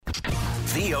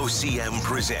VOCM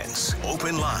presents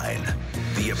Open Line.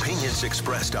 The opinions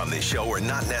expressed on this show are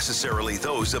not necessarily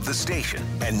those of the station.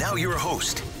 And now your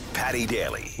host, Paddy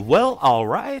Daly. Well, all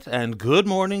right, and good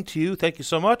morning to you. Thank you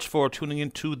so much for tuning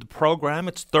into the program.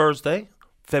 It's Thursday,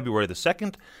 February the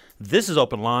 2nd. This is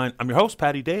Open Line. I'm your host,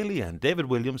 Paddy Daly, and David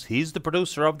Williams, he's the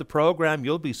producer of the program.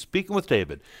 You'll be speaking with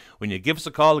David when you give us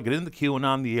a call to get in the queue and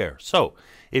on the air. So,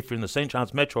 if you're in the St.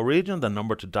 John's metro region, the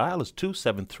number to dial is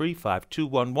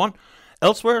 273-5211.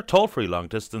 Elsewhere, toll-free long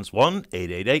distance,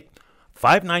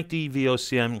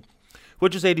 1-888-590-VOCM,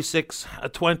 which is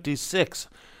 8626.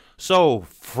 So,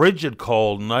 frigid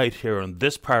cold night here in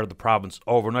this part of the province.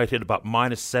 Overnight hit about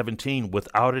minus 17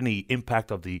 without any impact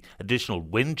of the additional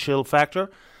wind chill factor.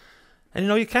 And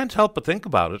you can't help but think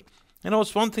about it.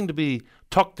 It's one thing to be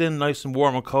tucked in nice and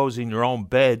warm and cozy in your own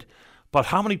bed, but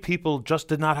how many people just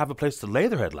did not have a place to lay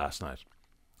their head last night?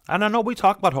 And I know we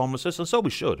talk about homelessness, and so we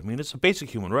should. It's a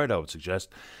basic human right, I would suggest.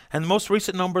 And the most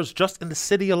recent numbers just in the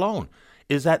city alone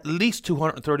is at least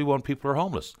 231 people are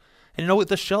homeless. And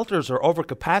the shelters are over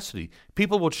capacity.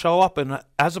 People would show up, and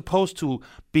as opposed to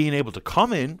being able to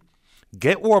come in,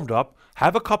 get warmed up,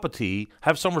 have a cup of tea,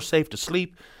 have somewhere safe to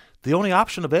sleep, the only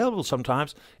option available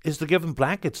sometimes is to give them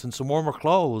blankets and some warmer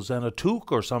clothes and a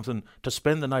toque or something to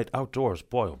spend the night outdoors.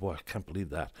 Boy, oh boy, I can't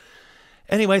believe that.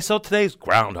 Anyway, so today's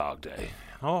Groundhog Day.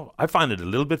 I find it a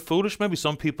little bit foolish. Maybe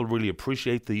some people really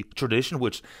appreciate the tradition,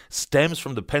 which stems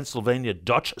from the Pennsylvania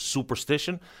Dutch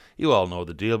superstition. You all know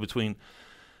the deal between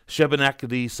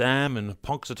Shubenacadie Sam and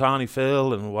Punxsutawney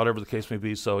Phil and whatever the case may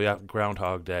be. So, yeah,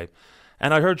 Groundhog Day.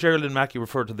 And I heard Jerry Lynn Mackey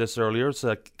refer to this earlier. It's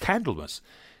Candlemas.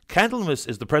 Candlemas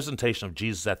is the presentation of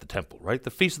Jesus at the temple, right? The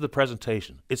Feast of the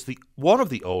Presentation. It's one of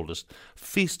the oldest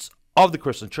feasts of the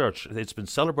Christian Church. It's been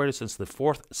celebrated since the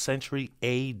 4th century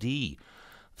A.D.,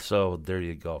 so there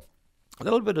you go. A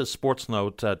little bit of sports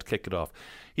note to kick it off.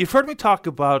 You've heard me talk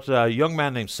about a young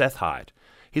man named Seth Hyde.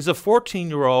 He's a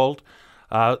 14-year-old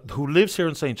who lives here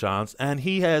in St. John's, and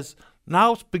he has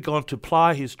now begun to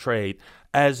ply his trade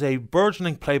as a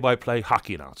burgeoning play-by-play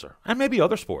hockey announcer, and maybe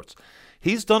other sports.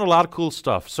 He's done a lot of cool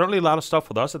stuff, certainly a lot of stuff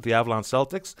with us at the Avalon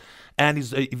Celtics, and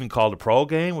he's even called a pro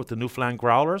game with the Newfoundland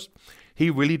Growlers.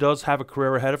 He really does have a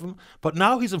career ahead of him, but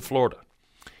now he's in Florida.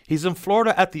 He's in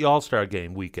Florida at the All-Star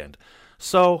Game weekend.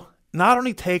 So, not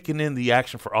only taking in the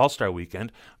action for All-Star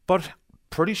Weekend, but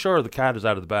pretty sure the cat is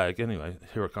out of the bag. Anyway,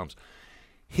 here it comes.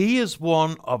 He is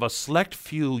one of a select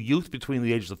few youth between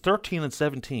the ages of 13 and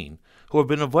 17 who have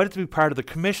been invited to be part of the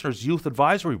Commissioner's Youth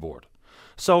Advisory Board.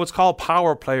 So it's called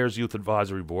Power Players Youth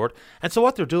Advisory Board. And so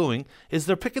what they're doing is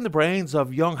they're picking the brains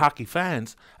of young hockey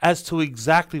fans as to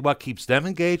exactly what keeps them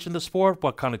engaged in the sport,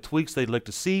 what kind of tweaks they'd like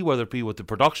to see, whether it be with the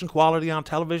production quality on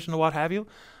television or what have you.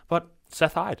 But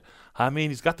Seth Hyde,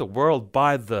 he's got the world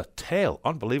by the tail.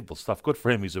 Unbelievable stuff. Good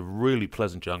for him. He's a really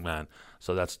pleasant young man.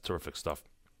 So that's terrific stuff.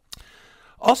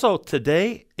 Also,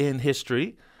 today in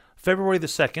history, February the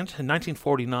 2nd, in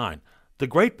 1949, the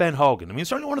great Ben Hogan.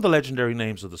 Certainly one of the legendary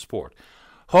names of the sport.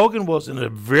 Hogan was in a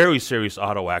very serious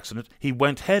auto accident. He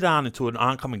went head-on into an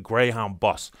oncoming Greyhound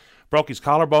bus, broke his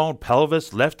collarbone,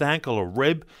 pelvis, left ankle, or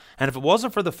rib, and if it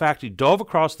wasn't for the fact he dove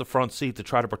across the front seat to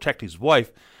try to protect his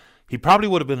wife, he probably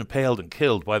would have been impaled and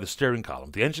killed by the steering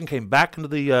column. The engine came back into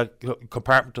the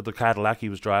compartment of the Cadillac he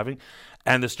was driving,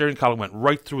 and the steering column went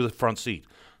right through the front seat.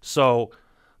 So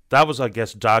that was, I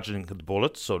guess, dodging the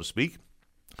bullet, so to speak.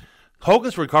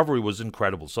 Hogan's recovery was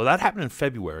incredible. So that happened in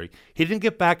February. He didn't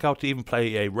get back out to even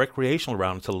play a recreational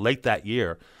round until late that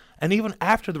year. And even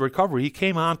after the recovery, he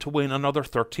came on to win another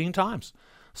 13 times.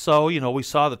 So, we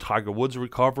saw the Tiger Woods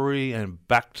recovery and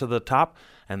back to the top.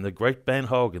 And the great Ben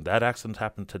Hogan. That accident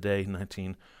happened today in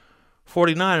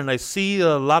 1949. And I see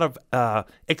a lot of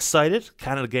excited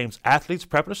Canada Games athletes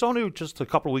prepping. It's only just a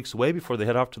couple of weeks away before they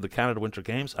head off to the Canada Winter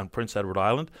Games on Prince Edward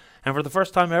Island. And for the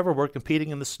first time ever, we're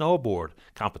competing in the snowboard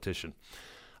competition.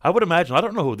 I would imagine, I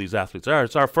don't know who these athletes are.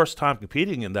 It's our first time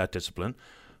competing in that discipline.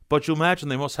 But you imagine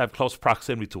they must have close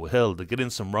proximity to a hill to get in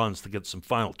some runs, to get some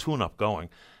final tune-up going.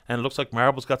 And it looks like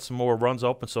Marble's got some more runs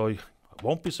open, so I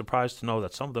won't be surprised to know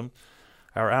that some of them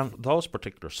are on those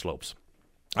particular slopes.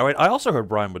 All right, I also heard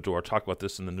Brian Medore talk about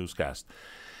this in the newscast.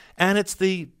 And it's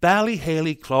the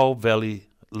Ballyhaley-Clovelly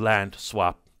land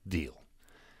swap deal.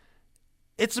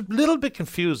 It's a little bit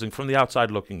confusing from the outside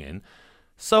looking in.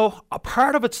 So a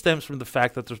part of it stems from the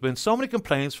fact that there's been so many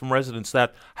complaints from residents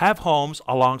that have homes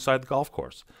alongside the golf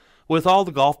course, with all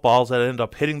the golf balls that end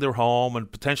up hitting their home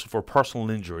and potential for personal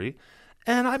injury.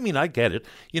 And I get it.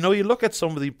 You look at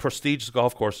some of the prestigious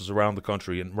golf courses around the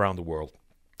country and around the world.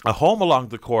 A home along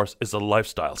the course is a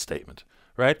lifestyle statement,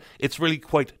 right? It's really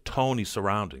quite Tony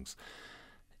surroundings.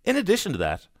 In addition to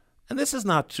that, and this is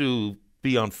not to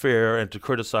be unfair and to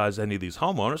criticize any of these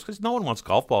homeowners because no one wants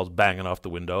golf balls banging off the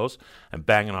windows and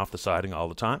banging off the siding all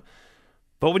the time.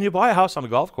 But when you buy a house on a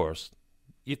golf course,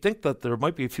 you think that there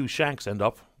might be a few shanks end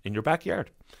up in your backyard.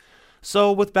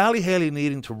 So with Ballyhaley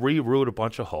needing to reroute a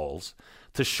bunch of holes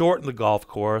to shorten the golf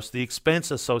course, the expense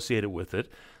associated with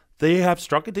it, they have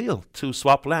struck a deal to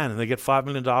swap land, and they get $5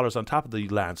 million on top of the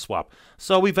land swap.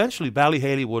 So eventually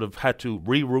Ballyhaley would have had to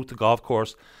reroute the golf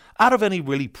course out of any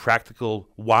really practical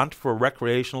want for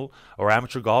recreational or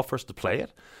amateur golfers to play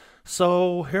it.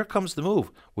 So here comes the move.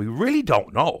 We really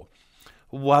don't know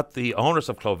what the owners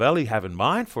of Clovelly have in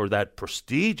mind for that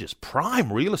prestigious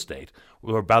prime real estate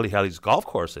where Ballyhaley's golf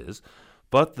course is,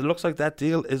 but it looks like that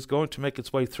deal is going to make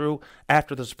its way through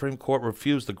after the Supreme Court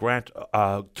refused to grant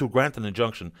an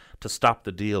injunction to stop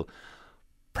the deal.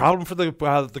 Problem for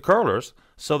the curlers.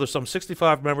 So there's some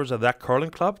 65 members of that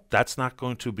curling club. That's not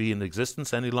going to be in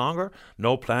existence any longer.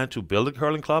 No plan to build a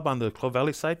curling club on the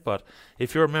Clovelly site. But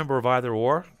if you're a member of either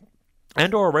or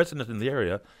a resident in the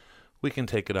area, we can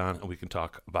take it on and we can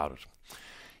talk about it.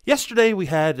 Yesterday we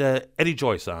had Eddie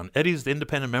Joyce on. Eddie's the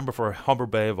independent member for Humber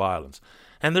Bay of Islands.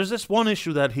 And there's this one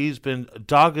issue that he's been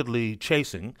doggedly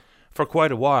chasing for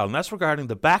quite a while, and that's regarding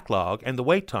the backlog and the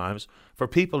wait times for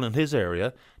people in his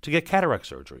area to get cataract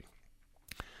surgery.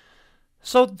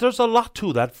 So there's a lot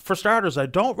to that. For starters, I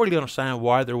don't really understand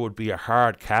why there would be a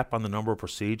hard cap on the number of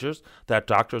procedures that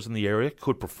doctors in the area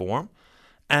could perform,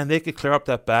 and they could clear up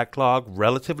that backlog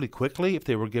relatively quickly if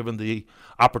they were given the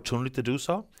opportunity to do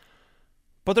so.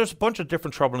 But there's a bunch of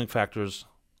different troubling factors,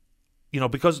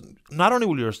 because not only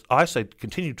will your eyesight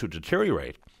continue to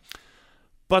deteriorate,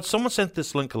 but someone sent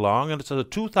this link along, and it's a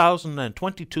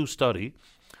 2022 study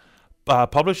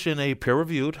published in a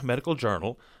peer-reviewed medical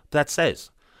journal that says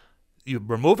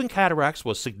removing cataracts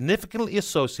was significantly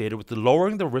associated with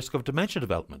lowering the risk of dementia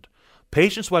development.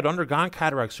 Patients who had undergone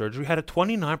cataract surgery had a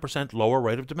 29% lower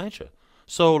rate of dementia.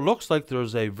 So it looks like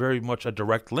there's a very much a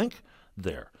direct link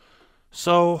there.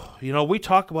 So, we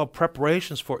talk about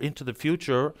preparations for into the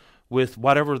future with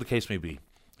whatever the case may be,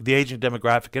 the aging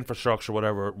demographic, infrastructure,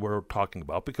 whatever we're talking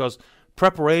about, because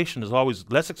preparation is always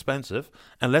less expensive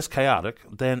and less chaotic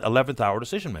than 11th hour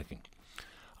decision making.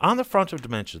 On the front of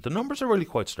dementia, the numbers are really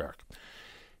quite stark.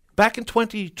 Back in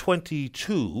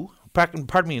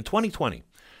 2020,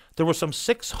 there were some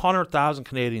 600,000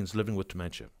 Canadians living with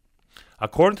dementia.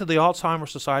 According to the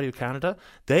Alzheimer's Society of Canada,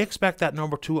 they expect that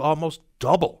number to almost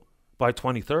double by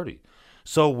 2030.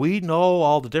 So we know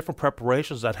all the different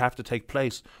preparations that have to take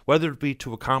place, whether it be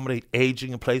to accommodate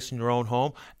aging in place in your own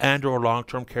home and or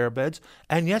long-term care beds.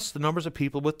 And yes, the numbers of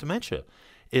people with dementia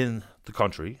in the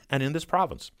country and in this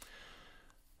province.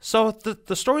 So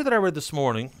the story that I read this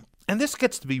morning, and this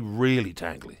gets to be really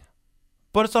tangly,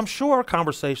 but it's, I'm sure, a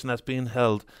conversation that's being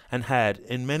held and had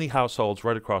in many households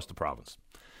right across the province.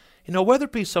 Whether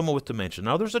it be someone with dementia.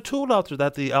 Now, there's a tool out there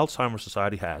that the Alzheimer's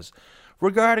Society has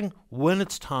regarding when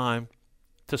it's time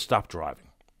to stop driving.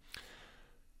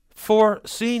 For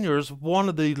seniors, one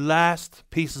of the last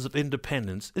pieces of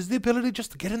independence is the ability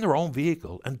just to get in their own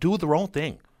vehicle and do their own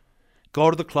thing. Go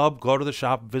to the club, go to the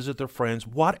shop, visit their friends,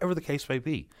 whatever the case may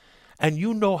be. And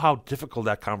you know how difficult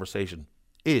that conversation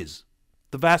is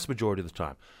the vast majority of the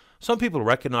time. Some people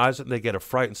recognize it and they get a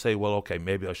fright and say, well, okay,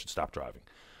 maybe I should stop driving.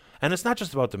 And it's not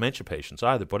just about dementia patients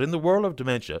either, but in the world of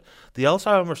dementia, the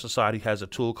Alzheimer's Society has a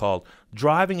tool called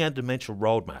Driving and Dementia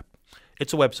Roadmap.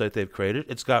 It's a website they've created.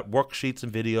 It's got worksheets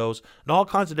and videos and all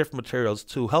kinds of different materials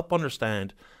to help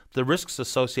understand the risks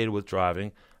associated with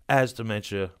driving as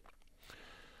dementia,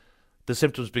 the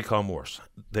symptoms become worse.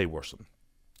 They worsen.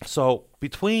 So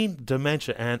between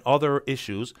dementia and other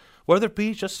issues, whether it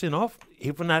be just,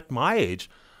 even at my age,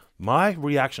 my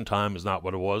reaction time is not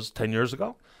what it was 10 years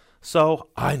ago. So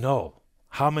I know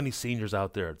how many seniors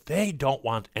out there, they don't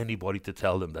want anybody to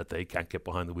tell them that they can't get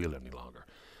behind the wheel any longer.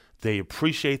 They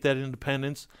appreciate that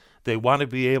independence. They want to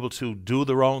be able to do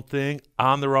their own thing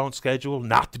on their own schedule,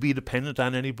 not to be dependent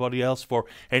on anybody else for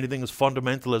anything as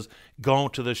fundamental as going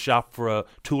to the shop for a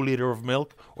 2 liter of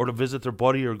milk or to visit their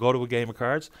buddy or go to a game of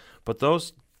cards. But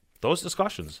those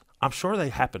discussions, I'm sure they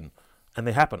happen, and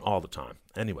they happen all the time.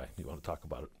 Anyway, you want to talk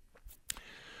about it.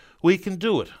 We can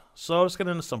do it. So let's get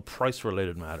into some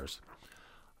price-related matters.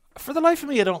 For the life of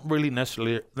me, I don't really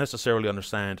necessarily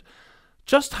understand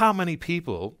just how many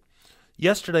people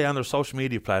yesterday on their social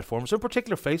media platforms, in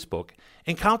particular Facebook,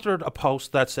 encountered a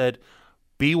post that said,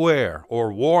 beware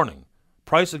or warning,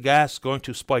 price of gas going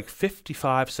to spike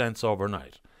 55 cents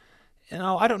overnight.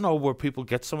 I don't know where people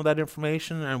get some of that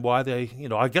information and why they,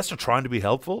 I guess they're trying to be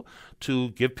helpful to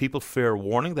give people fair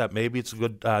warning that maybe it's a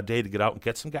good day to get out and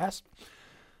get some gas.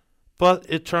 But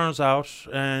it turns out,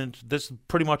 and this is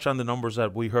pretty much on the numbers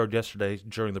that we heard yesterday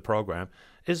during the program,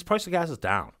 is the price of gas is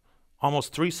down.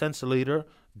 Almost 3 cents a litre.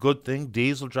 Good thing.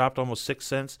 Diesel dropped almost 6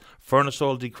 cents. Furnace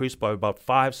oil decreased by about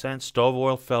 5 cents. Stove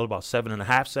oil fell about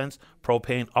 7.5 cents.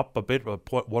 Propane up a bit, about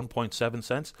 1.7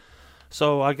 cents.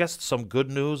 So I guess some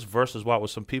good news versus what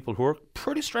was some people who were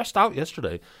pretty stressed out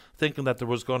yesterday, thinking that there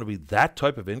was going to be that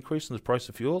type of increase in the price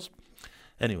of fuels.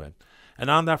 Anyway, and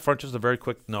on that front, just a very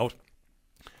quick note.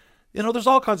 There's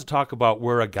all kinds of talk about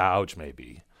where a gouge may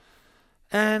be.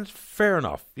 And fair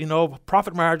enough.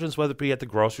 Profit margins, whether it be at the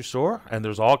grocery store, and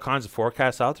there's all kinds of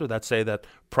forecasts out there that say that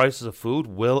prices of food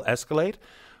will escalate.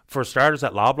 For starters,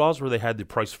 at Loblaws, where they had the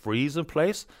price freeze in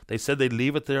place, they said they'd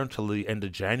leave it there until the end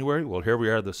of January. Well, here we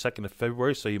are, the 2nd of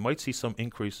February, so you might see some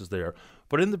increases there.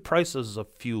 But in the prices of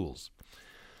fuels,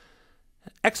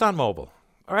 ExxonMobil,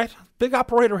 all right, big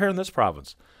operator here in this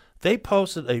province, they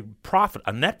posted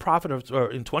a net profit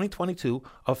in 2022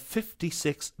 of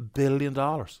 $56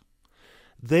 billion.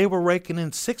 They were raking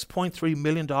in $6.3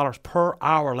 million per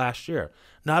hour last year.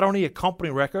 Not only a company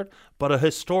record, but a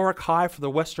historic high for the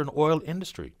Western oil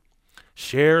industry.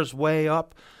 Shares way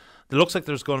up. It looks like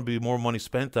there's going to be more money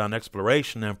spent on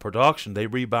exploration and production. They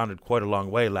rebounded quite a long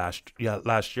way last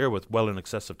year with well in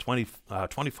excess of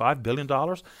 $25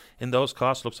 billion in those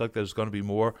costs. Looks like there's going to be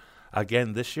more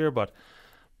again this year, but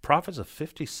profits of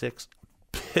 $56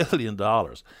 billion.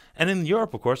 And in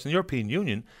Europe, of course, in the European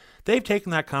Union, they've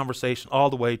taken that conversation all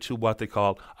the way to what they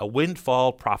call a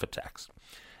windfall profit tax.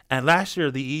 And last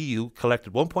year, the EU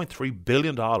collected $1.3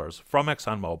 billion from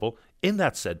ExxonMobil in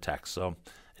that said tax. So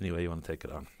anyway, you want to take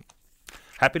it on.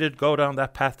 Happy to go down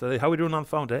that path today. How are we doing on the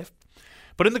phone, Dave?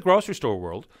 But in the grocery store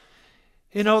world,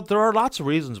 there are lots of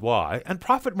reasons why, and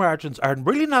profit margins are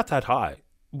really not that high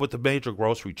with the major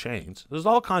grocery chains. There's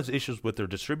all kinds of issues with their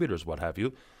distributors, what have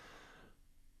you.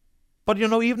 But,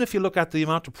 even if you look at the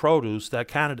amount of produce that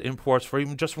Canada imports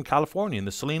even just from California in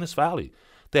the Salinas Valley,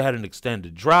 they had an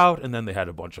extended drought, and then they had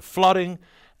a bunch of flooding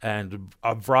and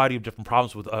a variety of different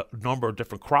problems with a number of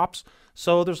different crops.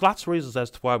 So there's lots of reasons as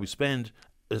to why we spend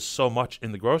so much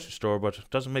in the grocery store, but it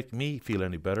doesn't make me feel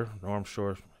any better, nor I'm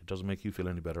sure it doesn't make you feel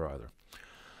any better either.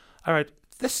 All right,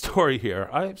 this story here,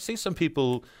 I see some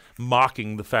people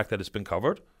mocking the fact that it's been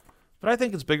covered, but I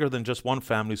think it's bigger than just one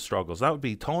family's struggles. That would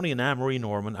be Tony and Anne-Marie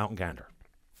Norman out in Gander.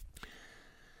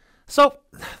 So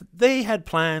they had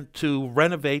planned to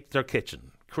renovate their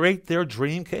kitchen, create their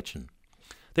dream kitchen.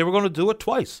 They were going to do it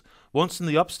twice, once in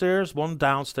the upstairs, one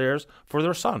downstairs for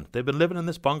their son. They've been living in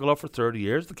this bungalow for 30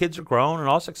 years. The kids are grown and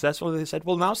all successful. They said,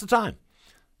 well, now's the time,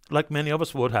 like many of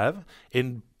us would have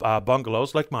in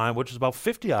bungalows like mine, which is about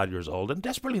 50-odd years old and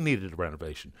desperately needed a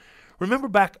renovation. Remember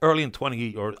back early in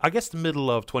the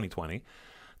middle of 2020,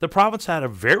 the province had a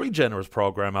very generous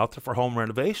program out there for home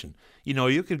renovation.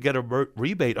 You could get a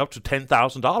rebate up to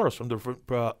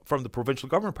 $10,000 from the provincial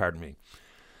government,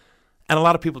 And a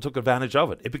lot of people took advantage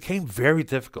of it. It became very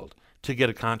difficult to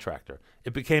get a contractor.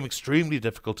 It became extremely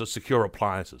difficult to secure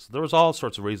appliances. There was all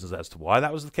sorts of reasons as to why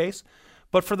that was the case.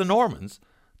 But for the Normans,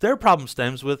 their problem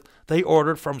stems with they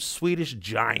ordered from Swedish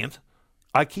giant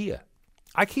IKEA.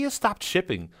 IKEA stopped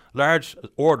shipping large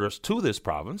orders to this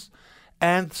province,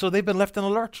 and so they've been left in a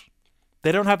lurch.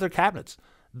 They don't have their cabinets.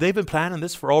 They've been planning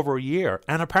this for over a year,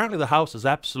 and apparently the house is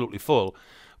absolutely full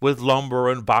with lumber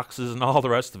and boxes and all the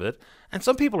rest of it. And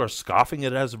some people are scoffing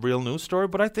at it as a real news story,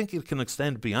 but I think it can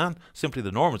extend beyond simply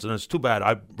the Normans, and it's too bad.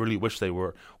 I really wish they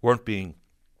weren't being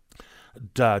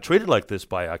treated like this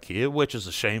by IKEA, which is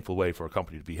a shameful way for a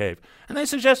company to behave. And they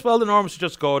suggest, well, the Normans should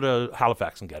just go to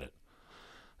Halifax and get it.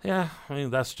 Yeah,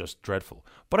 that's just dreadful.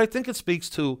 But I think it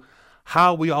speaks to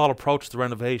how we all approach the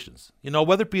renovations.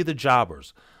 Whether it be the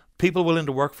jobbers, people willing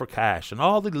to work for cash, and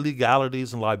all the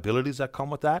legalities and liabilities that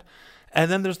come with that. And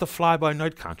then there's the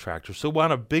fly-by-night contractors who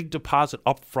want a big deposit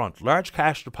up front, large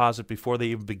cash deposit before they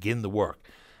even begin the work.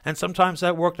 And sometimes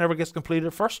that work never gets completed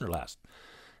at first or last.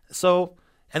 So,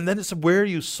 and then it's where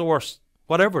you source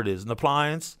whatever it is, an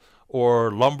appliance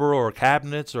or lumber or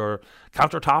cabinets or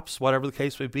countertops, whatever the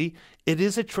case may be. It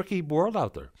is a tricky world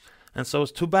out there. And so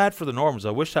it's too bad for the Normans.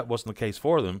 I wish that wasn't the case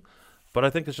for them, but I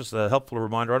think it's just a helpful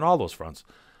reminder on all those fronts.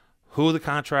 Who the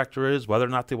contractor is, whether or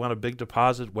not they want a big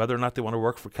deposit, whether or not they want to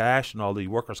work for cash, and all the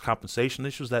workers' compensation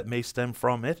issues that may stem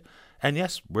from it. And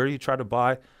yes, where you try to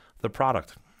buy the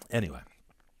product. Anyway,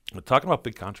 we're talking about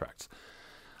big contracts.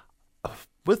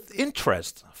 With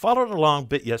interest, followed along a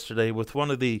bit yesterday with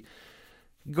one of the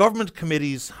government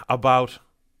committees about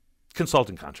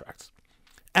consulting contracts.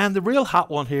 And the real hot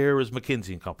one here is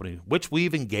McKinsey & Company, which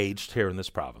we've engaged here in this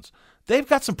province. They've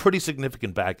got some pretty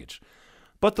significant baggage.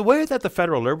 But the way that the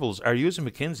federal Liberals are using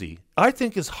McKinsey, I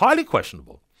think, is highly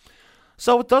questionable.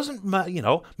 So it doesn't,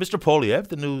 Mr. Poilievre,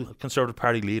 the new Conservative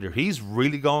Party leader, he's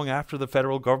really going after the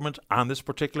federal government on this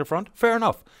particular front. Fair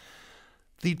enough.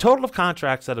 The total of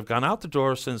contracts that have gone out the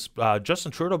door since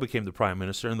Justin Trudeau became the Prime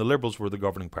Minister and the Liberals were the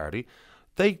governing party,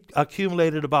 they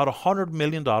accumulated about $100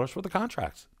 million worth of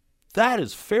contracts. That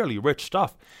is fairly rich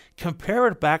stuff. Compare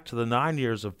it back to the 9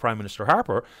 years of Prime Minister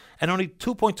Harper, and only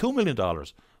 $2.2 million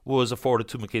was afforded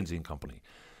to McKinsey & Company.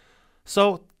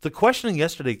 So the questioning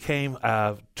yesterday came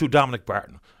to Dominic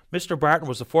Barton. Mr. Barton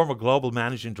was the former global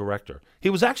managing director. He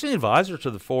was actually an advisor to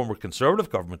the former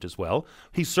Conservative government as well.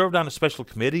 He served on a special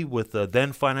committee with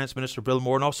then Finance Minister Bill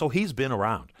Morneau, so he's been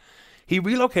around. He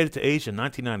relocated to Asia in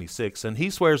 1996, and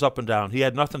he swears up and down he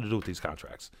had nothing to do with these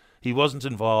contracts. He wasn't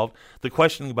involved. The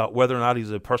questioning about whether or not he's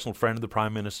a personal friend of the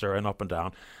Prime Minister and up and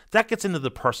down, that gets into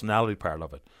the personality part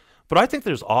of it. But I think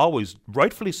there's always,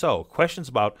 rightfully so, questions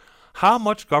about how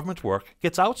much government work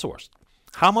gets outsourced,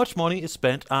 how much money is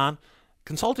spent on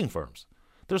consulting firms.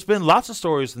 There's been lots of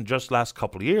stories in just the last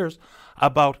couple of years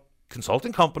about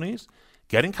consulting companies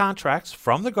getting contracts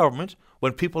from the government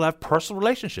when people have personal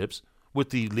relationships with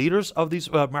the leaders of these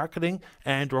marketing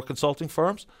and or consulting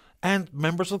firms and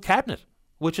members of the cabinet,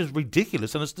 which is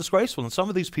ridiculous and it's disgraceful. And some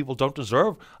of these people don't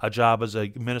deserve a job as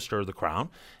a minister of the Crown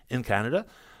in Canada.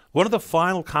 One of the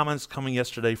final comments coming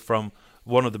yesterday from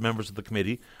one of the members of the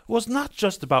committee was not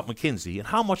just about McKinsey and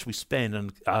how much we spend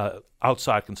on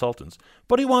outside consultants,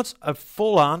 but he wants a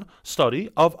full-on study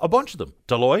of a bunch of them.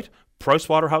 Deloitte,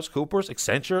 PricewaterhouseCoopers,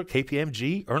 Accenture,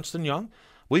 KPMG, Ernst & Young.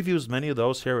 We've used many of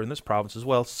those here in this province as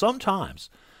well. Sometimes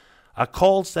a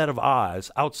cold set of eyes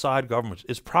outside government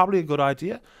is probably a good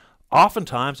idea.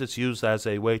 Oftentimes it's used as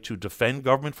a way to defend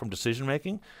government from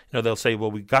decision-making. They'll say,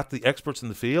 well, we got the experts in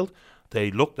the field. They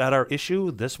looked at our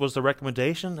issue. This was the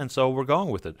recommendation, and so we're going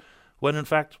with it. When, in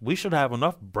fact, we should have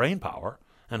enough brain power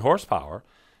and horsepower,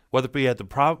 whether it be at the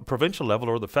provincial level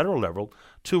or the federal level,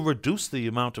 to reduce the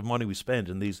amount of money we spend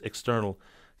in these external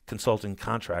consulting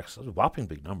contracts. Those are whopping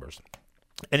big numbers.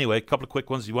 Anyway, a couple of quick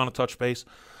ones. You want to touch base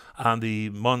on the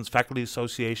MUN's Faculty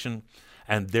Association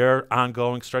and their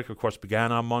ongoing strike, of course,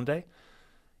 began on Monday.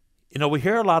 We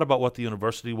hear a lot about what the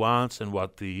university wants and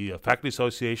what the Faculty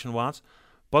Association wants,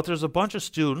 but there's a bunch of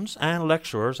students and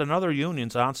lecturers and other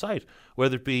unions on site,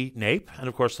 whether it be NAPE and,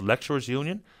 of course, the Lecturers'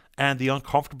 Union, and the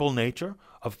uncomfortable nature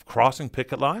of crossing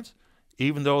picket lines,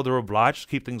 even though they're obliged to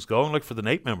keep things going, like for the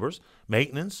NAPE members,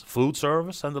 maintenance, food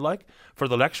service, and the like. For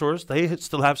the lecturers, they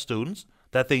still have students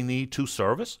that they need to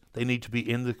service. They need to be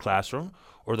in the classroom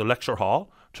or the lecture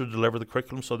hall to deliver the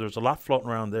curriculum, so there's a lot floating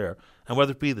around there. And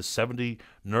whether it be the 70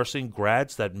 nursing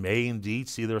grads that may indeed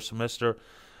see their semester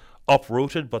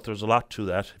uprooted, but there's a lot to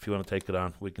that. If you want to take it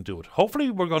on, we can do it.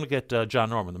 Hopefully we're going to get John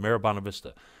Norman, the Mayor of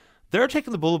Bonavista. They're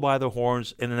taking the bull by the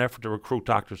horns in an effort to recruit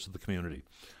doctors to the community.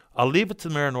 I'll leave it to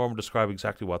Mayor Norman to describe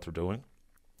exactly what they're doing.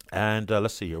 And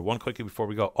let's see here. One quickie before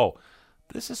we go. Oh,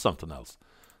 this is something else.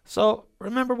 So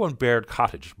remember when Baird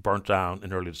Cottage burnt down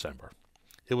in early December?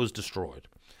 It was destroyed.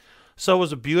 So it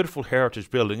was a beautiful heritage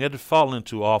building. It had fallen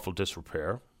into awful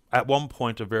disrepair. At one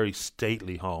point, a very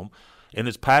stately home. In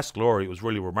its past glory, it was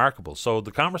really remarkable. So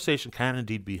the conversation can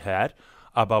indeed be had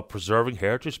about preserving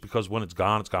heritage, because when it's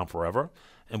gone forever,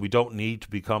 and we don't need to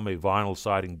become a vinyl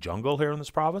siding jungle here in this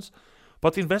province.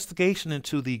 But the investigation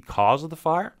into the cause of the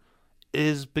fire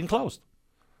is been closed.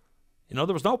 There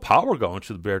was no power going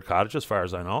to the Baird Cottage, as far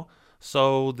as I know.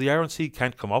 So the RNC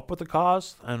can't come up with the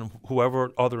cause, and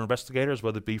whoever other investigators,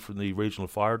 whether it be from the regional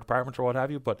fire department or what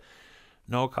have you, but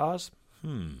no cause?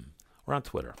 We're on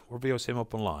Twitter. We're VOCM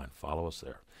Open Line. Follow us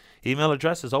there. Email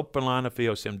address is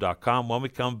openline@vocm.com. When we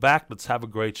come back, let's have a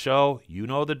great show. You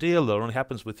know the deal. That only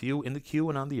happens with you in the queue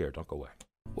and on the air. Don't go away.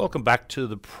 Welcome back to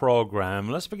the program.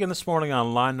 Let's begin this morning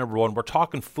on line number one. We're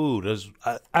talking food,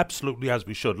 absolutely as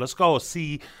we should. Let's go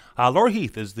see Laura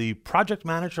Heath is the project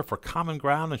manager for Common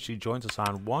Ground, and she joins us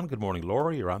on one. Good morning,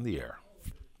 Laura. You're on the air.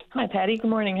 Hi, Patty. Good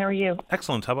morning. How are you?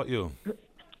 Excellent. How about you?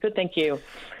 Good, thank you.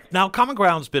 Now, Common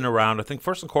Ground's been around, I think,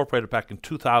 first incorporated back in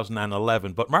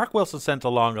 2011, but Mark Wilson sent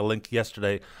along a link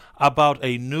yesterday about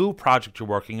a new project you're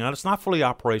working on. It's not fully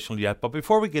operational yet, but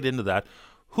before we get into that,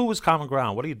 who is Common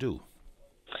Ground? What do you do?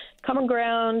 Common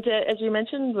Ground, as you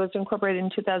mentioned, was incorporated in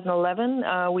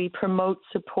 2011. We promote,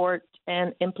 support,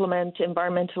 and implement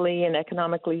environmentally and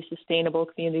economically sustainable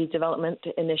community development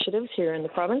initiatives here in the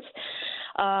province.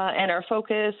 And our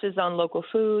focus is on local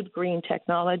food, green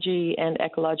technology, and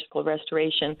ecological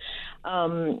restoration.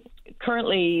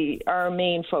 Currently, our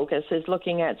main focus is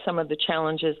looking at some of the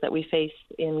challenges that we face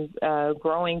in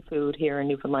growing food here in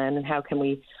Newfoundland, and how can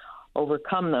we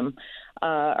overcome them.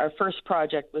 Our first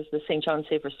project was the St. John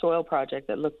Safer Soil project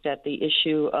that looked at the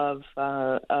issue of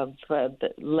the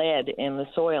lead in the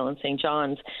soil in St.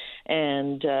 John's,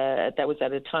 and that was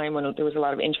at a time when there was a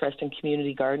lot of interest in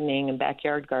community gardening and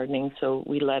backyard gardening. So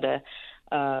we led a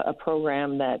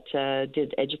program that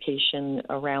did education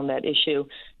around that issue,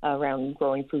 around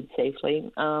growing food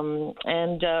safely.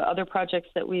 And other projects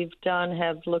that we've done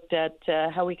have looked at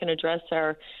how we can address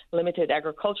our limited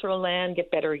agricultural land, get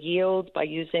better yields by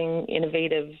using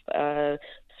innovative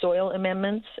soil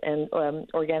amendments and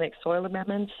organic soil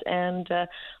amendments, and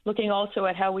looking also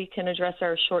at how we can address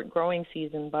our short growing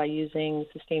season by using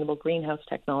sustainable greenhouse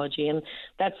technology. And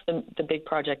that's the big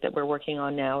project that we're working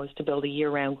on now, is to build a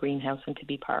year-round greenhouse in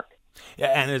Kibbe Park. Yeah,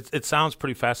 and it sounds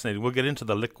pretty fascinating. We'll get into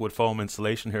the liquid foam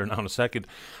installation here now in a second.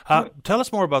 Tell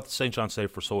us more about the St. John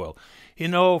Safer Soil. You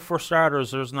know, for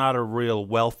starters, there's not a real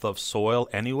wealth of soil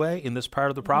anyway in this part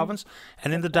of the province.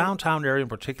 And in the downtown area in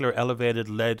particular, elevated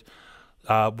lead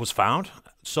was found.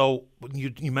 So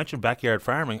you mentioned backyard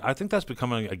farming. I think that's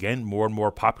becoming, again, more and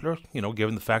more popular, you know,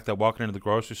 given the fact that walking into the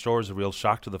grocery store is a real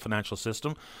shock to the financial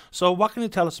system. So what can you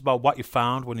tell us about what you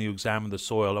found when you examined the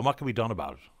soil, and what can be done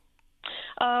about it?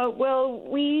 Well,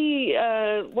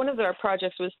 one of our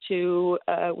projects was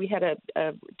we had an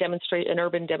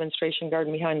urban demonstration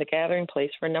garden behind the Gathering Place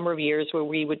for a number of years, where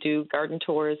we would do garden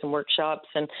tours and workshops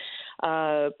and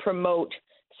promote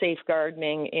safe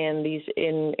gardening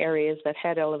in areas that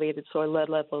had elevated soil lead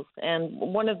levels. And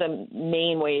one of the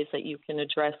main ways that you can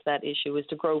address that issue is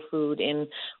to grow food in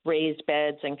raised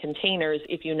beds and containers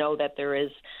if you know that there is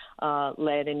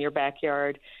lead in your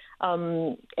backyard.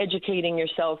 Educating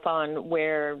yourself on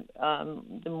where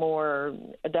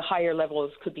the higher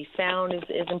levels could be found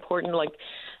is important, like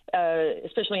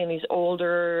especially in these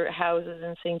older houses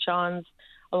in St. John's.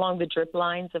 Along the drip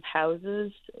lines of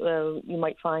houses, you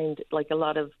might find like a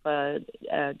lot of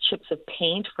chips of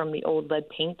paint from the old lead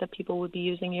paint that people would be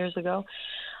using years ago.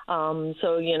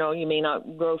 So, you know, you may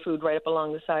not grow food right up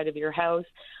along the side of your house.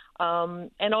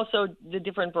 And also the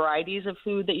different varieties of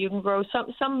food that you can grow.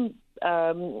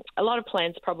 A lot of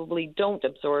plants probably don't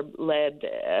absorb lead,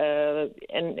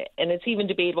 and it's even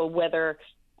debatable whether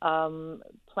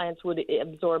plants would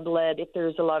absorb lead if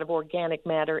there's a lot of organic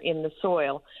matter in the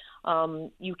soil.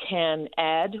 You can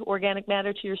add organic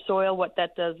matter to your soil. What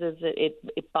that does is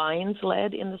it binds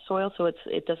lead in the soil, so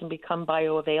it doesn't become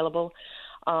bioavailable.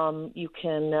 You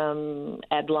can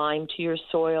add lime to your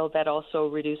soil. That also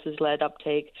reduces lead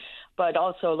uptake. But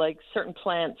also, like certain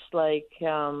plants, like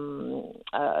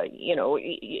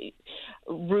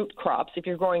root crops, if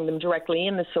you're growing them directly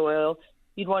in the soil,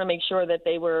 you'd want to make sure that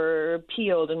they were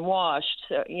peeled and washed,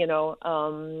 so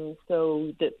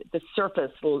the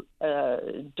surface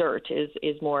dirt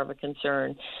is more of a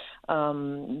concern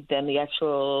than the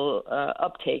actual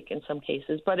uptake in some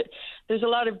cases. But there's a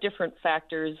lot of different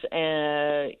factors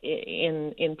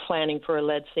in planning for a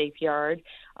lead-safe yard.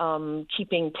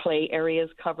 Keeping play areas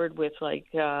covered with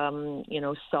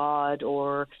sod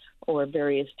or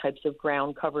various types of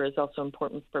ground cover is also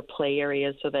important for play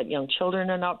areas so that young children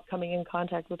are not coming in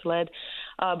contact with lead.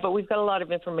 But we've got a lot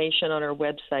of information on our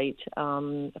website.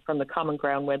 From the Common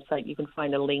Ground website, you can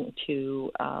find a link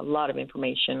to a lot of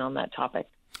information on that topic.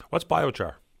 What's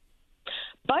biochar?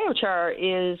 Biochar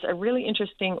is a really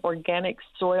interesting organic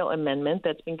soil amendment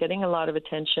that's been getting a lot of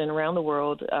attention around the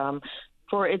world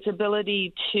for its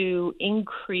ability to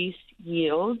increase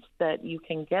yields that you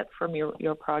can get from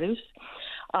your produce,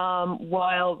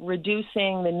 while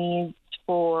reducing the need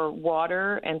for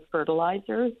water and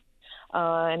fertilizers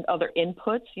and other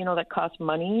inputs, that cost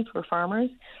money for farmers,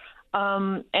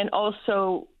 and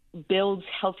also builds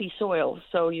healthy soil.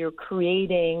 So you're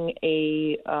creating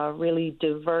a really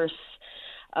diverse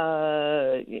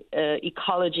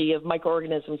ecology of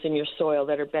microorganisms in your soil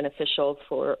that are beneficial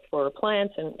for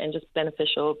plants and just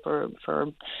beneficial for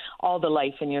all the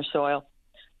life in your soil.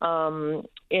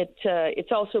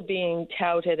 It's also being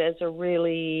touted as a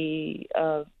really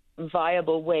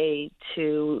viable way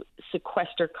to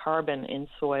sequester carbon in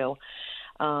soil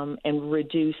and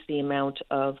reduce the amount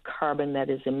of carbon that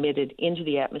is emitted into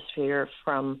the atmosphere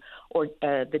from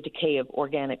the decay of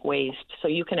organic waste. So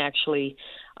you can actually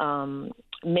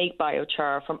make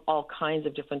biochar from all kinds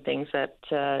of different things that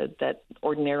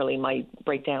ordinarily might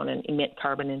break down and emit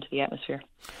carbon into the atmosphere.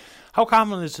 How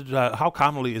commonly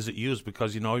is it used?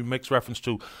 Because, it makes reference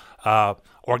to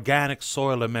organic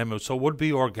soil amendment. So would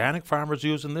be organic farmers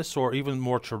using this, or even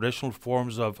more traditional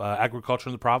forms of agriculture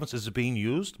in the province? Is it being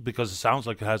used? Because it sounds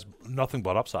like it has nothing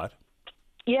but upside.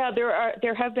 Yeah,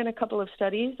 there have been a couple of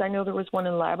studies. I know there was one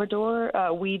in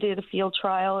Labrador. We did a field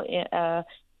trial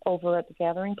over at the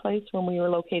Gathering Place when we were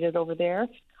located over there.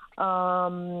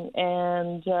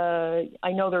 And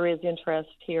I know there is interest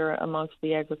here amongst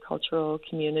the agricultural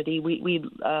community. We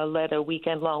led a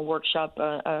weekend-long workshop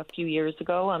a few years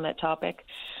ago on that topic.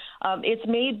 It's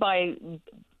made by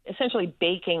essentially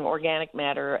baking organic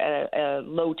matter at a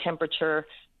low temperature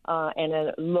and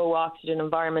a low oxygen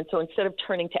environment. So instead of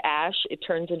turning to ash, it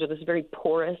turns into this very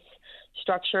porous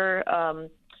structure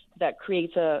that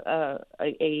creates a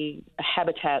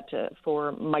habitat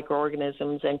for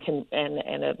microorganisms and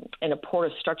a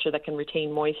porous structure that can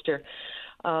retain moisture.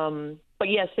 But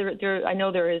yes, I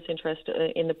know there is interest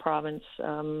in the province,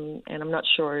 and I'm not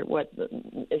sure what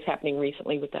is happening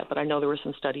recently with that, but I know there were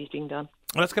some studies being done.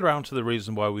 Let's get around to the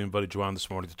reason why we invited you on this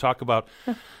morning to talk about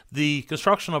the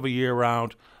construction of a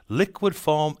year-round liquid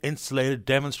foam insulated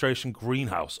demonstration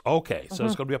greenhouse. Okay, so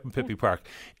it's going to be up in Pippi Park.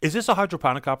 Is this a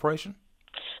hydroponic operation?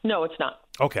 No, it's not.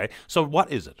 Okay, so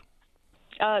what is it?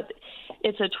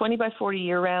 It's a 20 by 40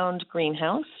 year-round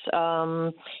greenhouse.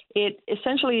 It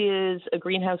essentially is a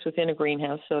greenhouse within a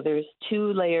greenhouse. So there's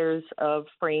 2 layers of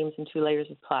frames and 2 layers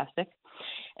of plastic.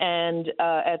 And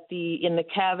in the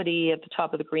cavity at the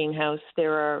top of the greenhouse,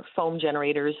 there are foam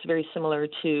generators very similar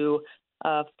to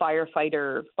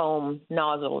firefighter foam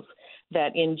nozzles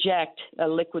that inject a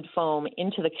liquid foam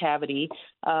into the cavity.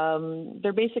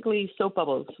 They're basically soap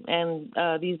bubbles, and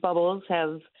these bubbles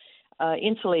have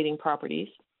insulating properties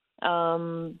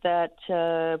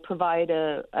that provide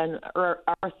an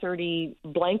R30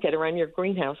 blanket around your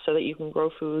greenhouse so that you can grow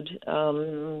food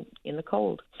in the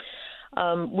cold.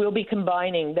 We'll be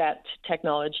combining that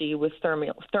technology with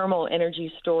thermal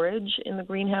energy storage in the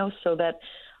greenhouse so that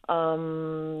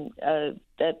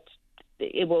that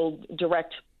it will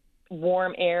direct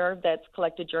warm air that's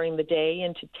collected during the day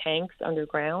into tanks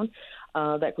underground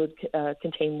that could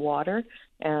contain water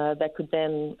that could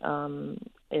then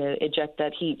eject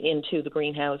that heat into the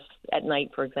greenhouse at night,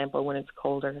 for example, when it's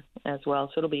colder as well.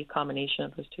 So it'll be a combination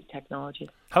of those 2 technologies.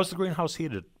 How's the greenhouse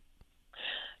heated?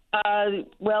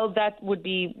 Well, that would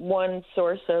be one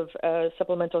source of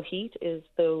supplemental heat. Is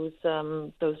the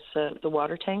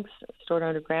water tanks stored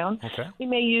underground? Okay. We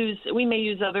may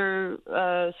use other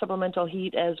supplemental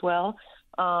heat as well.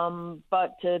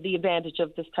 But the advantage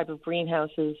of this type of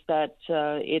greenhouse is that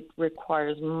it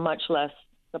requires much less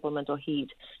supplemental heat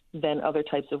than other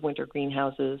types of winter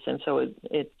greenhouses, and so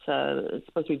it's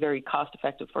supposed to be very cost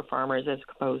effective for farmers as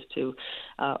opposed to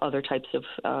other types of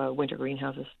winter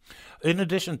greenhouses. In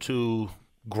addition to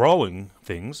growing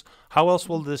things, how else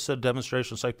will this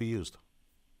demonstration site be used?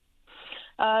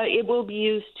 It will be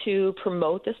used to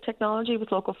promote this technology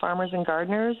with local farmers and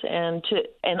gardeners, and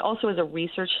also as a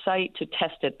research site to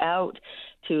test it out,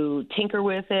 to tinker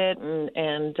with it,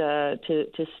 and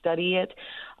to study it,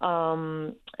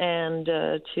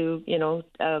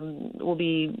 we'll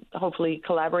be hopefully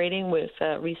collaborating with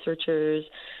researchers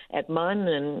at MUN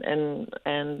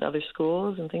and other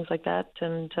schools and things like that,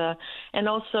 and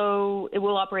also it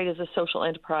will operate as a social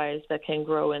enterprise that can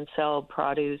grow and sell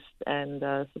produce and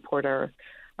support our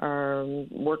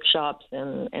workshops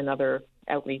and other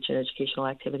outreach and educational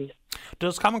activities.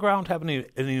 Does Common Ground have any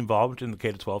involvement in the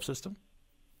K-12 system?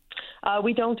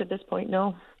 We don't at this point,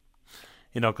 no.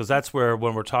 Because that's where,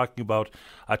 when we're talking about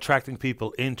attracting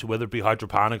people into, whether it be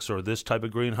hydroponics or this type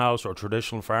of greenhouse or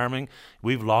traditional farming,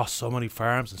 we've lost so many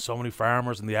farms and so many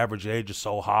farmers, and the average age is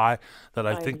so high that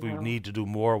I think we need to do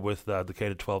more with the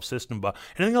K-12 system. But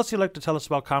anything else you'd like to tell us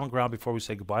about Common Ground before we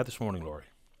say goodbye this morning, Laurie?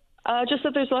 Just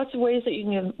that there's lots of ways that you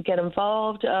can get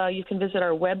involved. You can visit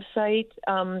our website.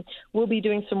 We'll be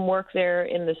doing some work there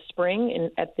in the spring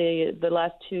at the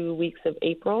last 2 weeks of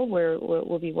April, where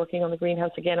we'll be working on the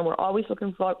greenhouse again. And we're always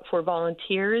looking for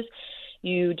volunteers.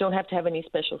 You don't have to have any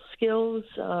special skills.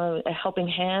 A helping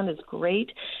hand is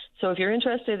great. So if you're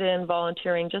interested in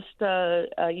volunteering, just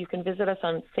you can visit us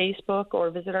on Facebook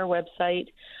or visit our website.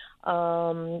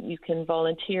 You can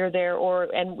volunteer there,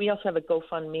 and we also have a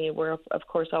GoFundMe. We're, of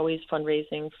course, always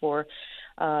fundraising for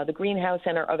the greenhouse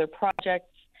and our other projects.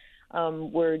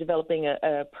 We're developing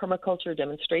a permaculture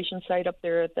demonstration site up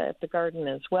there at the garden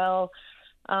as well.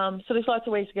 So there's lots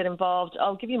of ways to get involved.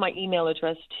 I'll give you my email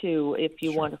address, too, if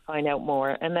you want to find out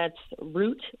more, and that's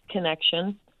Root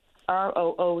Connection,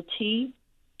 ROOT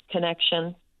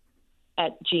Connection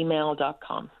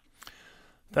 @gmail.com.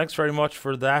 Thanks very much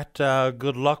for that.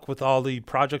 Good luck with all the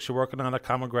projects you're working on at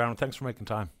Common Ground. Thanks for making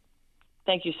time.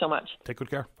 Thank you so much. Take good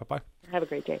care. Bye-bye. Have a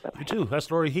great day. Bye-bye. You too.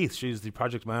 That's Laurie Heath. She's the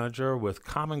project manager with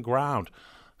Common Ground.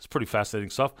 It's pretty fascinating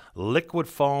stuff. Liquid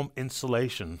foam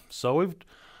insulation. So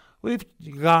we've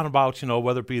gone about,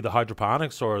 whether it be the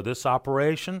hydroponics or this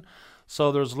operation.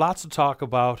 So there's lots to talk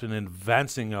about in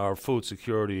advancing our food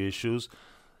security issues.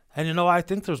 And, I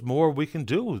think there's more we can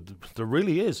do. There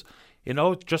really is.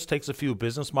 It just takes a few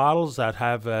business models that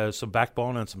have some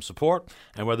backbone and some support,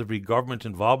 and whether it be government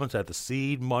involvement at the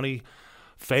seed money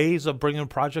phase of bringing a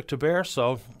project to bear.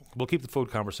 So we'll keep the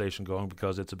food conversation going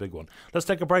because it's a big one. Let's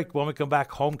take a break. When we come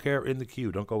back, home care in the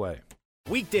queue. Don't go away.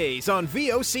 Weekdays on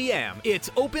VOCM, it's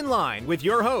Open Line with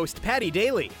your host, Patty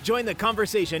Daly. Join the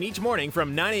conversation each morning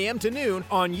from 9 a.m. to noon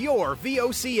on your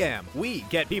VOCM. We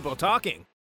get people talking.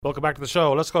 Welcome back to the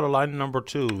show. Let's go to line number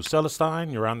 2.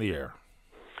 Celestine, you're on the air.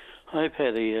 Hi,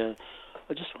 Patty.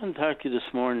 I just wanted to talk to you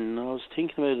this morning. I was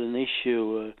thinking about an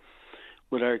issue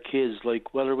with our kids.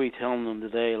 Like, what are we telling them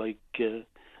today? Like,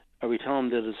 are we telling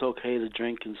them that it's okay to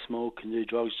drink and smoke and do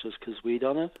drugs just because we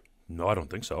done it? No, I don't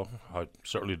think so. I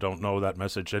certainly don't know that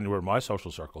message anywhere in my social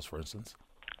circles, for instance.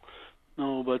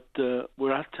 No, but we're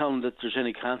not telling them that there's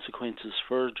any consequences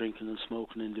for drinking and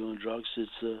smoking and doing drugs.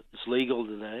 It's legal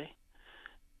today,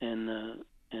 and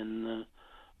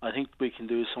I think we can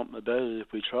do something about it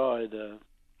if we tried.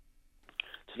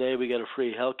 Today we got a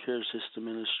free healthcare system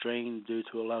in a strain due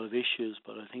to a lot of issues,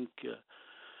 but I think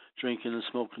drinking and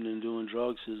smoking and doing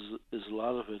drugs is a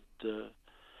lot of it.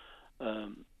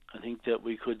 I think that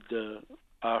we could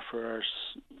offer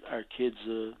our kids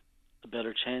a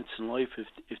better chance in life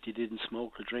if they didn't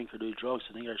smoke or drink or do drugs.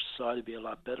 I think our society would be a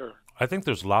lot better. I think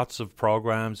there's lots of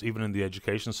programs, even in the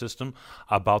education system,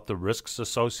 about the risks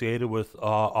associated with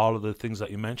all of the things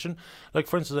that you mentioned. Like,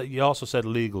 for instance, you also said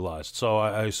legalized, so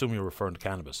I assume you're referring to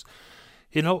cannabis.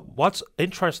 What's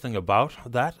interesting about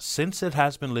that, since it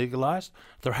has been legalized,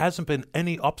 there hasn't been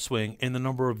any upswing in the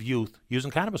number of youth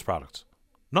using cannabis products.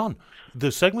 None.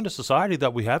 The segment of society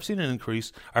that we have seen an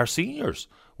increase are seniors,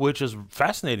 which is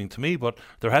fascinating to me, but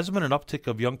there hasn't been an uptick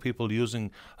of young people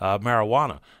using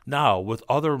marijuana. Now, with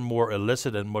other more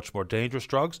illicit and much more dangerous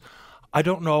drugs, I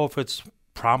don't know if it's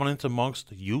prominent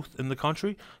amongst youth in the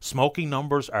country. Smoking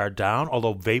numbers are down,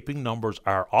 although vaping numbers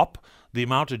are up. The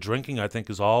amount of drinking, I think,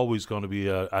 is always going to be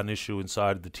an issue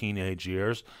inside the teenage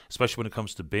years, especially when it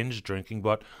comes to binge drinking.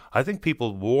 But I think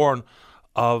people warn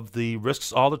of the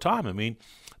risks all the time. I mean,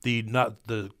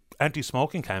 the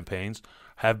anti-smoking campaigns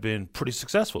have been pretty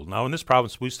successful. Now, in this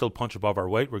province, we still punch above our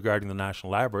weight regarding the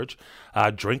national average.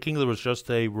 Drinking, there was just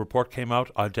a report came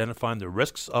out identifying the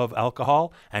risks of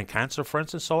alcohol and cancer, for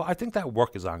instance. So I think that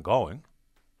work is ongoing.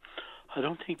 I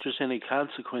don't think there's any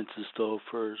consequences, though,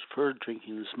 for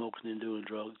drinking and smoking and doing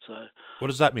drugs. What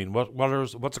does that mean?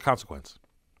 What's a consequence?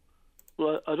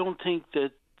 Well, I don't think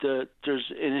that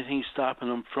there's anything stopping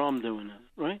them from doing it,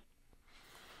 right?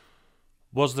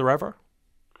 Was there ever?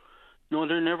 No,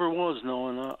 there never was, no.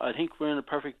 And I think we're in a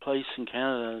perfect place in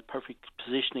Canada, a perfect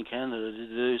position in Canada to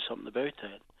do something about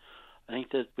that. I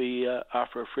think that we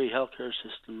offer a free healthcare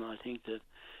system. I think that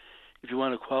if you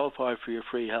want to qualify for your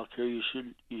free healthcare,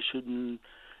 you shouldn't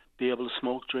be able to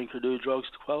smoke, drink, or do drugs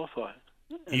to qualify.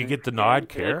 You get denied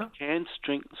care? If you can't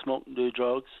drink, smoke, and do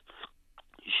drugs,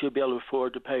 you should be able to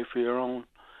afford to pay for your own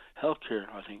healthcare,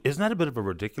 I think. Isn't that a bit of a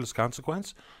ridiculous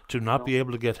consequence to not be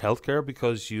able to get healthcare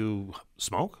because you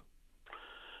smoke?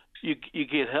 You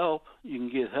get help. You can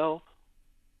get help.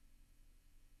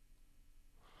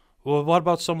 Well, what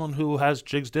about someone who has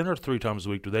Jig's dinner 3 times a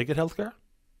week? Do they get healthcare?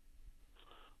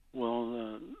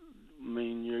 Well, I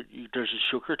mean, there's a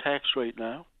sugar tax right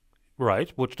now.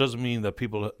 Right, which doesn't mean that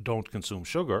people don't consume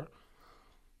sugar.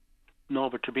 No,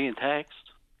 but they're being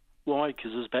taxed. Why?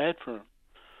 Because it's bad for them.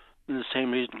 And the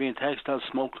same reason being taxed on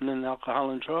smoking and alcohol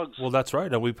and drugs. Well, that's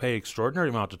right, and we pay extraordinary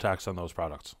amount of tax on those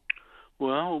products.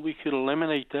 Well, we could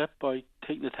eliminate that by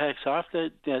taking the tax off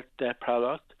that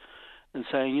product and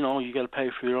saying, you got to pay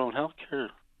for your own health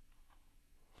care.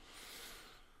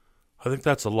 I think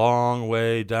that's a long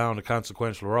way down a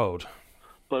consequential road.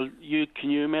 But can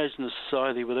you imagine a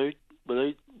society without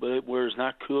where it's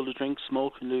not cool to drink,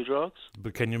 smoke, and do drugs?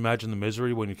 But can you imagine the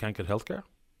misery when you can't get health care?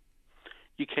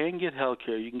 You can get health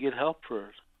care. You can get help for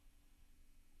it.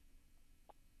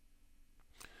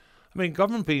 I mean,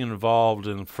 government being involved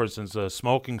in, for instance,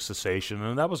 smoking cessation,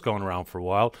 and that was going around for a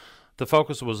while. The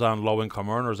focus was on low-income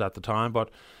earners at the time, but,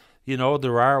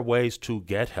 there are ways to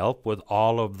get help with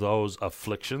all of those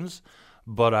afflictions,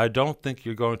 but I don't think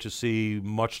you're going to see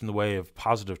much in the way of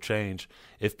positive change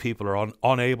if people are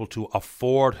unable to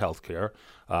afford health care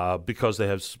because they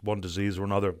have one disease or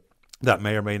another that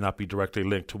may or may not be directly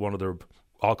linked to one of their,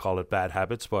 I'll call it, bad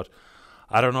habits, but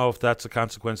I don't know if that's a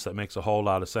consequence that makes a whole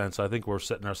lot of sense. I think we're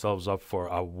setting ourselves up for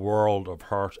a world of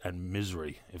hurt and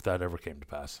misery if that ever came to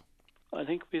pass. I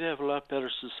think we'd have a lot better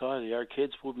society. Our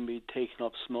kids wouldn't be taking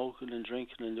up smoking and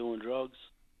drinking and doing drugs.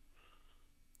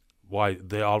 Why?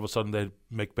 All of a sudden they'd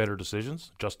make better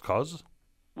decisions just 'cause?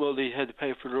 Well, they had to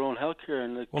pay for their own health care.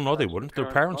 Well, no, they wouldn't.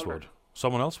 Their parents would.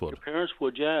 Someone else would. Their parents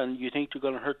would, yeah. And you think they're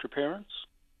going to hurt their parents?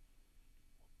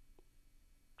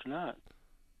 They're not.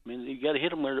 I mean, you got to hit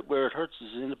them where it hurts,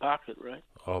 is in the pocket, right?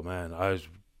 Oh, man.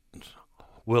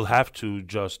 We'll have to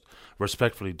just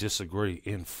respectfully disagree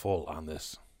in full on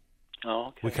this. Oh,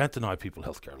 okay. We can't deny people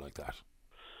health care like that.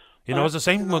 You know, it's the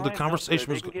same when the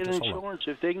conversation was... They can get insurance.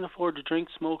 If they can afford to drink,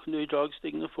 smoke, and do drugs,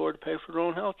 they can afford to pay for their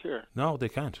own health care. No, they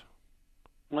can't.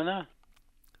 Why not?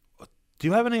 Do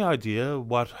you have any idea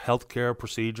what healthcare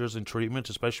procedures and treatment,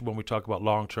 especially when we talk about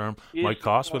long-term, might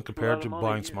cost when compared to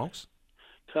buying smokes?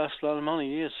 Costs a lot of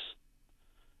money, yes.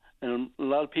 And a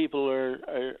lot of people are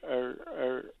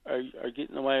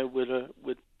getting away with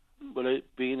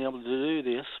being able to do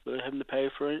this, but having to pay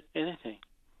for anything.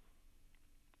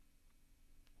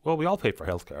 Well, we all pay for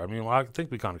healthcare. I mean, I think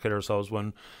we kind of kid ourselves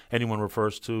when anyone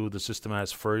refers to the system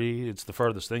as free. It's the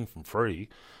furthest thing from free.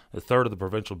 A third of the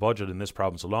provincial budget in this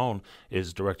province alone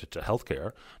is directed to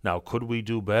healthcare. Now, could we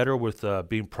do better with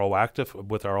being proactive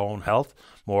with our own health,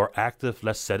 more active,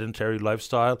 less sedentary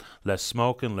lifestyle, less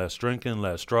smoking, less drinking,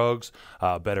 less drugs,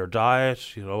 better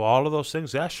diet, all of those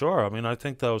things? Yeah, sure. I mean, I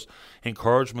think those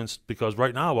encouragements, because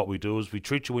right now what we do is we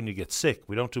treat you when you get sick.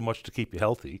 We don't do much to keep you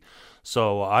healthy.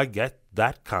 So I get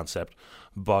that concept.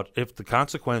 But if the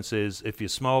consequence is if you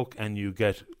smoke and you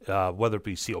get, whether it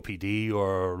be COPD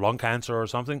or lung cancer or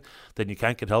something, then you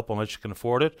can't get help unless you can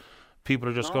afford it, people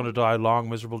are just going to die long,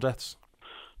 miserable deaths.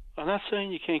 I'm not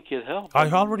saying you can't get help. I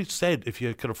already said if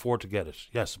you could afford to get it,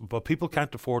 yes, but people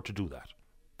can't afford to do that.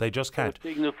 They just can't. If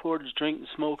they can afford to drink and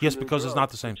smoke. Yes, because it's not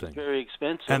the same thing. Very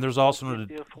expensive. And there's also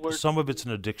some of it's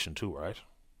an addiction too, right?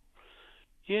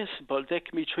 Yes, but they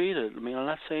can be treated. I mean, I'm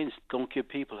not saying don't give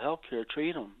people health care,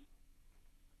 treat them.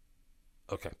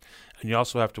 Okay. And you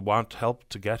also have to want help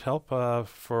to get help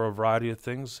for a variety of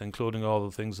things, including all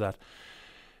the things that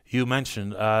you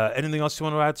mentioned. Anything else you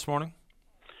want to add this morning?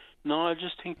 No, I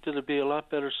just think that it'd be a lot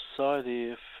better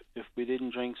society if we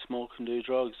didn't drink, smoke, and do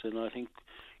drugs. And I think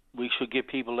we should give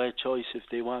people that choice. If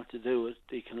they want to do it,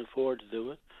 they can afford to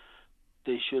do it.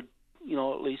 They should,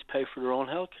 at least pay for their own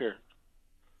health care.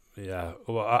 Yeah,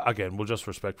 well, again, we'll just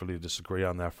respectfully disagree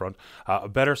on that front. A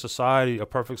better society, a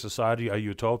perfect society, a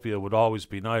utopia would always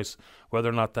be nice. Whether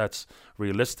or not that's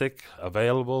realistic,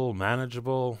 available,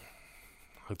 manageable,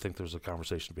 I think there's a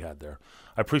conversation to be had there.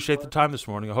 I appreciate the time this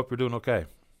morning. I hope you're doing okay.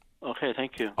 Okay,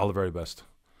 thank you. All the very best.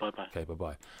 Bye-bye. Okay,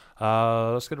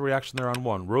 bye-bye. Let's get a reaction there on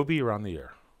one. Ruby, you're on the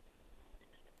air.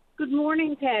 Good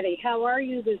morning, Patty. How are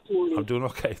you this morning? I'm doing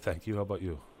okay, thank you. How about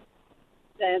you?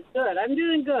 That's good. I'm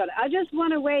doing good. I just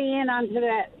want to weigh in onto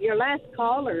your last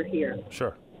caller here.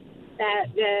 Sure.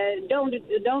 That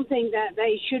don't think that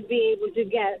they should be able to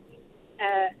get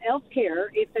health care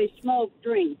if they smoke,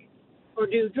 drink, or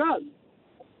do drugs.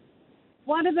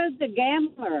 What about the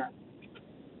gambler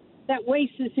that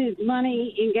wastes his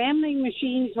money in gambling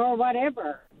machines or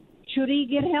whatever? Should he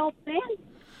get help then?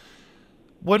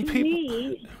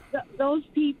 Those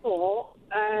people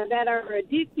that are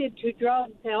addicted to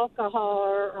drugs, alcohol,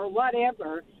 or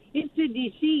whatever, it's a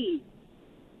disease.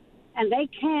 And they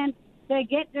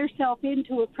get themselves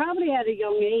into it probably at a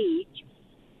young age,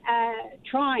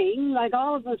 trying, like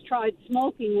all of us tried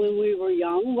smoking when we were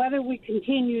young. Whether we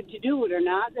continue to do it or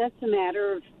not, that's a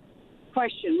matter of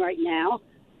question right now.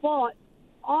 But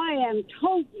I am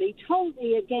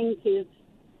totally against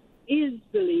his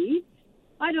beliefs.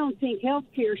 I don't think health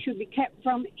care should be kept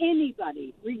from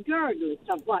anybody, regardless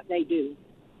of what they do.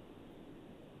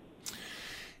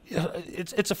 Yeah,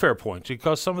 it's a fair point,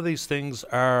 because some of these things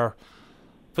are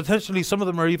potentially, some of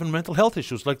them are even mental health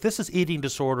issues. Like, this is Eating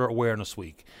Disorder Awareness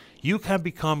Week. You can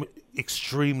become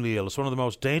extremely ill. It's one of the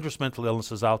most dangerous mental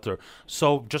illnesses out there.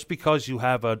 So just because you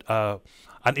have an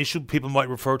issue, people might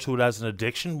refer to it as an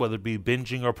addiction, whether it be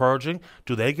binging or purging,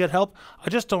 do they get help? I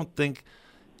just don't think,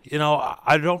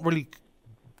 I don't really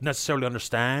necessarily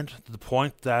understand the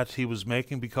point that he was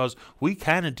making, because we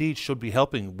can indeed should be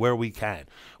helping where we can,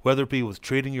 whether it be with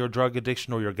treating your drug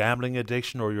addiction or your gambling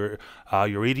addiction or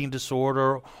your eating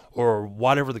disorder or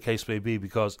whatever the case may be,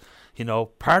 because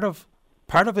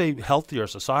part of a healthier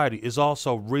society is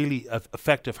also really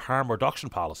effective harm reduction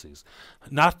policies.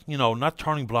 Not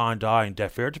turning blind eye and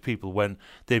deaf ear to people when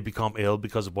they become ill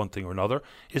because of one thing or another,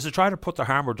 is to try to put the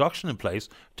harm reduction in place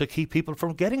to keep people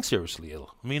from getting seriously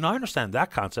ill. I mean, I understand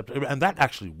that concept, and that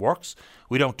actually works.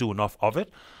 We don't do enough of it.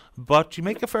 But you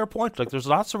make a fair point. Like, there's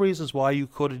lots of reasons why you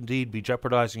could indeed be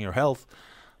jeopardizing your health.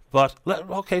 But,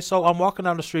 okay, so I'm walking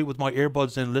down the street with my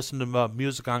earbuds in, listening to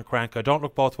music on crank. I don't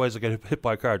look both ways. I get hit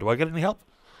by a car. Do I get any help?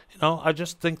 I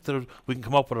just think that we can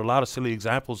come up with a lot of silly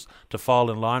examples to fall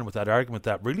in line with that argument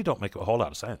that really don't make a whole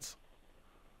lot of sense.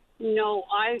 No,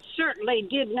 I certainly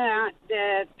did not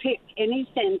pick any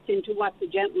sense into what the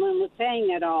gentleman was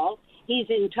saying at all. He's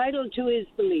entitled to his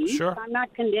beliefs. Sure. I'm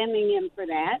not condemning him for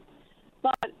that.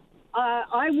 But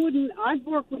I've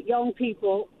worked with young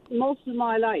people most of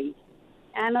my life.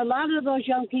 And a lot of those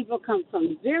young people come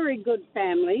from very good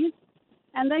families,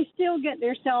 and they still get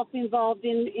themselves involved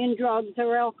in drugs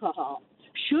or alcohol.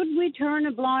 Should we turn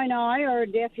a blind eye or a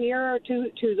deaf ear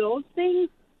to those things?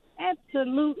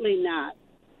 Absolutely not.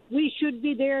 We should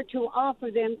be there to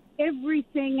offer them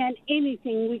everything and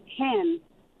anything we can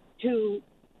to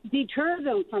deter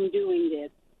them from doing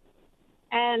this.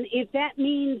 And if that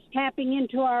means tapping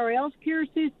into our health care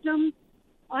system,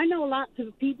 I know lots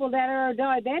of people that are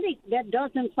diabetic that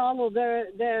doesn't follow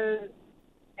the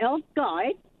health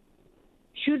guide.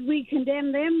 Should we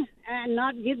condemn them and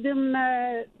not give them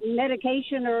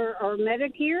medication or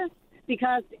Medicare?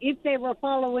 Because if they were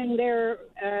following their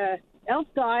health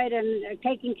guide and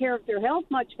taking care of their health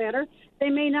much better, they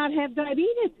may not have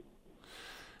diabetes.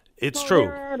 It's so true.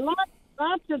 There are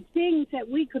lots of things that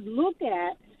we could look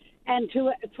at, and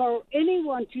for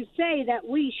anyone to say that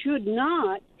we should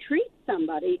not treat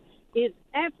somebody is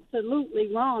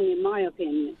absolutely wrong, in my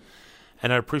opinion.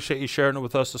 And I appreciate you sharing it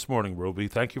with us this morning, Ruby.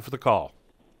 Thank you for the call.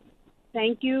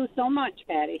 Thank you so much,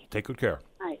 Patty. Take good care.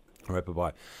 Bye. All right,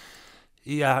 bye-bye.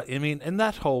 Yeah, I mean, in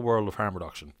that whole world of harm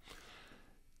reduction,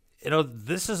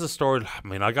 this is a story. I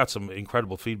mean, I got some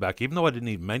incredible feedback, even though I didn't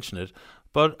even mention it.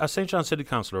 But a St. John City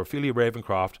Councillor, Ophelia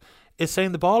Ravencroft, is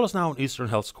saying the ball is now in Eastern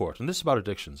Health's court, and this is about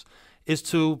addictions, is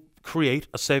to create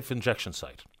a safe injection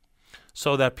site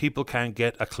so that people can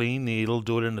get a clean needle,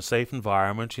 do it in a safe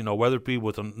environment, whether it be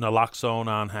with a naloxone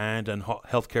on hand and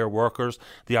healthcare workers,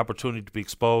 the opportunity to be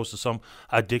exposed to some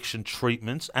addiction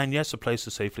treatments, and yes, a place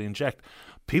to safely inject.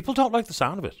 People don't like the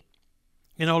sound of it.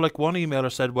 Like one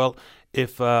emailer said, well,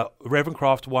 if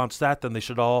Ravencroft wants that, then they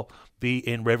should all be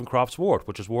in Ravencroft's ward,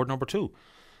 which is ward number 2.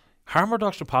 Harm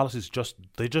reduction policies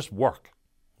just work.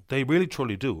 They really,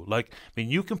 truly do.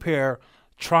 You compare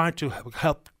trying to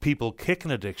help people kick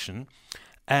an addiction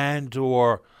and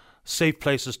or safe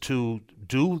places to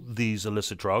do these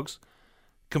illicit drugs,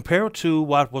 compare it to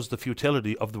what was the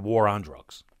futility of the war on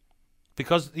drugs.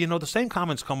 Because, the same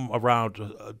comments come around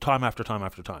time after time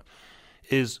after time.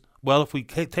 Is, well, if we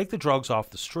take the drugs off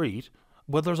the street,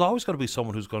 well, there's always going to be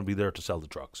someone who's going to be there to sell the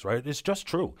drugs, right? It's just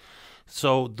true.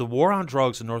 So the war on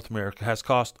drugs in North America has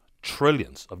cost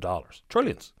trillions of dollars.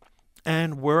 Trillions.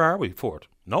 And where are we for it?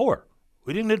 Nowhere.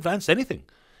 We didn't advance anything.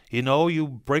 You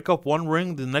break up one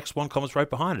ring, the next one comes right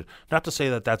behind it. Not to say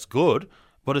that that's good,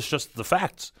 but it's just the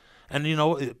facts. And,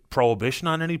 prohibition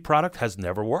on any product has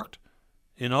never worked.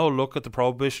 Look at the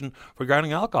prohibition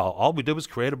regarding alcohol. All we did was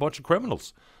create a bunch of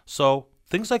criminals. So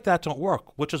things like that don't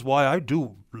work, which is why I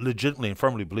do legitimately and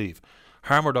firmly believe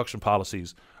harm reduction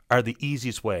policies are the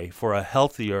easiest way for a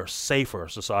healthier, safer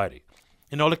society.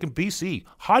 Like in BC,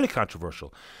 highly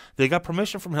controversial. They got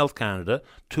permission from Health Canada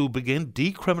to begin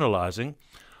decriminalising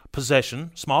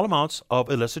possession, small amounts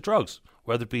of illicit drugs,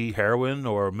 whether it be heroin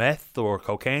or meth or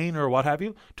cocaine or what have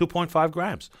you, 2.5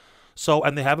 grams. So,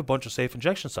 and they have a bunch of safe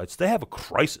injection sites. They have a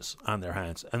crisis on their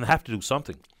hands, and they have to do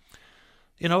something.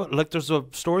 There's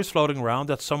stories floating around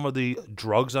that some of the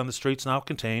drugs on the streets now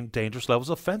contain dangerous levels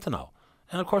of fentanyl.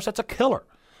 And, of course, that's a killer.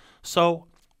 So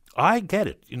I get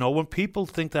it. When people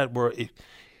think that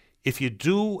if you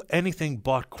do anything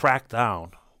but crack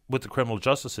down with the criminal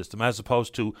justice system as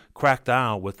opposed to crack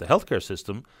down with the healthcare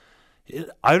system,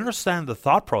 I understand the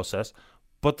thought process,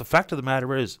 but the fact of the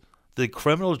matter is the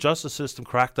criminal justice system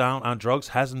crackdown on drugs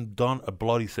hasn't done a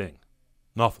bloody thing.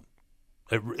 Nothing.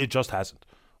 It just hasn't.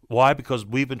 Why? Because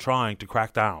we've been trying to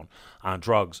crack down on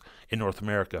drugs in North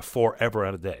America forever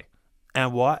and a day.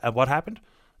 And what happened?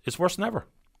 It's worse than ever.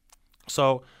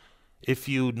 So if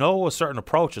a certain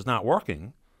approach is not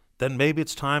working, then maybe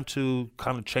it's time to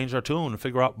kind of change our tune and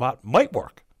figure out what might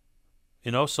work.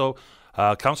 So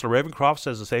Councillor Ravencroft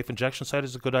says a safe injection site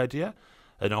is a good idea.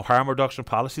 Harm reduction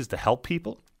policies to help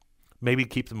people, maybe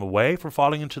keep them away from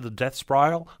falling into the death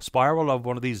spiral of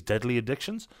one of these deadly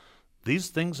addictions. These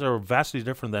things are vastly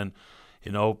different than,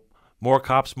 more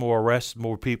cops, more arrests,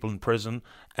 more people in prison.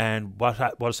 And what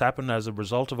has happened as a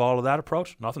result of all of that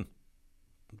approach? Nothing.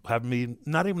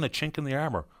 Not even a chink in the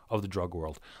armor of the drug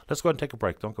world. Let's go ahead and take a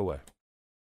break. Don't go away.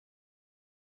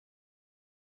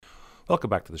 Welcome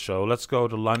back to the show. Let's go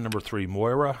to line number 3.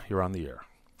 Moira, you're on the air.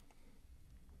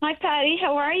 Hi, Patty.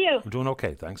 How are you? I'm doing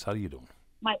okay, thanks. How are you doing?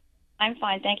 I'm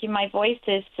fine, thank you. My voice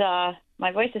is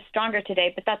stronger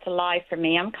today, but that's a lie for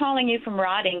me. I'm calling you from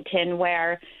Roddington,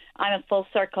 where I'm a full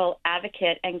circle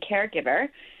advocate and caregiver,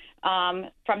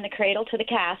 from the cradle to the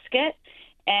casket.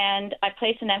 And I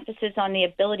place an emphasis on the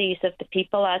abilities of the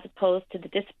people as opposed to the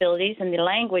disabilities and the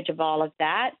language of all of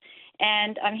that.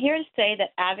 And I'm here to say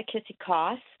that advocacy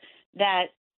costs, that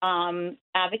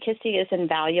advocacy is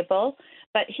invaluable.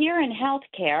 But here in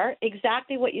healthcare,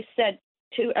 exactly what you said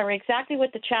or exactly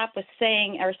what the chap was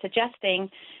saying or suggesting,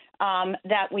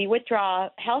 that we withdraw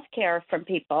healthcare from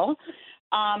people,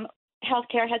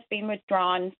 healthcare has been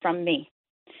withdrawn from me.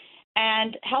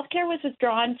 And healthcare was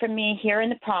withdrawn from me here in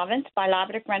the province by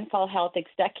Labrador-Grenfell Health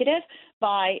Executive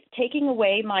by taking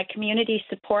away my community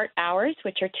support hours,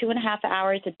 which are 2.5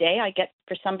 hours a day I get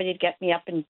for somebody to get me up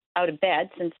and out of bed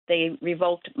since they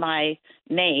revoked my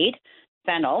maid,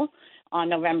 Fennel, on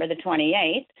November the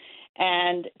 28th,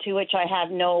 and to which I have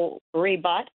no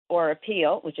rebut or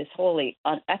appeal, which is wholly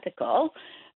unethical.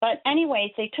 But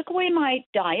anyways, they took away my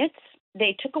diets.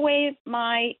 They took away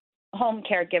my home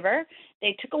caregiver.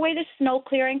 They took away the snow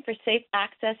clearing for safe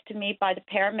access to me by the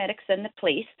paramedics and the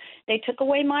police. They took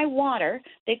away my water.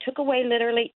 They took away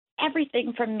literally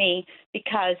everything from me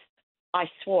because I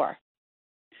swore.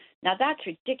 Now, that's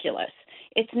ridiculous.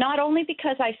 It's not only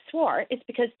because I swore, it's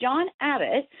because John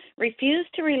Abbott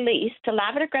refused to release to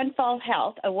Labrador-Grenfell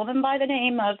Health, a woman by the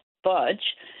name of Budge,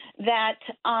 that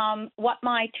what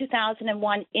my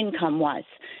 2001 income was.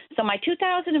 So my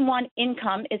 2001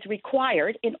 income is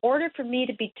required in order for me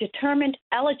to be determined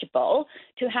eligible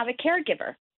to have a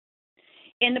caregiver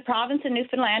in the province of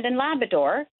Newfoundland and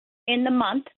Labrador in the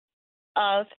month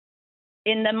of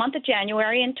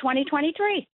January in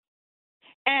 2023.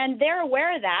 And they're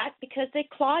aware of that because they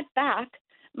clawed back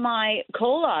my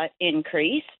COLA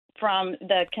increase from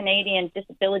the Canadian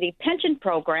Disability Pension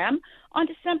Program on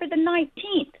December the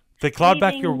 19th. They clawed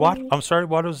back your what? I'm sorry,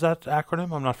 what is that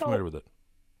acronym? I'm not familiar with it.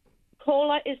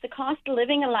 COLA is the cost of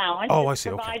living allowance. Oh, I see.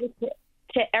 Provided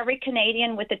to every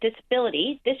Canadian with a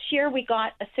disability. This year we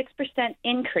got a 6%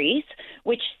 increase,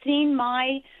 which seen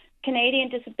my Canadian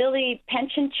Disability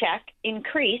Pension check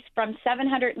increase from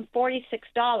 $746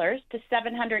 to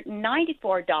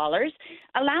 $794,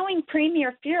 allowing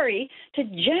Premier Furey to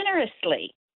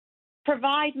generously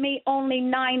provide me only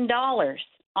 $9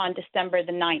 on December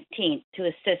the 19th to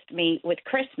assist me with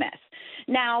Christmas.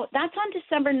 Now, that's on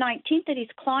December 19th that he's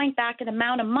clawing back an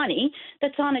amount of money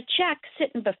that's on a check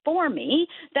sitting before me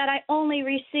that I only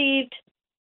received,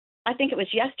 I think it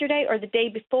was yesterday or the day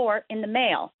before, in the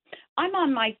mail. I'm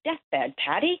on my deathbed,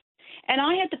 Patty, and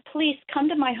I had the police come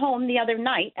to my home the other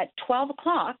night at 12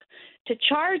 o'clock to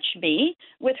charge me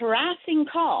with harassing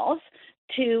calls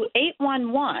to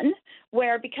 811,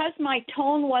 where because my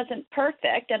tone wasn't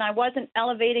perfect and I wasn't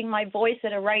elevating my voice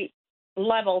at a right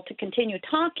level to continue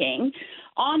talking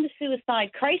on the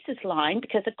suicide crisis line,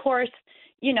 because of course,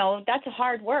 you know, that's a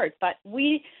hard word, but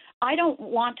I don't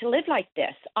want to live like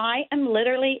this. I am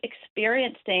literally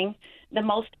experiencing the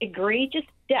most egregious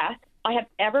death I have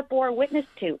ever bore witness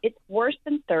to. It's worse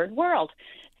than third world.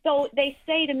 So they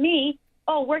say to me,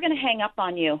 oh, we're going to hang up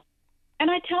on you. And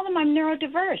I tell them I'm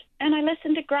neurodiverse and I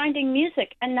listen to grinding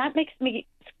music, and that makes me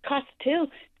cuss too,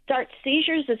 start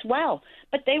seizures as well.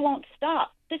 But they won't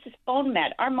stop. This is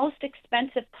PhoneMed, our most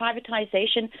expensive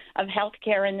privatization of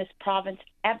healthcare in this province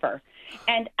ever.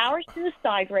 And our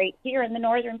suicide rate here in the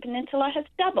Northern Peninsula has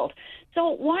doubled. So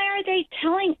why are they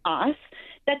telling us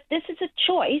that this is a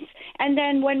choice, and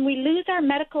then when we lose our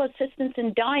medical assistance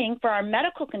in dying for our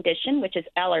medical condition, which is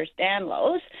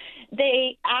Ehlers-Danlos,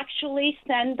 they actually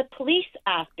send the police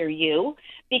after you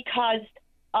because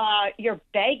you're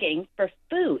begging for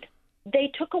food?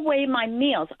 They took away my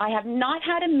meals. I have not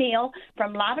had a meal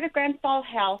from Labrador-Grenfell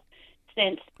Health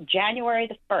since January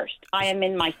the 1st. I am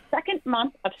in my second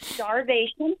month of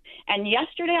starvation, and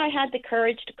yesterday I had the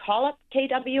courage to call up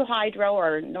KW Hydro,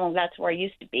 or no, that's where I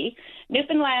used to be,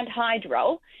 Newfoundland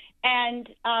Hydro, and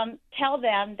tell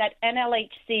them that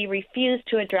NLHC refused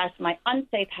to address my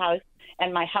unsafe house,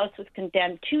 and my house was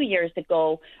condemned 2 years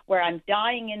ago, where I'm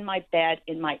dying in my bed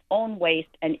in my own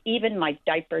waste, and even my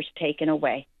diapers taken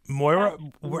away. Moira,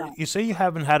 you say you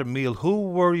haven't had a meal. Who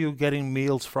were you getting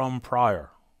meals from prior?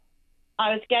 I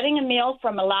was getting a meal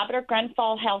from a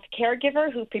Labrador-Grenfell Health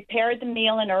caregiver who prepared the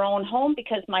meal in her own home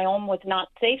because my home was not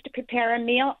safe to prepare a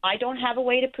meal. I don't have a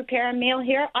way to prepare a meal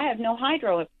here. I have no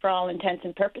hydro for all intents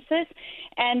and purposes.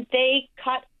 And they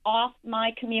cut off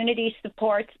my community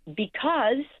supports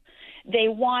because they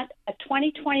want a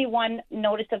 2021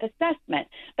 notice of assessment.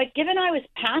 But given I was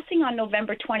passing on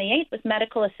November 28th with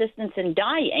medical assistance in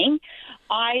dying,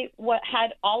 I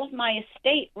had all of my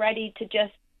estate ready to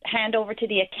just hand over to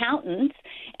the accountants,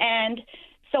 and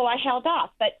so I held off.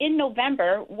 But in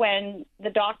November, when the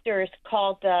doctors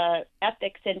called the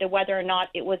ethics into whether or not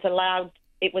it was allowed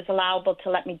it was allowable to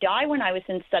let me die when I was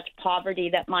in such poverty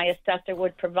that my assessor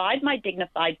would provide my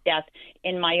dignified death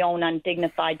in my own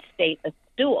undignified state of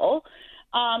stool.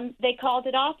 They called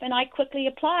it off, and I quickly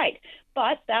applied.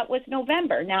 But that was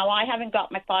November. Now, I haven't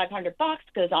got my $500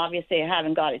 because obviously I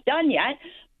haven't got it done yet.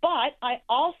 But I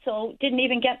also didn't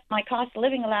even get my cost of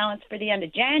living allowance for the end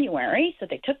of January, so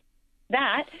they took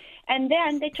that. And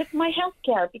then they took my health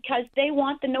care because they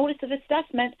want the notice of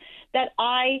assessment that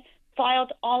I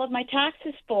filed all of my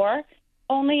taxes for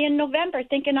only in November,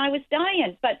 thinking I was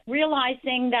dying, but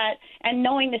realizing that and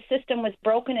knowing the system was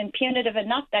broken and punitive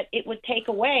enough that it would take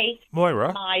away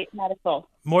my medical.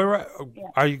 Moira,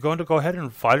 Are you going to go ahead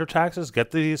and file your taxes,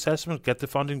 get the assessment, get the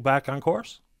funding back on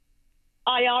course?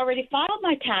 I already filed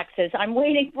my taxes. I'm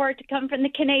waiting for it to come from the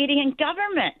Canadian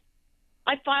government.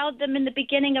 I filed them in the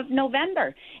beginning of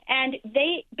November. And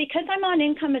because I'm on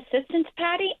income assistance,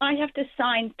 Patty, I have to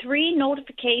sign 3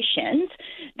 notifications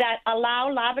that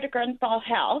allow Labrador-Gunfall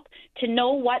Health to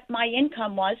know what my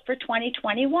income was for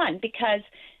 2021 because,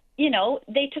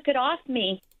 they took it off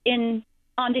me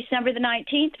on December the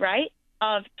 19th, right,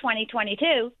 of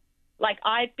 2022. Like,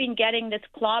 I've been getting this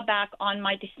clawback on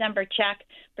my December check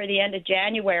for the end of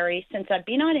January since I've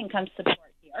been on income support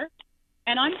here.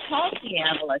 And I'm talking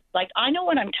analyst. Like, I know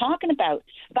what I'm talking about,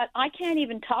 but I can't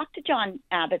even talk to John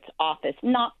Abbott's office.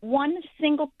 Not one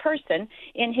single person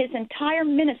in his entire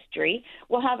ministry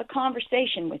will have a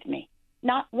conversation with me.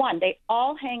 Not one. They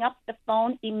all hang up the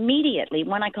phone immediately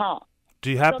when I call.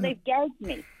 So they've gagged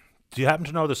me. Do you happen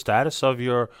to know the status of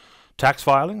your tax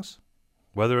filings?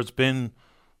 Whether it's been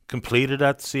completed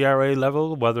at CRA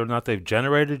level, whether or not they've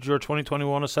generated your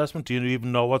 2021 assessment? Do you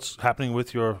even know what's happening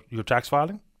with your tax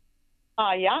filing?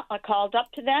 Yeah, I called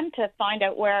up to them to find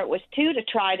out where it was to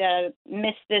try to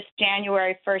miss this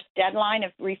January 1st deadline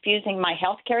of refusing my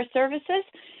health care services.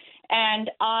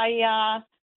 And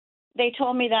they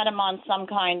told me that I'm on some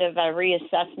kind of a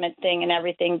reassessment thing and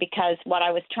everything because what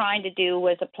I was trying to do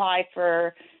was apply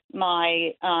for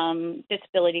my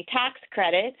disability tax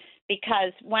credit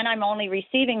because when I'm only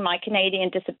receiving my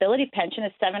Canadian disability pension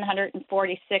of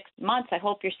 746 months, I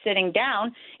hope you're sitting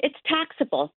down, it's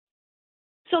taxable.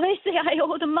 So they say I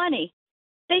owe them money.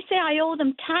 They say I owe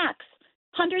them tax,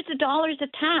 hundreds of dollars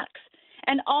of tax.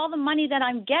 And all the money that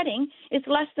I'm getting is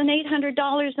less than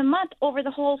 $800 a month over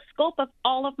the whole scope of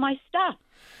all of my stuff.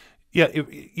 Yeah,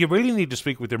 you really need to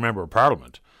speak with your member of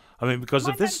parliament. I mean, because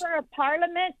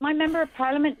my member of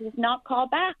parliament does not call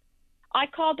back. I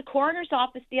called the coroner's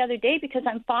office the other day because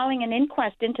I'm filing an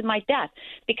inquest into my death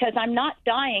because I'm not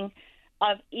dying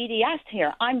of EDS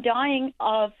here. I'm dying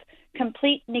of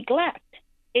complete neglect.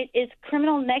 It is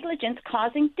criminal negligence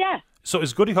causing death. So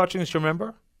is Goody Hutchings your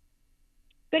member?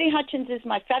 Goody Hutchins is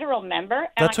my federal member,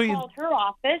 and I called her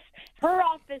office. Her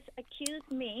office accused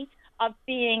me of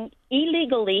being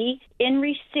illegally in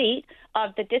receipt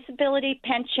of the disability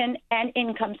pension and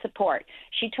income support.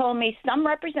 She told me some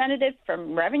representative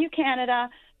from Revenue Canada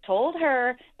told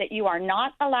her that you are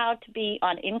not allowed to be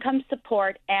on income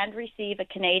support and receive a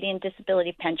Canadian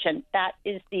disability pension. That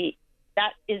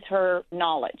is her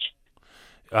knowledge.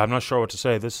 I'm not sure what to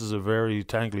say. This is a very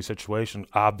tangly situation,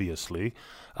 obviously.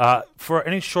 For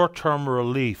any short-term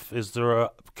relief, is there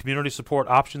community support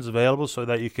options available so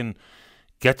that you can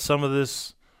get some of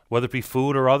this, whether it be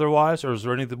food or otherwise, or is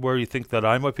there anything where you think that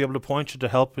I might be able to point you to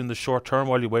help in the short term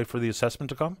while you wait for the assessment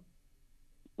to come?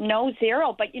 No,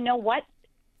 zero. But you know what?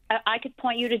 I could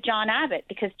point you to John Abbott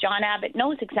because John Abbott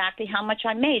knows exactly how much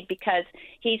I made because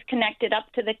he's connected up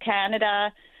to the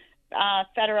Canada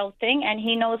federal thing, and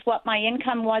he knows what my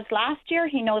income was last year.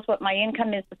 He knows what my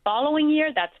income is the following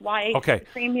year. That's why the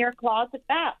Premier claws it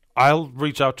back. I'll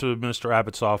reach out to Minister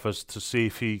Abbott's office to see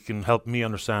if he can help me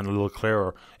understand a little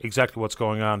clearer exactly what's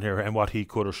going on here and what he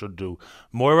could or should do.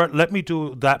 Moira, let me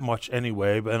do that much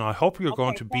anyway, and I hope you're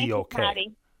going to be okay.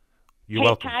 Patty. You're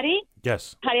welcome. Patty?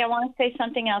 Yes. Patty, I want to say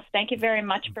something else. Thank you very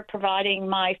much for providing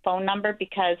my phone number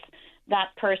because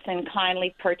that person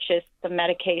kindly purchased the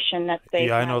medication that they...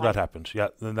 Yeah, I know that happened. Yeah,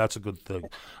 then that's a good thing.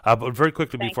 But very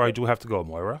quickly, before I do have to go,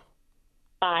 Moira.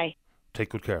 Bye. Take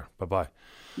good care. Bye-bye.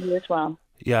 You as well.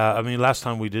 Yeah, I mean, last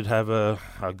time we did have a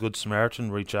good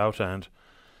Samaritan reach out and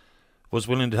was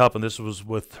willing to help, and this was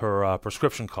with her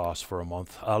prescription costs for a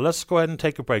month. Let's go ahead and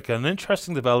take a break. An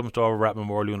interesting development over at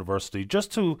Memorial University,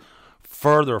 just to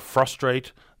further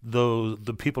frustrate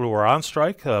the people who are on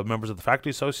strike, members of the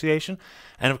Faculty Association,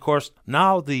 and of course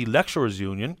now the Lecturers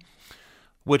Union,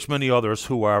 which many others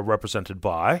who are represented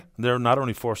by, they're not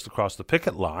only forced to cross the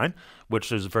picket line,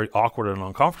 which is very awkward and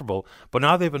uncomfortable, but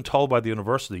now they've been told by the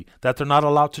university that they're not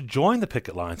allowed to join the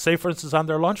picket line, say for instance on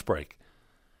their lunch break.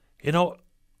 You know,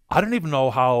 I don't even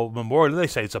know how Memorial, they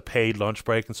say it's a paid lunch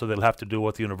break, and so they'll have to do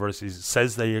what the university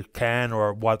says they can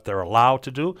or what they're allowed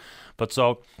to do. But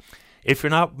so if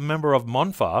you're not a member of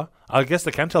MUNFA, I guess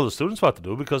they can't tell the students what to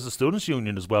do because the Students'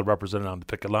 Union is well represented on the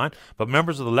picket line. But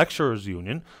members of the Lecturers'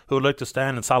 Union who would like to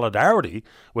stand in solidarity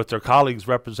with their colleagues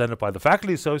represented by the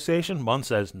Faculty Association, MUN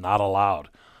says not allowed.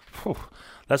 Whew.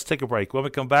 Let's take a break. When we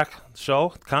come back,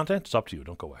 show, content, it's up to you.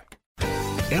 Don't go away.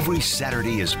 Every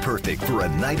Saturday is perfect for a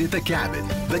night at the cabin.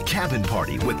 The Cabin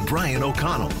Party with Brian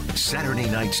O'Connell. Saturday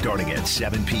night starting at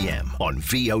 7 p.m. on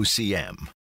VOCM.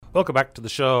 Welcome back to the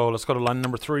show. Let's go to line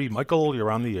number 3. Michael, you're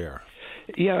on the air.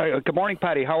 Yeah, good morning,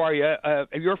 Patty. How are you?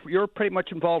 You're pretty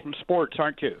much involved in sports,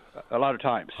 aren't you? A lot of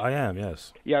times. I am,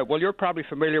 yes. Yeah, well, you're probably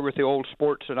familiar with the old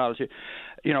sports analogy.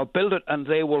 You know, build it and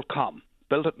they will come.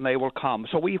 Build it and they will come.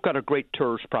 So we've got a great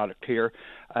tourist product here.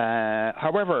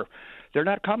 However, they're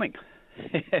not coming.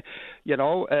 You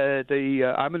know,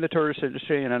 I'm in the tourist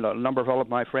industry, and a number of all of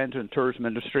my friends in the tourism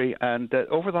industry. And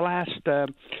over the last,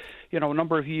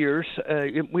 number of years,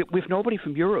 we've nobody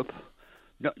from Europe.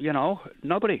 No, you know,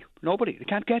 nobody. They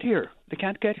can't get here. They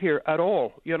can't get here at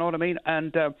all. You know what I mean?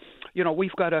 And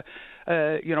we've got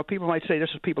people might say this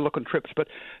is people looking trips, but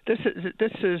this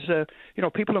is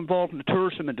people involved in the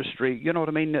tourism industry. You know what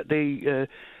I mean? The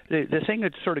thing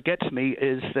that sort of gets me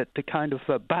is that the kind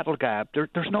of battle gap.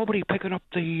 There's nobody picking up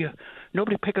the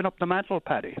mantle,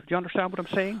 Paddy. Do you understand what I'm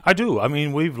saying? I do. I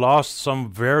mean, we've lost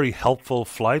some very helpful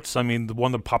flights. I mean, the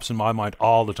one that pops in my mind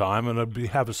all the time, and I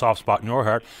have a soft spot in your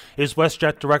heart, is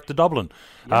WestJet direct to Dublin.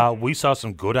 Yeah. We saw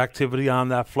some good activity on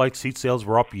that flight. Seat sales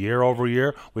were up year over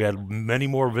year. We had many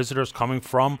more visitors coming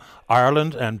from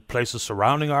Ireland and places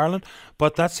surrounding Ireland,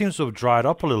 but that seems to have dried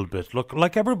up a little bit. Look,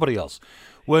 like everybody else,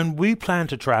 when we plan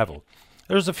to travel,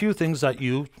 there's a few things that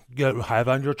you have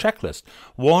on your checklist.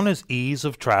 One is ease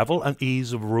of travel and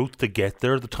ease of route to get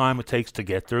there, the time it takes to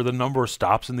get there, the number of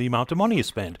stops and the amount of money you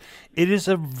spend. It is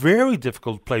a very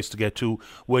difficult place to get to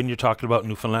when you're talking about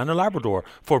Newfoundland and Labrador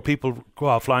for people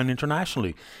flying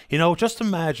internationally. You know, just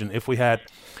imagine if we had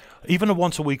even a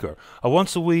once-a-weeker, a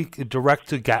once-a-week direct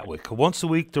to Gatwick, a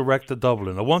once-a-week direct to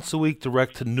Dublin, a once-a-week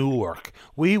direct to Newark.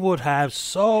 We would have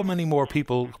so many more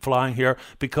people flying here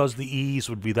because the ease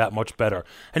would be that much better.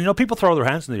 And, you know, people throw their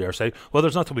hands in the air, say, well,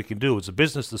 there's nothing we can do. It's a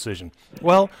business decision.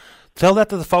 Well, tell that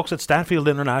to the folks at Stanfield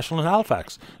International in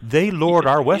Halifax. They lowered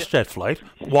our WestJet flight.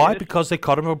 Why? Because they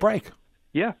cut him a break.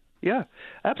 Yeah,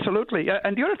 absolutely.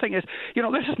 And the other thing is, you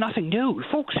know, this is nothing new.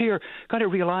 Folks here got to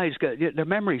realise their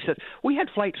memories that we had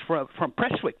flights from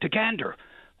Prestwick to Gander,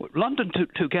 London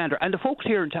to Gander, and the folks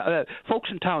here,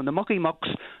 folks in town, the mucky mucks,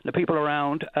 the people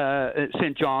around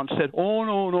St. John's said, oh,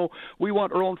 no, we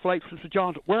want our own flight from St.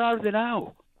 John's. Where are they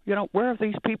now? You know, where are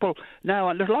these people now?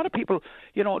 And there's a lot of people,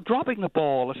 you know, dropping the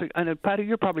ball. And Paddy,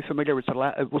 you're probably familiar with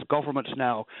governments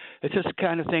now. It's this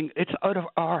kind of thing. It's out of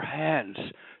our hands.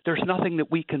 There's nothing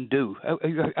that we can do.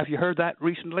 Have you heard that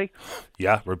recently?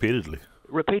 Yeah, repeatedly.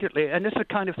 And this is the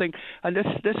kind of thing. And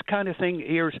this kind of thing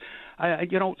here is,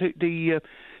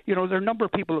 there are a number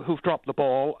of people who've dropped the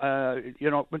ball.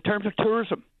 In terms of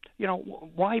tourism, you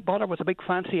know, why bother with the big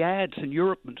fancy ads in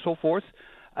Europe and so forth?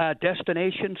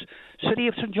 Destinations, City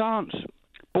of St. John's,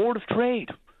 Board of Trade,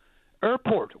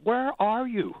 Airport. Where are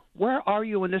you? Where are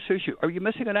you in this issue? Are you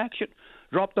missing an action?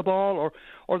 Drop the ball,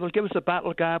 or they'll give us the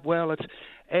battle gap. Well, it's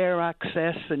air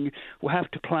access, and we'll have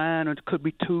to plan, and it could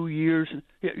be 2 years.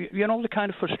 You know the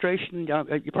kind of frustration.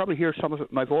 You probably hear some of it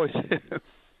in my voice.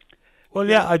 Well,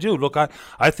 yeah, I do. Look,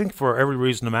 I think for every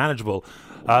reason manageable,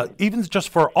 even just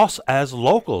for us as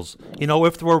locals, you know,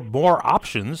 if there were more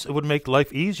options, it would make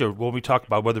life easier when we talk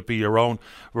about whether it be your own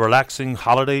relaxing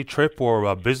holiday trip or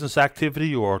a business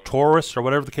activity or tourists or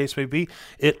whatever the case may be.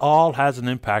 It all has an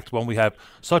impact when we have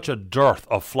such a dearth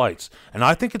of flights. And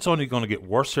I think it's only going to get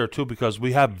worse here, too, because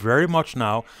we have very much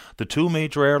now the two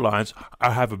major airlines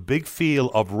have a big feel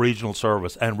of regional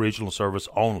service and regional service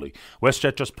only.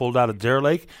 WestJet just pulled out of Deer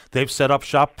Lake. They've set up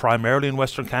shop primarily in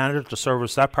Western Canada to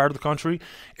service that part of the country.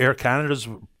 Air Canada's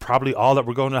probably all that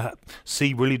we're going to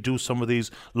see really do some of these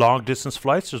long distance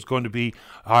flights. There's going to be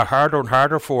harder and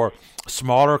harder for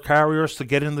smaller carriers to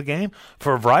get in the game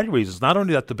for a variety of reasons. Not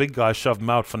only that the big guys shove them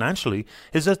out financially,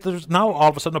 is that there's now all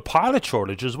of a sudden a pilot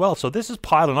shortage as well. So this is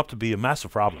piling up to be a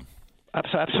massive problem.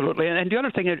 Absolutely. And the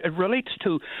other thing, it relates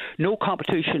to no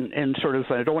competition in sort of,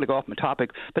 I don't want to go off my topic,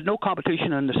 but no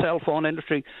competition in the cell phone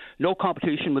industry, no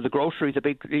competition with the grocery,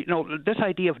 this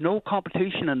idea of no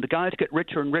competition and the guys get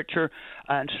richer and richer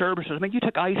and services. I mean, you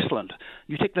take Iceland,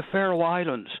 you take the Faroe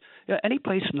Islands, any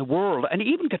place in the world, and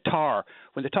even Qatar,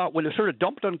 when they sort of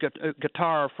dumped on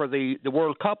Qatar for the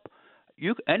World Cup,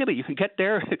 you can get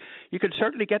there. You can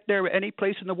certainly get there any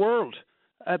place in the world.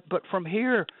 But from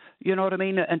here, you know what I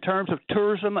mean, in terms of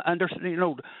tourism, and there's,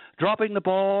 dropping the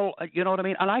ball, you know what I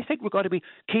mean. And I think we've got to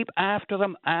keep after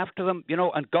them,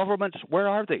 and governments, where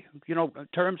are they? In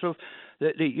terms of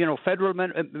the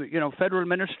federal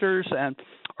ministers and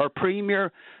our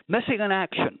premier missing in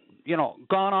action.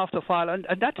 Gone off the file, and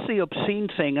that's the obscene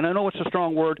thing. And I know it's a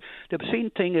strong word. The obscene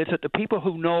thing is that the people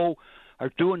who know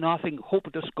are doing nothing,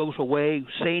 hope this goes away,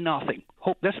 say nothing,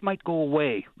 hope this might go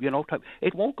away.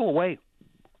 It won't go away.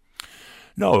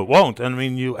 No, it won't. And I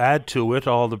mean, you add to it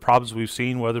all the problems we've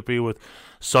seen, whether it be with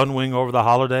Sunwing over the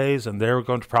holidays, and they're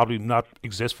going to probably not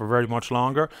exist for very much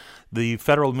longer. The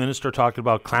federal minister talked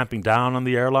about clamping down on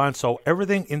the airlines. So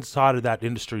everything inside of that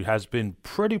industry has been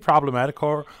pretty problematic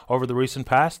over the recent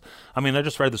past. I mean, I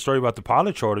just read the story about the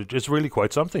pilot shortage. It's really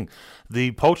quite something.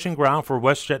 The poaching ground for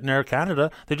WestJet and Air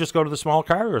Canada, they just go to the small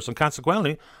carriers. And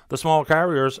consequently, the small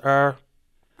carriers are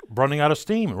running out of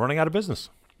steam and running out of business.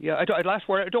 Yeah, last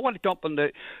word. I don't want to dump on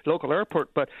the local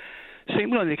airport, but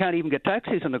seemingly they can't even get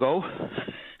taxis on the go.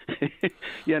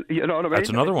 you know what I mean? That's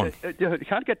another one. You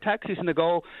can't get taxis on the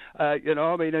go. You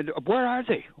know what I mean? And where are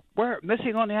they? Where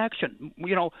missing on the action?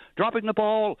 Dropping the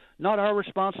ball, not our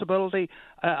responsibility.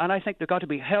 And I think they've got to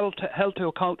be held to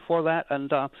account for that.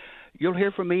 And you'll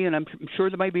hear from me, and I'm sure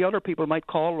there might be other people might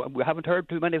call. We haven't heard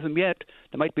too many of them yet.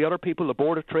 There might be other people. The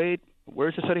Board of Trade.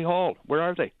 Where's the City Hall? Where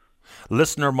are they?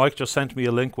 Listener Mike just sent me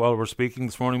a link while we're speaking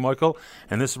this morning, Michael,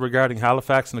 and this is regarding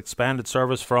Halifax and expanded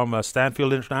service from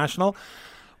Stanfield International.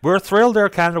 We're thrilled Air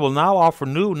Canada will now offer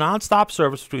new non-stop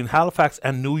service between Halifax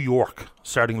and New York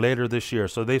starting later this year.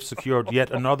 So they've secured yet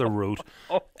another route,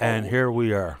 and here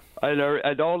we are.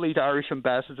 And all these Irish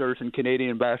ambassadors and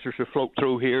Canadian ambassadors who float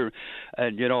through here,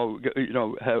 and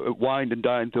wine and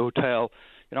dine at the hotel.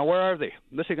 Where are they?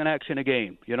 Missing in action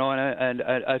again. And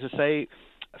as I say,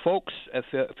 folks,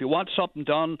 if you want something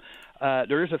done,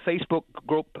 there is a Facebook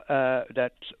group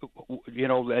that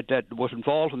was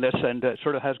involved in this, and it's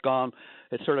sort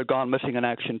of gone missing in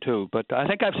action too. But I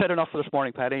think I've said enough for this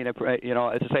morning, Paddy. And as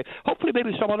I say, hopefully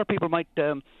maybe some other people might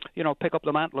pick up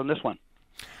the mantle on this one.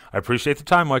 I appreciate the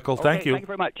time, Michael. Okay, thank you. Thank you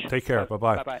very much. Take care.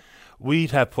 Bye-bye. Bye-bye. We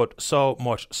have put so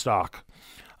much stock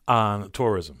on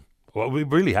tourism. Well, we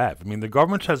really have. I mean, the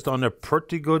government has done a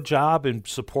pretty good job in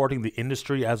supporting the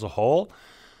industry as a whole.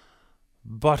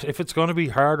 But if it's going to be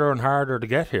harder and harder to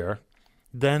get here,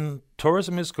 then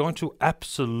tourism is going to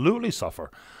absolutely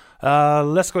suffer.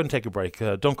 Let's go ahead and take a break.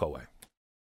 Don't go away.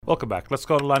 Welcome back. Let's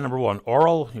go to line number 1.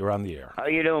 Oral, you're on the air. How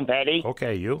you doing, Paddy?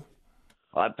 Okay, you?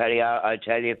 Paddy, I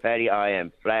tell you, Paddy, I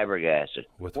am flabbergasted.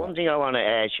 One thing I want to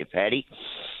ask you, Paddy,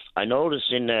 I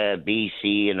noticed in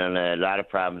BC and in a lot of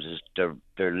provinces,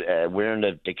 they're wearing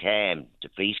the cam, the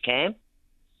police cam.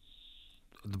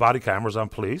 The body cameras on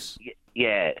police?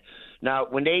 Yeah. Now,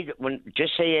 when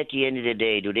just say at the end of the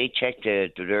day, do they check their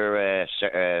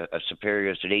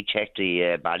superiors? Do they check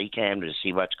the body cam to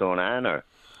see what's going on, or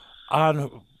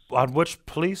on which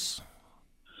police?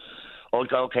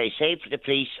 Okay, say for the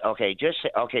police. Okay, just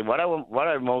say, okay. What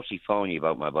I mostly phone you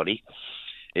about, my buddy,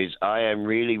 is I am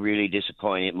really, really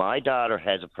disappointed. My daughter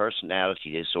has a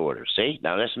personality disorder. See,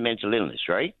 now that's a mental illness,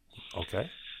 right? Okay.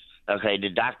 Okay, the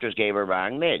doctors gave her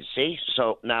wrong meds. See,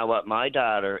 so now what? My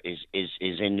daughter is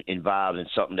involved in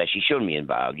something that she shouldn't be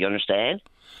involved. You understand?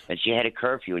 And she had a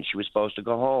curfew, and she was supposed to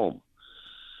go home.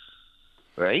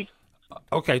 Right?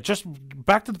 Okay, just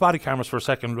back to the body cameras for a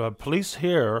second. Police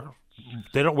here,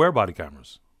 they don't wear body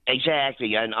cameras.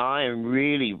 Exactly, and I am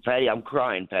really, Paddy, I'm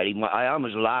crying, Paddy. I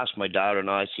almost lost my daughter in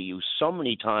ICU so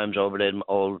many times over them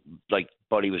old, like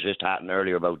Buddy was just talking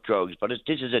earlier about drugs, but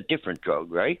this is a different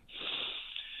drug, right?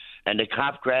 And the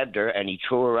cop grabbed her and he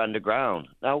threw her on the ground.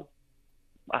 Now,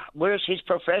 where's his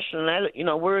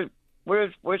professionality?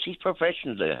 Where's his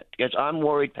professionalism? Because I'm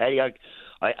worried, Paddy. I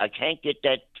can't get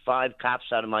that 5 cops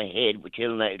out of my head with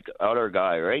killing that other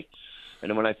guy, right? And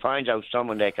then when I find out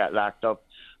someone that got locked up,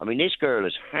 I mean, this girl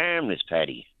is harmless,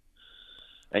 Paddy.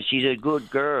 And she's a good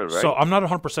girl, right? So I'm not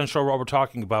 100% sure what we're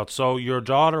talking about. So your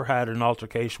daughter had an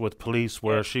altercation with police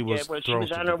where she was thrown she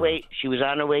was on her way. She was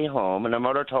on her way home, and her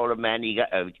mother told her, "Man,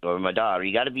 or my daughter,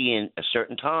 you got to be in a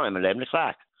certain time, 11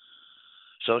 o'clock."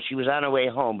 So she was on her way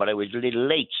home, but I was a little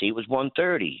late. See, it was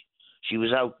 1:30. She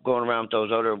was out going around with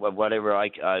those other whatever. I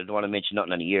don't want to mention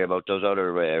nothing in the year about those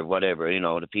other whatever.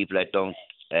 The people that don't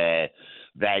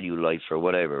value life or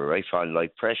whatever, right? Find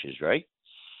life precious, right?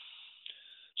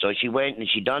 So she went and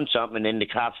she done something, and then the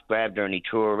cops grabbed her and he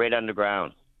threw her right on the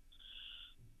ground.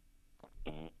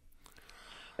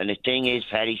 And the thing is,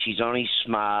 Paddy, she's only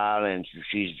small and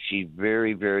she's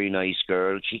very, very nice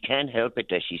girl. She can't help it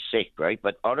that she's sick, right?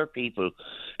 But other people,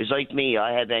 it's like me.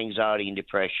 I have anxiety and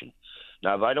depression.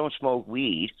 Now, if I don't smoke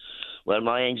weed, Well,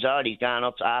 my anxiety's gone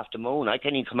up to half the moon. I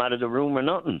can't even come out of the room or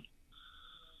nothing.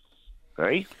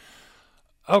 Right?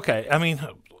 Okay, I mean...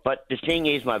 But the thing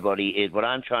is, my buddy, is what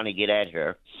I'm trying to get at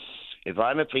here. If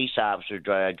I'm a police officer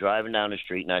driving down the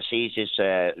street and I see this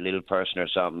little person or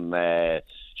something,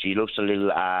 she looks a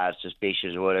little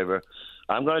suspicious or whatever,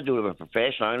 I'm going to do it with a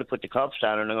professional. I'm going to put the cuffs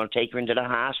down and I'm going to take her into the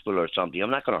hospital or something. I'm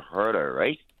not going to hurt her,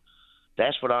 right?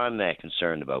 That's what I'm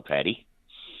concerned about, Paddy.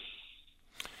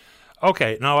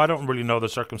 Okay, now I don't really know the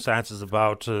circumstances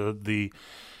about the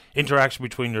interaction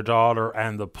between your daughter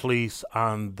and the police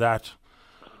on that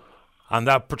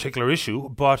particular issue,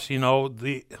 but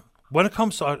when it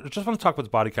comes to, I just want to talk about the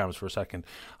body cameras for a second.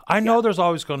 I know there's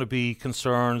always going to be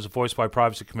concerns voiced by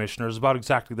privacy commissioners about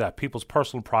exactly that, people's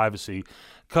personal privacy,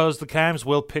 because the cams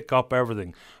will pick up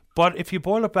everything. But if you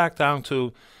boil it back down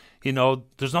to,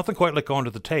 there's nothing quite like going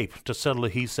to the tape to settle a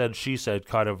he said, she said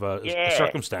kind of a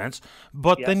circumstance.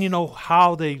 But then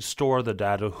how they store the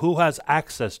data, who has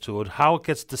access to it, how it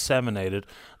gets disseminated.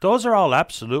 Those are all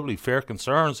absolutely fair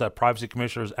concerns that privacy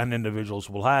commissioners and individuals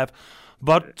will have.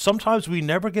 But sometimes we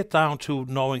never get down to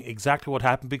knowing exactly what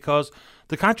happened because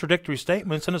the contradictory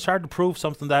statements, and it's hard to prove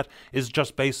something that is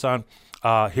just based on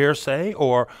hearsay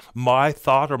or my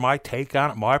thought or my take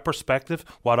on it, my perspective,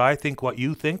 what I think, what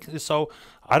you think. So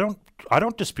I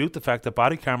don't dispute the fact that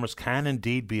body cameras can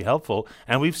indeed be helpful,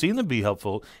 and we've seen them be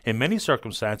helpful in many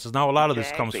circumstances. Now, a lot of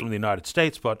this comes from the United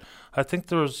States, but I think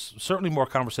there's certainly more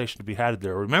conversation to be had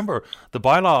there. Remember, the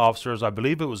bylaw officers, I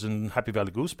believe it was in Happy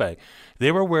Valley Goose Bay,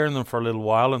 they were wearing them for a little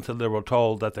while until they were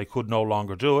told that they could no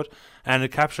longer do it, and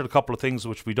it captured a couple of things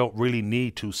which we don't really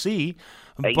need to see,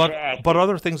 but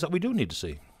other things that we do need to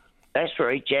see. That's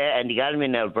right, yeah, and they got him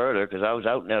in Alberta because I was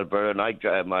out in Alberta and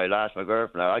I lost my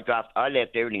girlfriend. I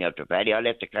left everything out there, Paddy. I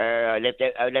left the car, I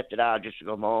left it all just to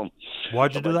come home.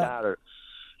 Why'd you do that?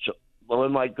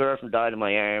 When my girlfriend died in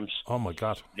my arms. Oh my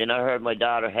God! Then I heard my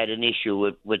daughter had an issue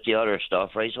with the other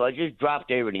stuff, right? So I just dropped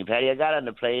everything, Paddy. I got on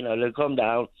the plane, I let come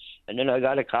down, and then I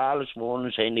got a call this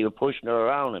morning saying they were pushing her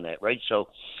around and that, right? So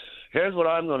here's what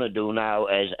I'm going to do now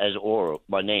as Aura,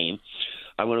 my name.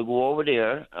 I'm going to go over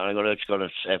there and I'm going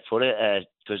to put it,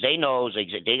 because they know,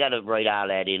 they got to write all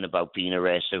that in about being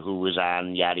arrested, who was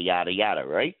on, yada, yada, yada,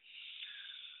 right?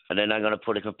 And then I'm going to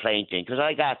put a complaint in, because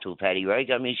I got to, Paddy, right?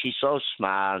 I mean, she's so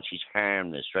small and she's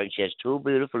harmless, right? She has two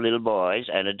beautiful little boys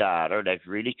and a daughter that's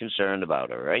really concerned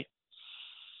about her, right?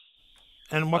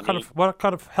 And what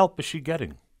kind of help is she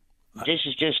getting? This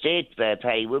is just it,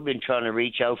 Paddy. We've been trying to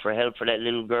reach out for help for that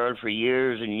little girl for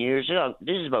years and years.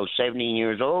 This is about 17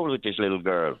 years old with this little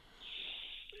girl.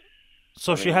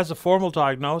 So she has a formal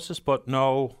diagnosis, but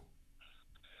no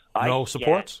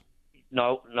supports?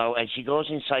 No, and she goes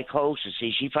in psychosis.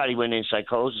 See, she probably went in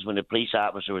psychosis when the police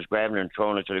officer was grabbing her and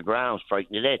throwing her to the ground,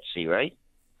 frightened to death, see, right?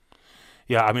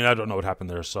 Yeah, I mean, I don't know what happened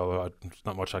there, so there's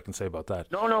not much I can say about that.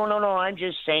 No, I'm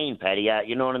just saying, Paddy,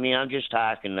 you know what I mean? I'm just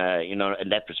talking, in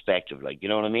that perspective, like, you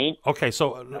know what I mean? Okay,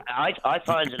 so... I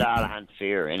find it all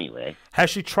unfair anyway. Has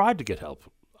she tried to get help?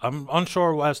 I'm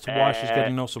unsure as to why she's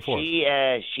getting no support.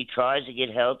 She tries to get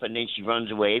help, and then she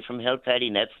runs away from help, Paddy,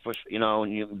 and that's,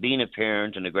 being a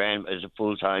parent and a grand is a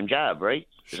full-time job, right?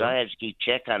 Because I have to keep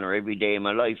check on her every day of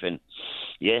my life, and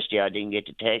yesterday I didn't get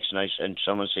the text, and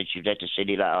someone said she's at the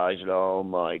city. I said, oh,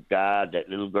 my God, that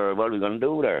little girl, what are we going to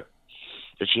do with her?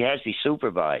 But she has to be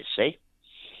supervised, see?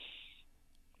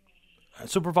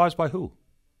 Supervised by who?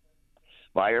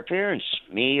 By her parents,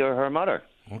 me or her mother.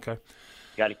 Okay.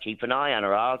 Got to keep an eye on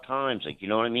her all times. Like, you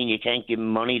know what I mean? You can't give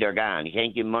them money, they're gone. You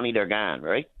can't give them money, they're gone,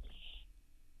 right?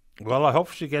 Well, I hope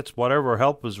she gets whatever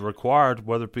help is required,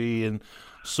 whether it be in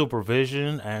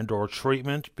supervision and or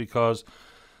treatment, because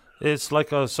it's like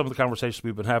some of the conversations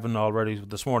we've been having already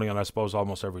this morning, and I suppose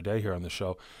almost every day here on the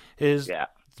show, is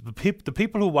the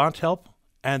people who want help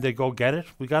and they go get it,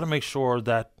 we got to make sure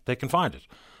that they can find it.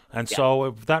 And so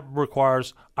if that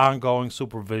requires ongoing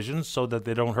supervision so that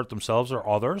they don't hurt themselves or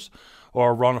others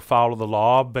or run afoul of the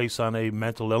law based on a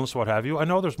mental illness, what have you. I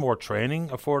know there's more training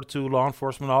afforded to law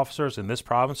enforcement officers in this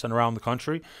province and around the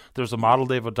country. There's a model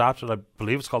they've adopted, I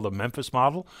believe it's called the Memphis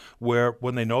model, where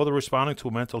when they know they're responding to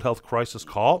a mental health crisis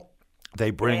call, they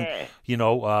bring,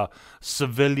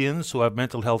 civilians who have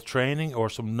mental health training or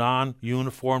some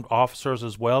non-uniformed officers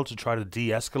as well to try to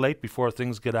de-escalate before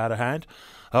things get out of hand.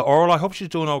 Oral, I hope she's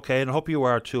doing okay, and I hope you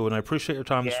are too, and I appreciate your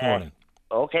time this morning.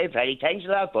 Okay, Paddy. Thanks a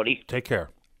lot, buddy. Take care.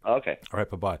 Okay. All right,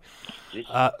 bye-bye.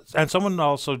 And someone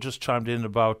also just chimed in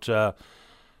about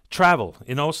travel.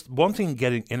 You know, one thing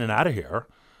getting in and out of here,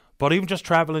 but even just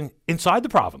traveling inside the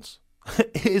province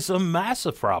is a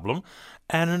massive problem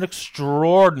and an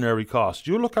extraordinary cost.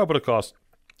 You look up what it costs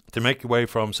to make your way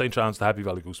from St. John's to Happy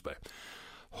Valley Goose Bay.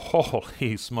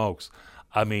 Holy smokes.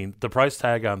 I mean, the price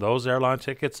tag on those airline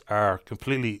tickets are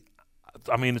completely,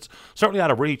 I mean, it's certainly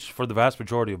out of reach for the vast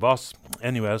majority of us.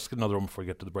 Anyway, let's get another one before we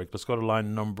get to the break. Let's go to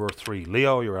line number 3.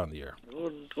 Leo, you're on the air.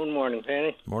 Good morning,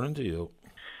 Penny. Morning to you.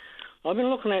 I've been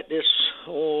looking at this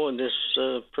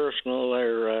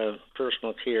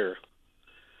personal care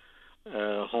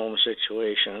home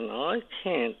situation. I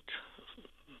can't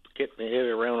get my head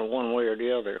around it one way or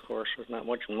the other. Of course, there's not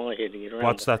much in my head to get around.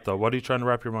 What's that, though? What are you trying to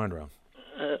wrap your mind around?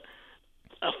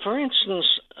 For instance,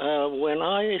 when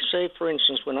I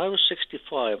was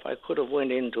 65, I could have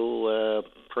went into a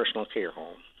personal care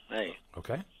home. Hey.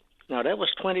 Okay. Now, that was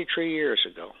 23 years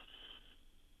ago.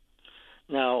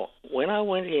 Now, when I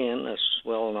went in, that's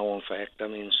well-known fact. I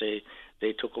mean, say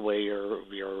they took away your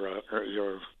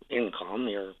income,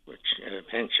 your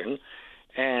pension,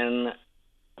 and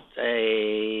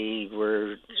they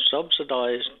were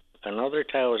subsidized another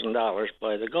 $1,000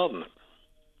 by the government.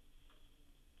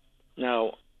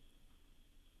 Now,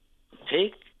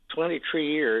 take 23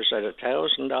 years at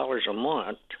 $1,000 a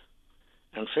month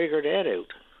and figure that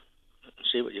out and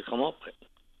see what you come up with.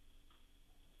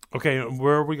 Okay,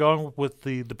 where are we going with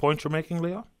the point you're making,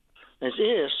 Leo? It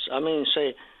is. I mean,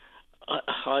 say,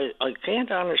 I can't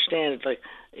understand it. Like,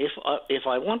 if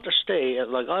I want to stay,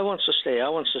 like I want to stay, I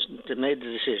want to make the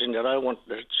decision that I want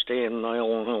to stay in my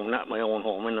own home, not my own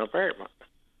home, in an apartment.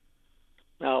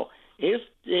 Now, if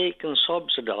they can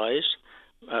subsidize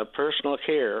personal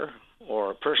care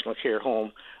or a personal care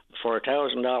home for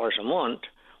 $1,000 a month,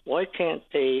 why can't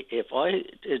they, if I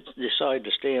decide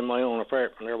to stay in my own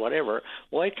apartment or whatever,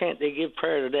 why can't they give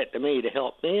part of that to me to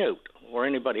help me out, or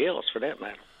anybody else for that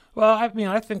matter? Well, I mean,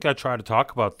 I think I try to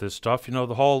talk about this stuff. You know,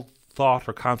 the whole thought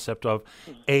or concept of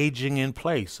aging in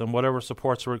place and whatever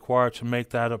supports are required to make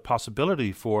that a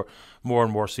possibility for more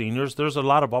and more seniors. There's a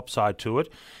lot of upside to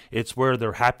it. It's where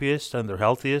they're happiest and they're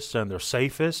healthiest and they're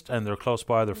safest and they're close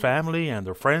by their family and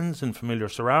their friends and familiar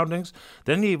surroundings.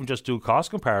 Then you even just do cost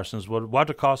comparisons. What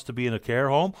it costs to be in a care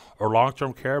home or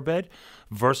long-term care bed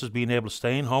versus being able to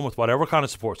stay in home with whatever kind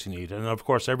of supports you need. And of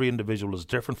course, every individual is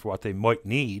different for what they might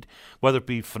need, whether it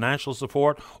be financial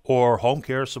support or home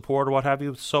care support or what have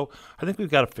you. So I think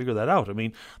we've got to figure that out. I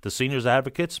mean, the seniors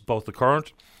advocates, both the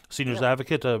current seniors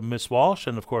advocate, Ms. Walsh,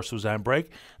 and of course Suzanne Brake,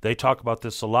 they talk about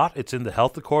this a lot. It's in the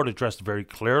health accord, addressed very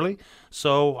clearly.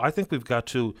 So I think we've got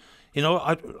to, you know,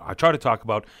 I try to talk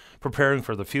about preparing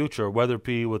for the future, whether it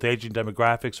be with aging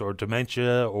demographics or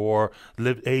dementia or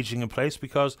aging in place,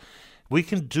 because we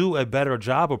can do a better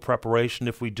job of preparation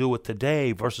if we do it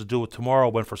today versus do it tomorrow,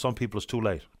 when for some people it's too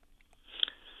late.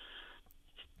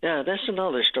 Yeah, that's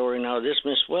another story now. This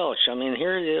Miss Welch, I mean,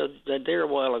 here there a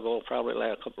while ago, probably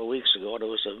like a couple of weeks ago, there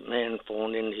was a man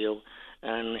phoned into you,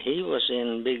 and he was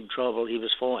in big trouble. He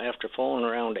was after phoning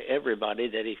around to everybody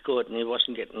that he could, and he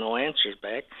wasn't getting no answers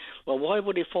back. Well, why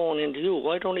would he phone into you?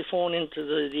 Why don't he phone into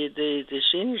the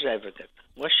seniors advocate?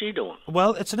 What's she doing?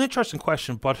 Well, it's an interesting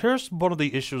question, but here's one of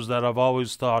the issues that I've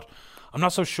always thought. I'm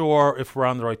not so sure if we're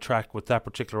on the right track with that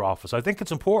particular office. I think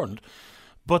it's important,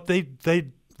 but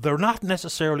they're not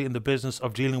necessarily in the business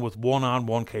of dealing with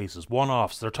one-on-one cases,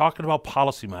 one-offs. They're talking about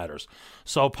policy matters.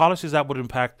 So policies that would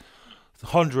impact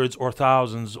hundreds or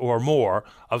thousands or more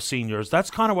of seniors,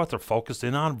 that's kind of what they're focused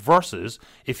in on, versus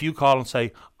if you call and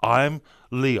say, I'm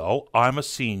Leo, I'm a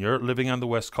senior living on the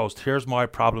West Coast, here's my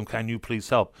problem, can you please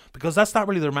help? Because that's not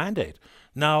really their mandate.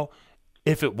 Now,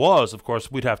 if it was, of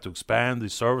course, we'd have to expand the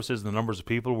services and the numbers of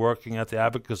people working at the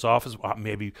advocate's office,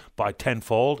 maybe by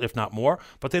tenfold, if not more.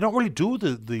 But they don't really do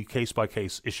the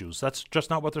case-by-case issues. That's just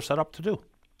not what they're set up to do.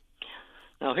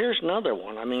 Now, here's another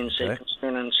one. I mean, say,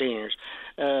 concerning seniors.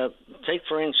 Take,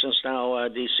 for instance, now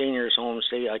these seniors' homes.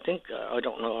 I think, I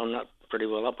don't know, I'm not pretty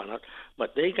well up on it,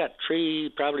 but they got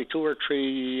probably 2 or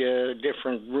 3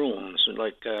 different rooms.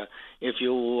 Like if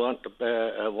you want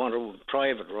a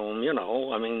private room, you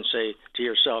know, I mean, say to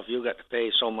yourself, you got to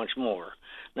pay so much more.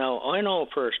 Now, I know a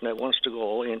person that wants to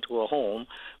go into a home,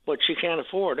 but she can't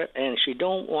afford it, and she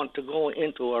don't want to go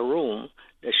into a room,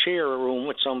 to share a room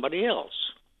with somebody else.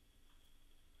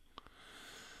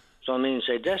 So, I mean,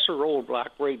 say that's a roadblock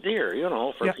right there, you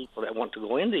know, for people that want to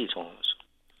go in these homes.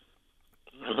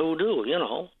 And who do, you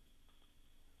know.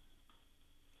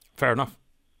 Fair enough.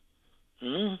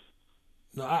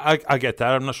 Mm-hmm. I get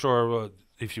that. I'm not sure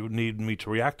if you need me to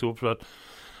react to it, but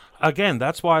again,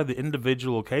 that's why the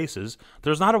individual cases,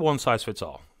 there's not a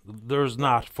one-size-fits-all. There's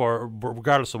not,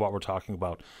 regardless of what we're talking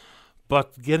about.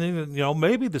 But getting, you know,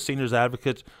 maybe the seniors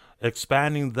advocate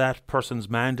expanding that person's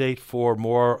mandate for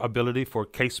more ability for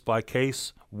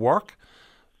case-by-case work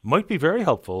might be very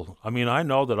helpful. I mean, I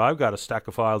know that I've got a stack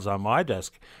of files on my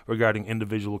desk regarding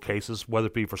individual cases, whether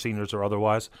it be for seniors or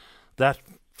otherwise, that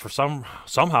for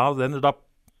somehow ended up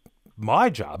my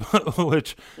job,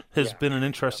 which has been an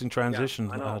interesting transition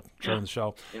during the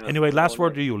show. Yeah. Anyway, last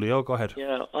word to you, Leo. Go ahead.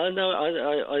 Yeah, I know.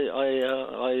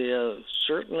 I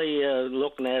certainly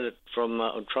looking at it from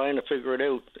trying to figure it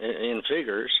out in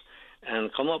figures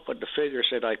and come up with the figures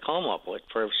that I come up with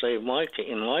for, say, in my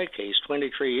case,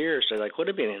 23 years that I could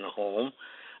have been in a home,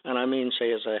 and I mean, say,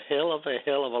 it's a hell of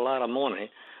a lot of money,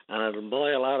 and it'll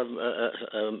buy a lot of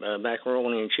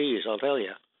macaroni and cheese, I'll tell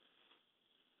you.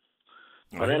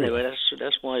 But anyway,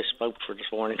 that's my spout for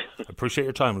this morning. Appreciate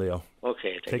your time, Leo.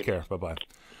 Okay. Take care. Bye-bye.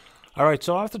 All right,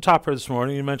 so off the top here this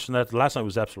morning, you mentioned that last night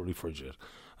was absolutely frigid.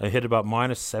 I hit about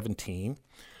minus 17.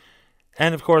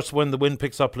 And, of course, when the wind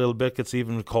picks up a little bit, it's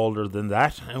even colder than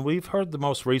that. And we've heard the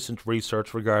most recent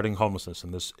research regarding homelessness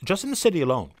in this, just in the city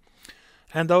alone.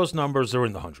 And those numbers are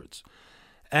in the hundreds.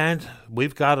 And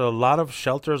we've got a lot of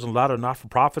shelters and a lot of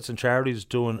not-for-profits and charities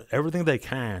doing everything they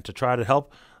can to try to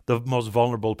help the most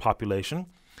vulnerable population,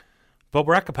 but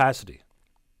we're at capacity.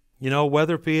 You know,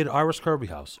 whether it be at Irish Kirby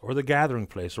House or the Gathering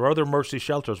Place or other Mercy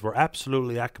shelters, we're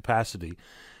absolutely at capacity.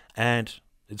 And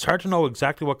it's hard to know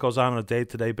exactly what goes on a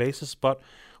day-to-day basis, but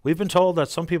we've been told that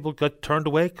some people get turned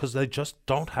away because they just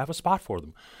don't have a spot for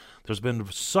them. There's been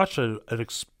such an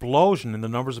explosion in the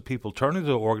numbers of people turning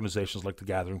to organizations like the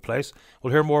Gathering Place.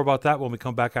 We'll hear more about that when we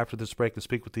come back after this break and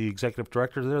speak with the executive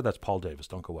director there. That's Paul Davis.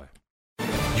 Don't go away.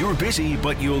 You're busy,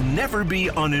 but you'll never be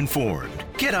uninformed.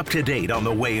 Get up to date on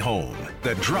the way home.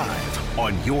 The Drive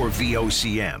on your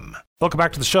VOCM. Welcome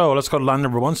back to the show. Let's go to line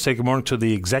number one. Say good morning to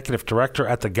the executive director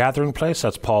at the Gathering Place.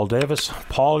 That's Paul Davis.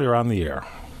 Paul, you're on the air.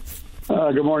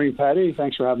 Good morning, Patty.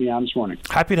 Thanks for having me on this morning.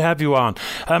 Happy to have you on.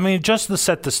 I mean, just to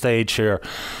set the stage here,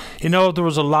 you know, there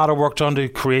was a lot of work done to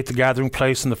create the Gathering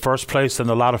Place in the first place and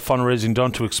a lot of fundraising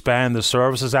done to expand the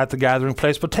services at the Gathering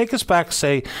Place. But take us back,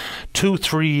 say,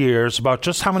 2-3 years about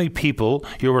just how many people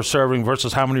you were serving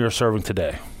versus how many you're serving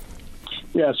today.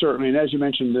 Yeah, certainly. And as you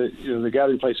mentioned, the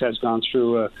Gathering Place has gone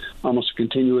through almost a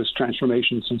continuous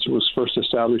transformation since it was first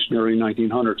established in the early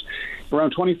 1900s.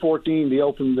 Around 2014, they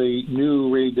opened the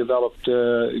new, really developed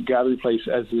Gathering Place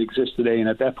as it exists today. And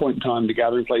at that point in time, the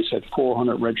Gathering Place had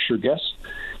 400 registered guests.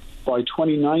 By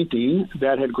 2019,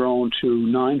 that had grown to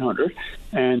 900,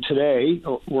 and today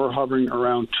we're hovering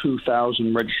around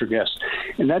 2,000 registered guests.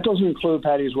 And that doesn't include,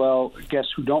 Patty, as well,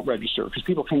 guests who don't register, because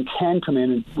people can come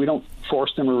in, and we don't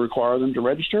force them or require them to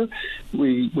register.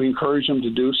 We encourage them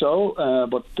to do so,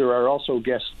 but there are also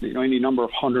guests, any number of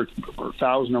 100 or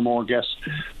 1,000 or more guests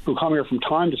who come here from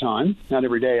time to time, not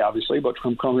every day, obviously, but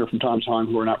come here from time to time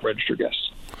who are not registered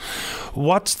guests.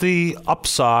 What's the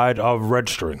upside of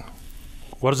registering?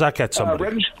 What does that get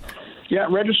somebody?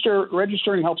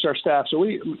 Registering helps our staff. So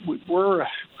we're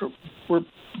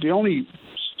the only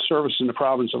service in the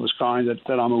province of its kind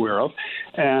that I'm aware of,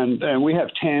 and we have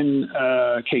 10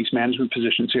 case management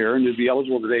positions here. And to be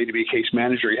eligible today to be a case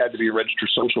manager, you had to be a registered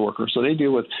social worker. So they'll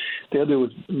deal with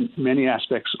many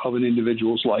aspects of an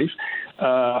individual's life.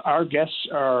 Our guests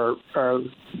are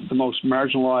the most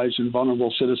marginalized and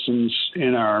vulnerable citizens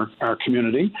in our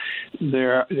community. They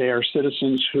are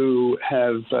citizens who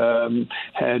have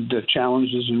had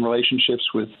challenges in relationships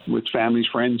with families,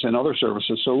 friends, and other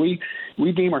services. So we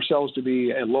deem ourselves to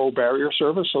be a low barrier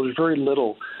service. So there's very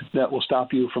little that will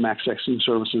stop you from accessing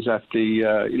services at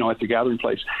the Gathering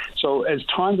Place. So as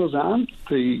time goes on,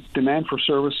 the demand for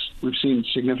service, we've seen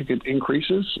significant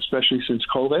increases, especially since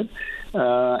COVID.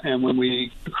 And when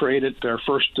we created our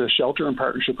first shelter in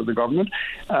partnership with the government,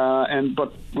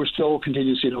 but we're still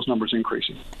continuing to see those numbers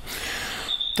increasing.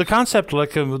 The concept,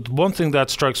 one thing that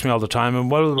strikes me all the time,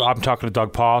 and whether I'm talking to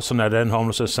Doug Pawson at End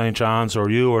Homelessness St. John's or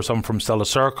you or someone from Stella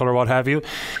Circle or what have you,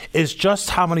 is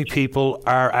just how many people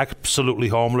are absolutely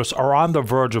homeless or on the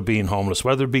verge of being homeless,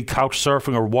 whether it be couch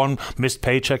surfing or one missed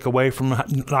paycheck away from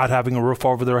not having a roof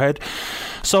over their head.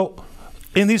 So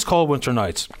in these cold winter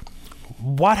nights,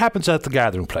 what happens at the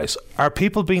Gathering Place? Are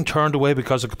people being turned away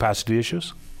because of capacity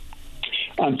issues?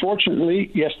 Unfortunately,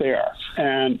 yes, they are.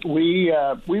 And we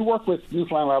work with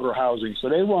Newfoundland Labrador Housing, so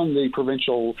they run the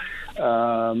provincial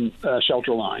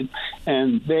shelter line,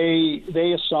 and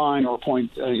they assign or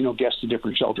appoint guests to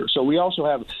different shelters. So we also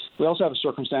have a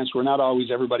circumstance where not always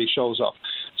everybody shows up.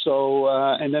 So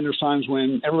and then there's times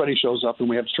when everybody shows up and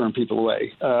we have to turn people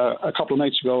away. A couple of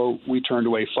nights ago, we turned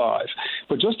away 5.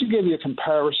 But just to give you a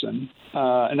comparison,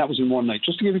 and that was in one night,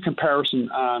 just to give you a comparison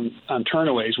on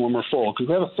turnaways when we're full, because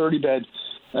we have a 30-bed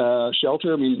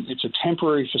shelter. I mean, it's a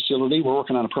temporary facility. We're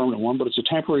working on a permanent one, but it's a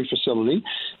temporary facility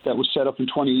that was set up in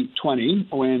 2020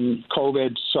 when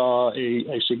COVID saw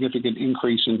a significant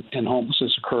increase in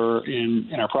homelessness occur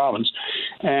in our province.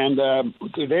 And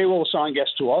they will assign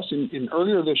guests to us. In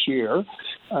earlier this year,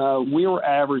 we were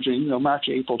averaging, March,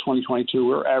 April 2022,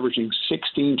 we were averaging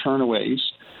 16 turnaways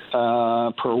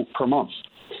per month.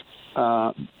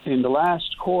 In the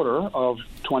last quarter of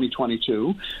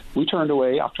 2022, we turned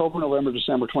away, October, November,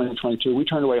 December 2022, we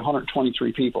turned away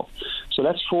 123 people. So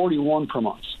that's 41 per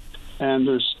month. And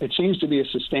it seems to be a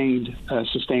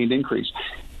sustained increase.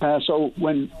 So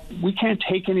when we can't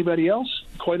take anybody else,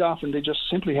 quite often they just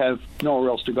simply have nowhere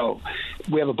else to go.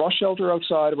 We have a bus shelter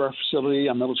outside of our facility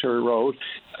on Military Road.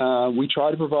 We try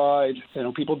to provide,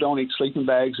 people donate sleeping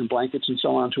bags and blankets and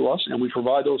so on to us, and we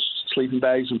provide those sleeping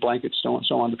bags and blankets and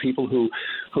so on to people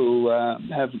who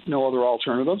have no other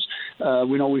alternatives.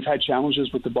 We know we've had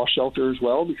challenges with the bus shelter as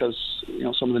well because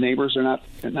some of the neighbours are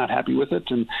not happy with it,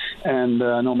 and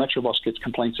I know Metrobus gets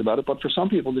complaints about it. But for some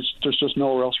people, there's just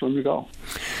nowhere else for them to go.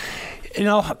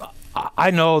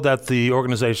 I know that the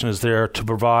organization is there to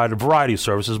provide a variety of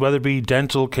services, whether it be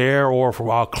dental care or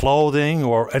for clothing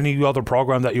or any other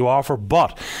program that you offer.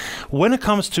 But when it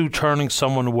comes to turning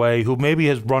someone away who maybe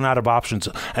has run out of options,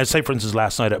 and say, for instance,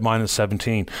 last night at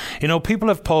 -17, people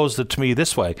have posed it to me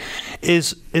this way.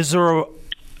 Is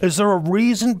there a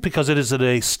reason? Because is it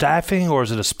a staffing or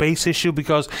is it a space issue?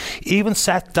 Because even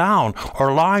sat down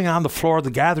or lying on the floor of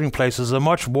the gathering place is a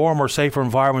much warmer, safer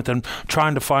environment than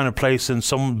trying to find a place in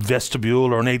some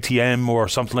vestibule or an ATM or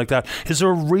something like that. Is there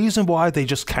a reason why they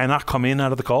just cannot come in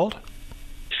out of the cold?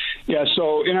 Yeah,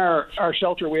 so in our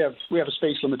shelter we have a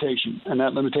space limitation, and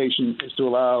that limitation is to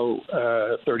allow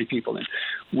 30 people in.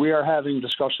 We are having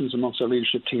discussions amongst our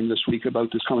leadership team this week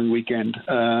about this coming weekend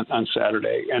on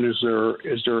Saturday, and is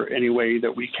there any way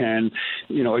that we can,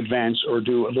 advance or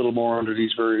do a little more under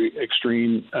these very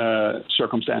extreme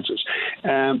circumstances?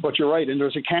 But you're right, and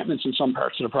there's encampments in some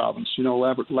parts of the province.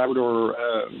 Labrador,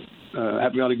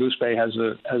 Happy Valley Goose Bay has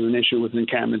an issue with an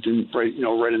encampment right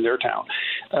in their town.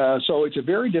 So it's a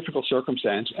very difficult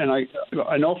circumstance, and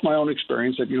I know from my own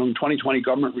experience that in 2020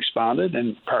 government responded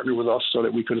and partnered with us so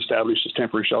that we could establish this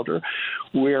temporary shelter.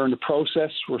 We are in the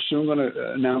process. We're soon going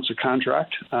to announce a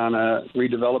contract on a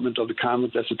redevelopment of the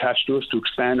convent that's attached to us to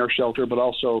expand our shelter, but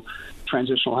also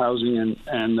transitional housing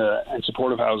and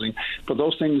supportive housing. But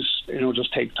those things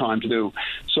just take time to do.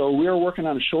 So we are working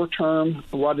on a short term.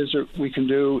 What is it we can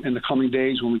do in the coming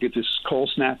days when we get this cold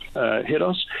snap hit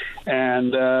us,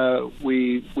 and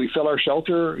we fill our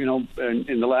shelter.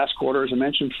 In the last quarter, as I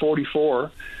mentioned,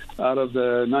 44 out of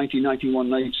the 1991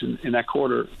 nights in that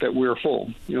quarter that we're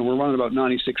full. We're running about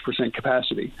 96%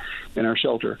 capacity in our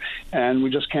shelter, and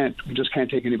we just can't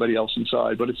take anybody else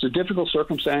inside. But it's a difficult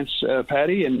circumstance,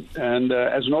 Patty, and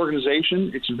as an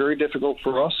organization, it's very difficult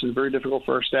for us and very difficult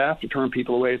for our staff to turn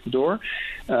people away at the door.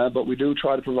 But we do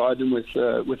try to provide them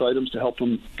with items to help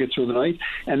them get through the night.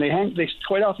 And they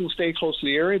quite often stay close to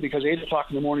the area because 8 o'clock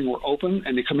in the morning we're open,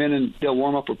 and they come in and they'll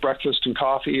warm up with breakfast and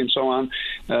coffee and so on.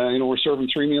 We're serving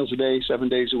 3 meals a day, 7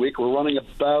 days a week. We're running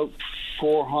about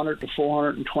 400 to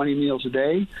 420 meals a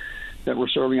day that we're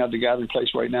serving at the gathering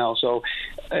place right now. So,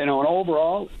 and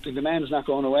overall, the demand is not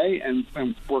going away,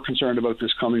 and we're concerned about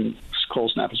this coming cold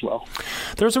snap as well.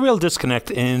 There's a real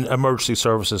disconnect in emergency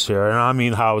services here, and I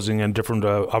mean housing and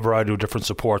a variety of different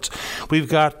supports. We've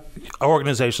got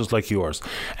organizations like yours,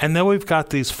 and then we've got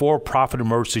these for-profit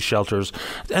emergency shelters,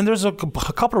 and there's a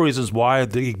couple of reasons why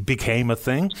they became a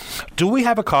thing. Do we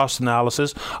have a cost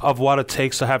analysis of what it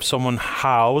takes to have someone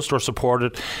housed or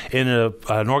supported in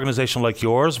an organization like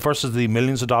yours versus the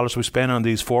millions of dollars we spend on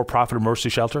these for-profit emergency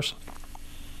shelters?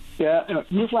 Yeah,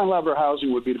 Newfoundland Labrador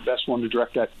Housing would be the best one to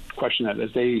direct that question at,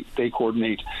 as they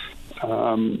coordinate,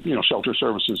 shelter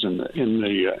services in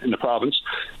the province.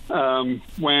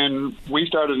 When we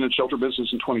started in the shelter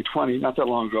business in 2020, not that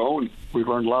long ago, and we've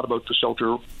learned a lot about the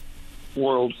shelter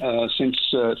world since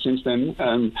then.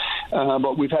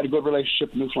 But we've had a good relationship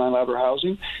with Newfoundland Labrador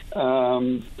Housing.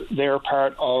 They're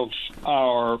part of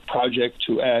our project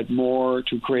to add more,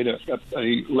 to create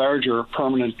a larger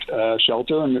permanent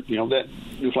shelter, and that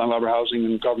Newfoundland Labrador Housing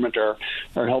and government are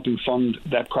helping fund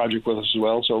that project with us as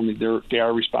well. So they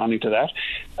are responding to that.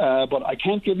 But I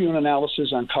can't give you an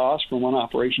analysis on cost from one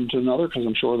operation to another because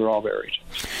I'm sure they're all varied.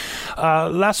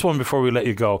 Last one before we let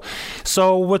you go.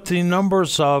 So with the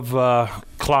numbers of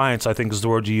clients, I think is the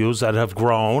word you use, that have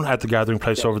grown at the gathering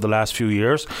place over the last few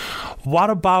years, what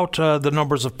about the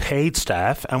numbers of paid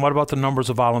staff, and what about the numbers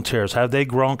of volunteers? Have they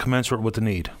grown commensurate with the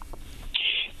need?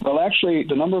 Well, actually,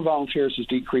 the number of volunteers has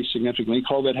decreased significantly.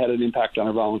 COVID had an impact on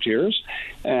our volunteers,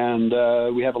 and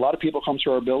we have a lot of people come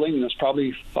through our building, and it's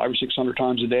probably 500 or 600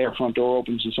 times a day our front door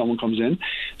opens and someone comes in.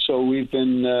 So we've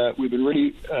been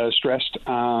really stressed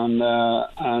on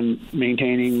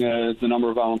maintaining the number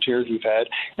of volunteers we've had,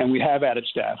 and we have added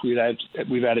staff. We've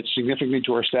added significantly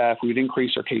to our staff. We've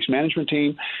increased our case management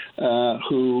team,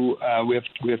 we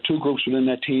have two groups within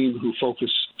that team who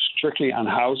focus strictly on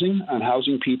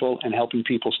housing people and helping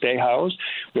people stay housed.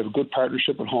 We have a good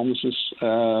partnership with Homelessness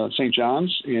St.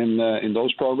 John's in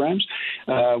those programs.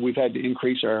 We've had to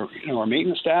increase our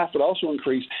maintenance staff, but also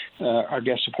increase our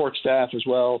guest support staff as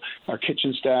well, our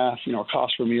kitchen staff. Our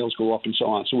costs for meals go up and so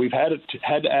on. So we've had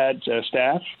to add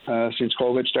staff since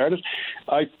COVID started.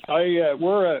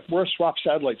 We're a SWAP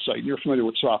satellite site. You're familiar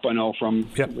with SWAP, I know, from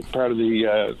part of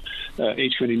the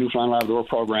H Committee Newfoundland Labrador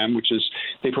program, which is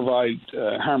they provide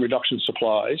harm reduction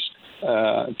supplies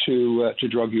to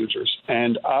drug users,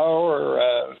 and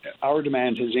our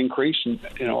demand has increased. And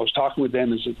I was talking with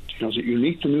them. Is it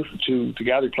unique to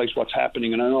Gathering Place what's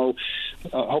happening? And I know,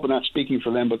 I hope I'm not speaking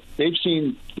for them, but they've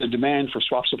seen the demand for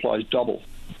swap supplies double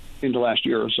in the last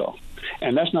year or so,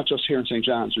 and that's not just here in St.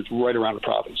 John's; it's right around the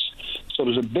province. So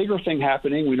there's a bigger thing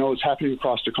happening. We know it's happening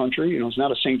across the country. It's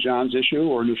not a St. John's issue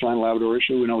or a Newfoundland Labrador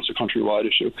issue. We know it's a countrywide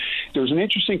issue. There was an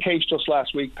interesting case just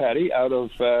last week, Patty, out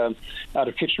of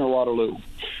Kitchener-Waterloo,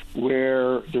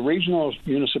 where the regional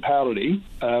municipality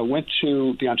went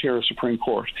to the Ontario Supreme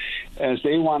Court as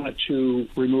they wanted to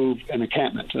remove an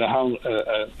encampment,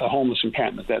 a homeless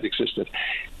encampment that existed.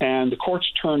 And the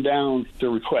courts turned down the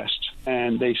request.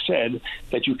 And they said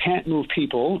that you can't move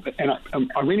people, and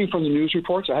I'm reading from the news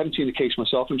reports. I haven't seen the case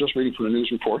myself. I'm just reading from the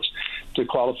news reports to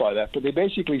qualify that. But they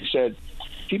basically said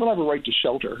people have a right to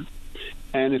shelter.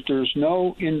 And if there's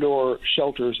no indoor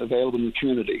shelters available in the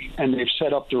community, and they've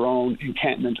set up their own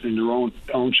encampment in their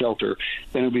own shelter,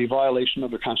 then it would be a violation of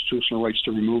their constitutional rights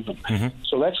to remove them. Mm-hmm.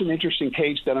 So that's an interesting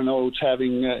case that I know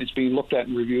it's being looked at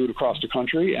and reviewed across the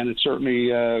country, and it's certainly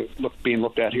being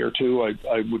looked at here too.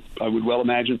 I would well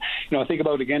imagine. I think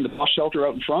about again the bus shelter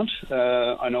out in front.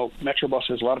 I know Metrobus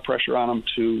has a lot of pressure on them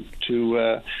to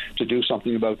do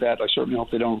something about that. I certainly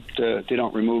hope they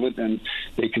don't remove it, and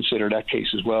they consider that case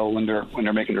as well when they're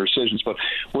making their decisions. But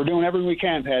we're doing everything we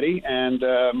can, Patty,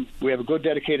 and we have a good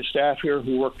dedicated staff here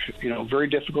who work, very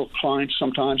difficult clients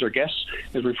sometimes. Our guests,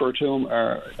 as we refer to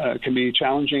them, can be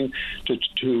challenging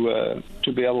to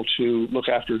be able to look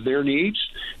after their needs,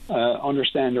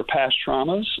 understand their past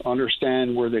traumas,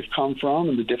 understand where they've come from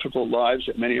and the difficult lives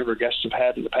that many of our guests have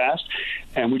had in the past.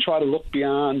 And we try to look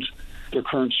beyond their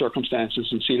current circumstances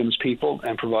and see them as people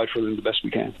and provide for them the best we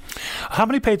can. How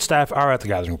many paid staff are at the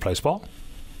Gathering Place, Paul?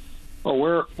 Oh,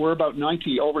 we're about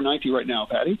 90, over 90 right now,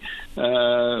 Patty.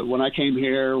 When I came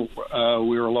here, we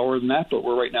were lower than that, but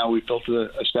we've built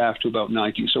a staff to about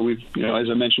 90. So we've, as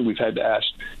I mentioned, we've had to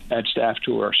add staff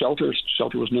to our shelter.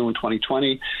 Shelter was new in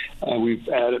 2020. We've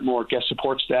added more guest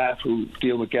support staff who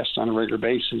deal with guests on a regular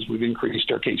basis. We've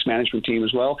increased our case management team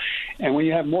as well. And when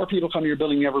you have more people come to your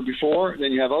building than ever before,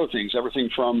 then you have other things, everything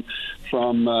from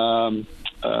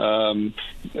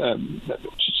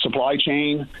supply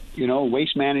chain,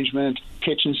 waste management,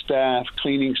 kitchen staff,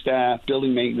 cleaning staff,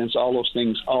 building maintenance, all those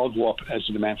things all go up as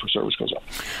the demand for service goes up.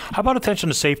 How about attention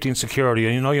to safety and security?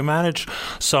 You manage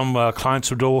some clients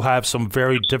who do have some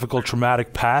very difficult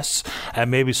traumatic pasts,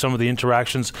 and maybe some of the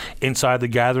interactions inside the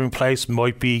Gathering Place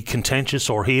might be contentious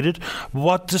or heated.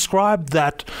 Describe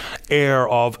that air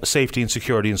of safety and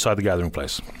security inside the Gathering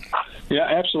Place? Yeah,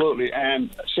 absolutely. And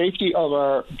safety of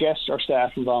our guests, our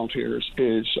staff, and volunteers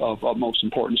is of utmost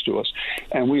importance to us.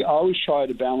 And we always try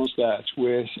to balance that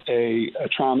with a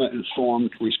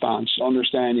trauma-informed response,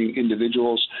 understanding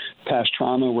individuals' past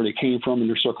trauma, where they came from and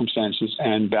their circumstances,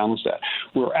 and balance that.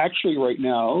 We're actually right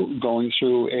now going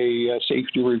through a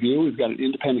safety review. We've got an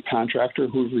independent contractor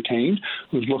who's retained,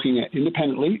 who's looking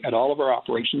independently at all of our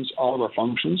operations, all of our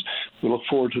functions. We look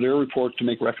forward to their report to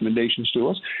make recommendations to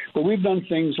us. But we've done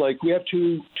things like we have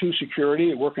two security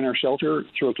that work in our shelter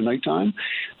throughout the nighttime.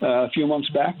 A few months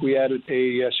back, we added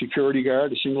a security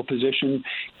guard, a single position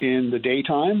in the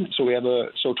daytime. So we have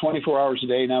 24 hours a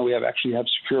day now. We actually have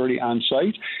security on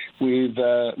site. We've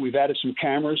added some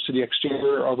cameras to the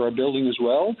exterior of our building as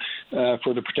well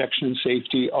for the protection and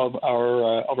safety of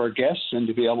our guests, and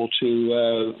to be able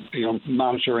to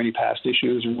monitor any past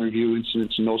issues and review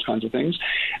incidents and those kinds of things.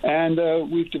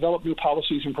 And we've developed new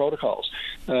policies and protocols,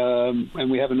 and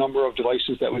we have a number of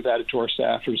devices that we've added to our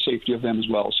staff for the safety of them as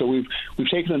well. So we've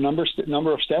taken a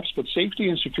number of steps, but safety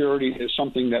and security is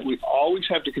something that we always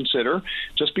have to consider.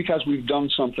 Just because we've done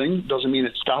something doesn't mean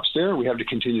it stops there. We have to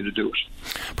continue to do it.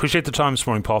 Appreciate the time this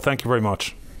morning, Paul. Thank you very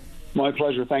much. My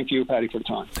pleasure. Thank you, Paddy, for the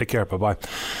time. Take care. Bye-bye.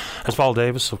 That's Paul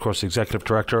Davis, of course, the Executive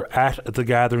Director at The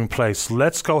Gathering Place.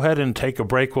 Let's go ahead and take a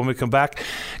break. When we come back,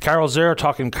 Carol's there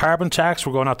talking carbon tax.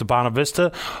 We're going out to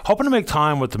Bonavista, hoping to make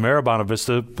time with the Mayor of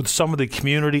Bonavista with some of the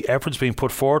community efforts being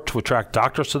put forward to attract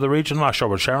doctors to the region. I'm not sure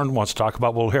what Sharon wants to talk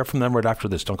about. We'll hear from them right after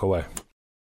this. Don't go away.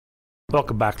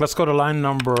 Welcome back. Let's go to line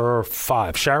number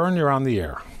 5. Sharon, you're on the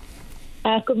air.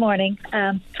 Good morning.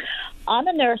 I'm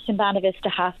a nurse in Bonavista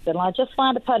Hospital. I just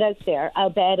want to put out there how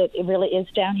bad it really is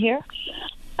down here.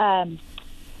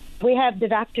 We have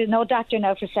no doctor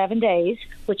now for 7 days,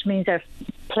 which means our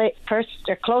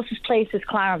closest place is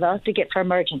Clarenville to get for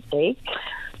emergency.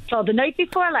 So the night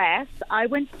before last, I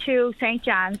went to St.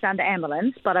 John's on the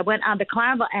ambulance, but I went on the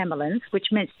Clarenville ambulance,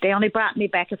 which meant they only brought me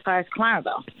back as far as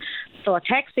Clarenville. So a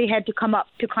taxi had to come up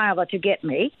to Clarenville to get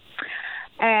me.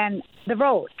 And the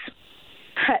roads.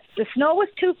 The snow was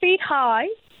 2 feet high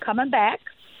coming back,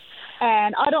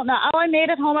 and I don't know how I made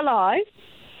it home alive.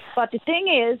 But the thing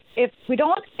is, if we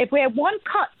have one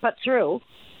cut put through,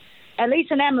 at least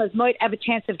an ambulance might have a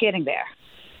chance of getting there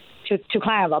to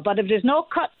Clarenville. But if there's no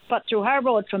cut put through our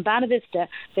road from Bonavista,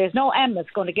 there's no ambulance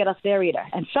going to get us there either.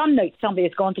 And some night somebody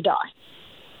is going to die.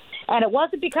 And it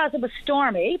wasn't because it was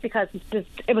stormy, because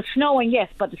it was snowing, yes,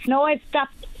 but the snow had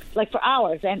stopped for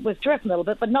hours and was drifting a little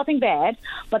bit, but nothing bad.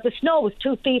 But the snow was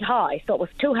 2 feet high, so it was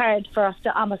too hard for us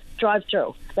to almost drive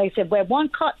through. Like I said, where one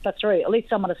cut got through, at least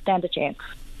someone will stand a chance.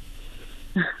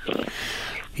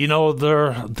 You know,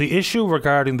 the issue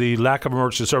regarding the lack of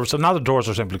emergency service, and now the doors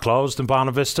are simply closed in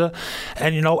Bonavista,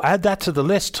 and, you know, add that to the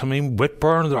list. I mean,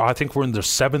 Whitburn, I think we're in their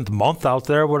 7th month out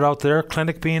there without their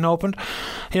clinic being opened.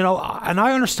 You know, and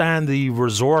I understand the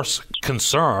resource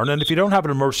concern, and if you don't have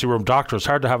an emergency room doctor, it's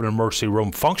hard to have an emergency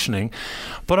room functioning,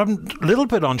 but I'm a little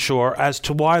bit unsure as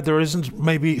to why there isn't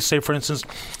maybe, say, for instance,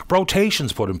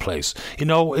 rotations put in place, you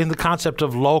know, in the concept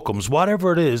of locums,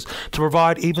 whatever it is, to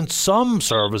provide even some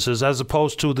services as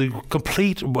opposed to the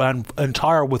complete and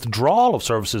entire withdrawal of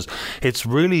services. It's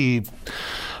really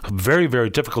very,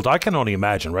 very difficult. I can only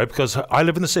imagine, right? Because I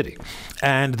live in the city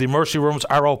and the emergency rooms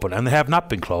are open and they have not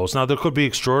been closed. Now, there could be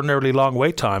extraordinarily long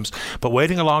wait times, but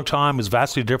waiting a long time is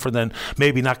vastly different than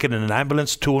maybe not getting an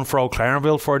ambulance to and fro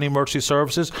Clarenville for any emergency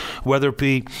services, whether it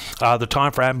be the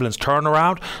time for ambulance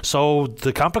turnaround. So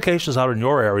the complications out in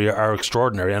your area are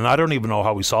extraordinary, and I don't even know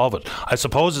how we solve it. I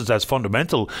suppose it's as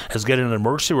fundamental as getting an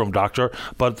emergency room doctor,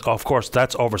 but of course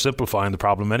that's oversimplifying the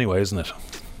problem anyway, isn't it?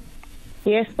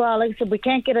 Yes, well, like I said, we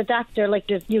can't get a doctor.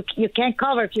 You can't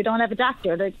cover if you don't have a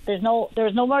doctor. There's no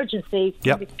emergency.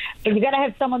 Yep. You got to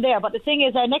have someone there. But the thing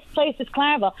is, our next place is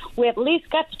Clarenville. We at least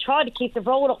got to try to keep the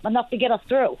road up enough to get us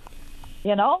through.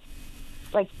 You know,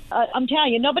 I'm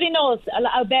telling you, nobody knows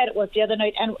how bad it was the other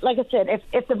night. And like I said,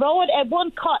 if the road had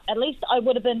one cut, at least I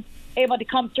would have been able to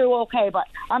come through okay. But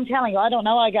I'm telling you, I don't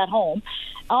know how I got home.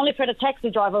 Only for the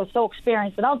taxi driver was so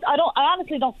experienced, and I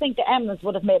honestly don't think the ambulance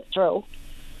would have made it through.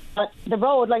 But the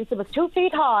road, like I said, was 2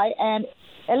 feet high, and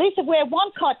at least if we had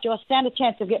one cut, you'll stand a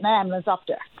chance of getting an ambulance up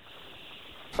there.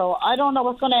 So I don't know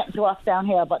what's going to happen to us down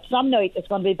here, but some night it's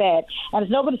going to be bad. And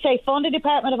it's not going to say phone the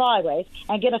Department of Highways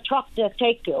and get a truck to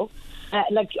take you,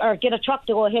 or get a truck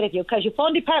to go ahead of you, because you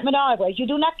phone Department of Highways, you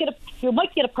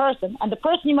might get a person, and the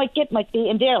person you might get might be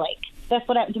in Deer Lake. That's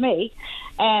what happened to me.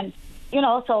 And, you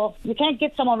know, so you can't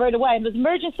get someone right away. And if it's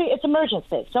emergency, it's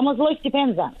emergency. Someone's life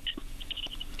depends on it.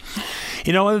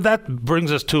 You know, that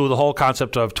brings us to the whole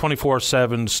concept of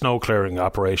 24/7 snow clearing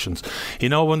operations. You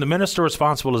know, when the minister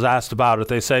responsible is asked about it,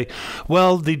 they say,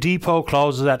 well, the depot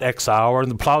closes at X hour and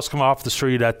the plows come off the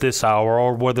street at this hour,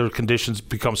 or whether conditions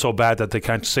become so bad that they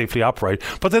can't safely operate.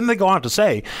 But then they go on to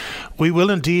say, we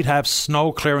will indeed have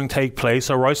snow clearing take place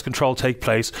or ice control take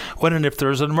place when and if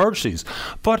there's an emergencies.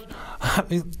 But I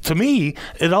mean, to me,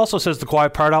 it also says the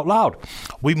quiet part out loud.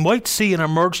 We might see an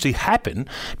emergency happen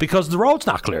because the road's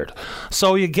not cleared.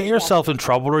 So you get yourself in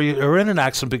trouble, or you're in an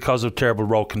accident because of terrible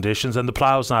road conditions and the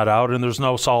plow's not out and there's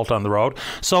no salt on the road.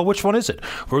 So which one is it?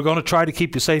 We're going to try to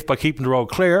keep you safe by keeping the road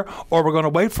clear, or we're going to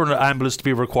wait for an ambulance to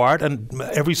be required, and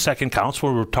every second counts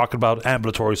when we're talking about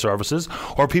ambulatory services,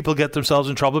 or people get themselves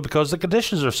in trouble because the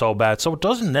conditions are so bad. So it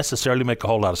doesn't necessarily make a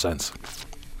whole lot of sense.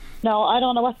 No, I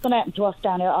don't know what's going to happen to us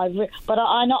down here. But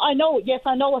I know. Yes,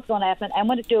 I know what's going to happen. And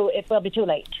when it do, it will be too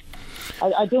late.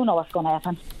 I do know what's going to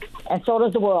happen, and so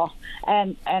does the world.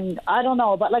 And I don't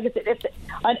know. But like I said,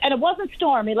 and it wasn't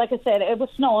stormy. Like I said, it was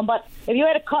snowing. But if you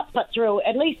had a cut put through,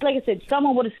 at least, like I said,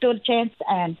 someone would have stood a chance.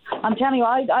 And I'm telling you,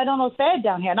 I don't know, it's bad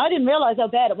down here, and I didn't realize how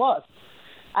bad it was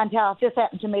until this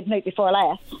happened to me the night before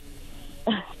last.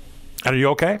 And are you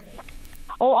okay?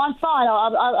 Oh, I'm fine. I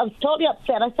was totally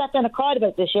upset. I sat down and cried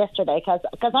about this yesterday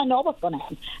because I know what's going to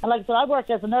happen. And like I said, I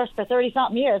worked as a nurse for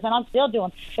 30-something years, and I'm still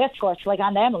doing escorts, like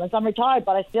on the ambulance. I'm retired,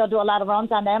 but I still do a lot of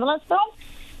runs on the ambulance, though.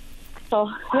 So,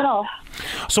 you know.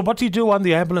 So what do you do on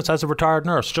the ambulance as a retired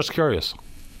nurse? Just curious.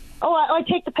 Oh, I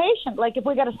take the patient. Like, if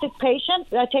we got a sick patient,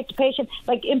 I take the patient.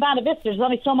 Like, in Bonavista, there's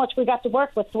only so much we got to work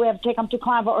with, so we have to take them to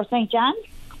Clonva or St. John's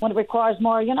when it requires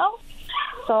more, you know.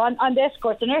 So I'm the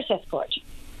escort, the nurse escort.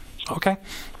 Okay.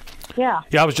 Yeah.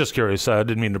 Yeah, I was just curious. I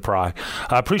didn't mean to pry.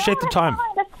 I appreciate the time.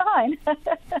 That's fine.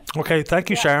 Okay, thank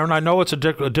you, Sharon. I know it's a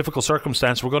difficult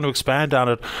circumstance. We're going to expand on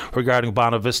it regarding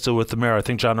Bonavista with the mayor. I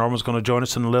think John Norman's going to join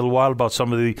us in a little while about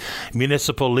some of the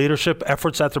municipal leadership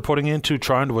efforts that they're putting into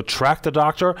trying to attract a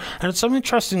doctor. And it's some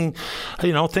interesting,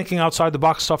 thinking outside the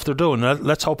box stuff they're doing.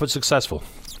 Let's hope it's successful.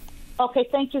 Okay,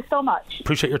 thank you so much.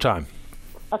 Appreciate your time.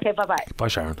 Okay, bye-bye. Bye,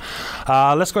 Sharon.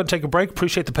 Let's go ahead and take a break.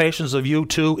 Appreciate the patience of you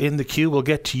two in the queue. We'll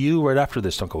get to you right after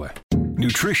this. Don't go away.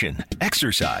 Nutrition,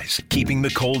 exercise, keeping the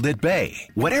cold at bay.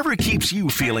 Whatever keeps you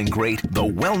feeling great, the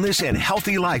Wellness and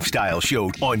Healthy Lifestyle Show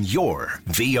on your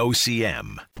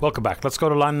VOCM. Welcome back. Let's go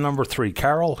to line number 3.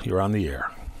 Carol, you're on the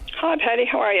air. Hi, Patty.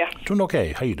 How are you? Doing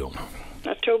okay. How you doing?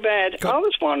 Not too bad. I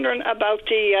was wondering about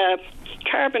the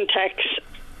carbon tax,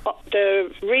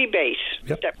 the rebate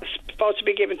that was supposed to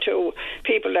be given to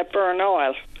people that burn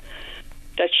oil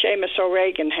that Seamus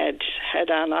O'Regan had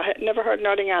on. I had never heard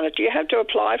nothing on it. Do you have to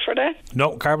apply for that?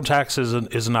 No, carbon tax is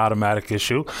an automatic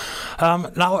issue.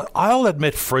 Now, I'll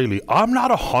admit freely, I'm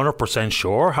not 100%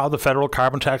 sure how the federal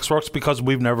carbon tax works because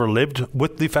we've never lived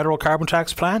with the federal carbon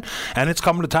tax plan, and it's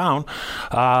coming to town,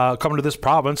 coming to this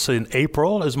province in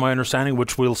April, is my understanding,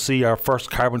 which we'll see our first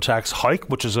carbon tax hike,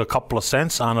 which is a couple of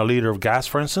cents on a litre of gas,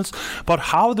 for instance. But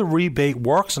how the rebate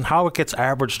works and how it gets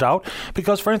averaged out,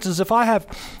 because, for instance, if I have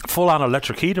full-on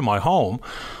electric heat in my home,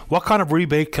 what kind of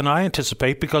rebate can I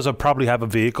anticipate? Because I probably have a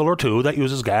vehicle or two that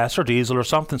uses gas or diesel or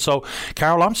something. So,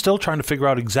 Carol, I'm still trying to figure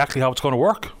out exactly how it's going to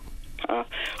work. I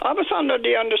was under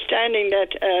the understanding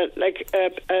that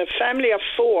a family of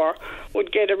 4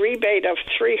 would get a rebate of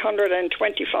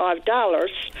 $325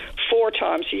 4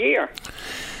 times a year.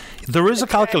 There is a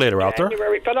calculator out there.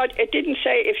 But it didn't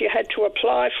say if you had to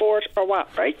apply for it or what,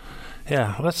 right?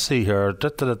 Yeah, let's see here.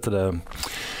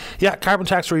 Yeah, carbon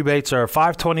tax rebates are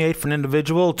 $528 for an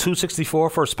individual,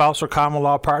 $264 for a spouse or common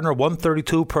law partner,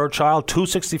 $132 per child,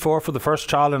 $264 for the first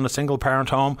child in a single parent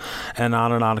home, and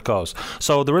on it goes.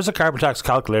 So there is a carbon tax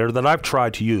calculator that I've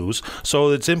tried to use.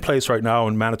 So it's in place right now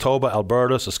in Manitoba,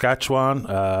 Alberta, Saskatchewan,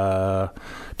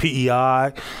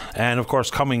 PEI, and of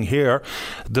course coming here.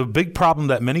 The big problem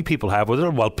that many people have with it,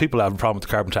 well, people have a problem with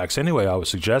the carbon tax anyway, I would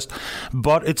suggest,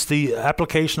 but it's the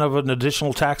application of an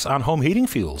additional tax on home heating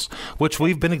fuels, which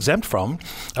we've been exempt from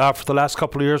for the last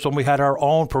couple of years when we had our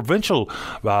own provincial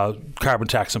carbon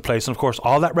tax in place. And of course,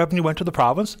 all that revenue went to the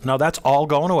province. Now that's all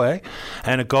going away,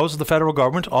 and it goes to the federal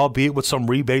government, albeit with some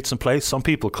rebates in place. Some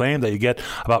people claim that you get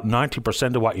about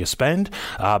 90% of what you spend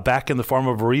back in the form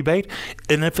of a rebate.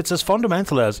 And if it's as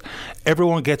fundamental as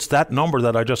everyone gets that number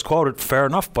that I just quoted, fair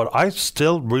enough, but I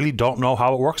still really don't know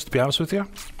how it works, to be honest with you.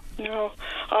 No,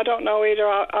 I don't know either.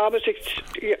 I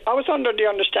was under the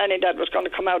understanding that it was going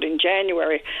to come out in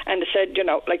January, and they said,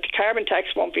 like the carbon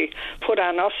tax won't be put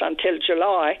on us until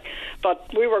July, but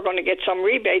we were going to get some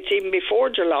rebates even before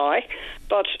July.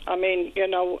 But, I mean,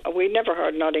 we never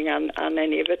heard nothing on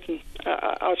any of it. And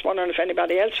I was wondering if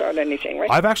anybody else heard anything,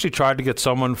 right? I've actually tried to get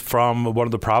someone from one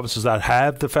of the provinces that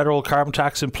have the federal carbon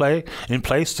tax in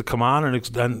place to come on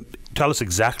and tell us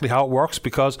exactly how it works,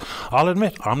 because I'll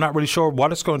admit I'm not really sure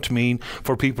what it's going to mean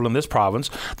for people in this province.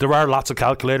 There are lots of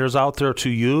calculators out there to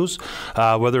use,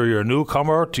 whether you're a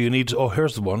newcomer. Do you need to,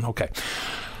 here's the one. Okay.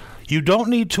 You don't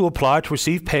need to apply to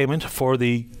receive payment for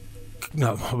the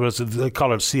they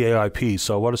call it CAIP.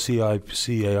 So what is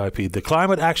CAIP? The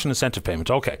Climate Action Incentive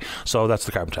Payment. Okay, so that's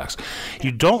the carbon tax.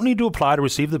 You don't need to apply to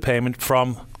receive the payment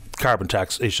from carbon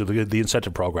tax issue, the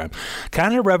incentive program.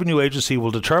 Canada Revenue Agency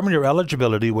will determine your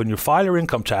eligibility when you file your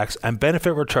income tax and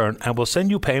benefit return, and will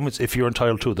send you payments if you're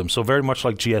entitled to them. So very much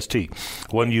like GST.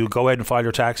 When you go ahead and file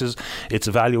your taxes, it's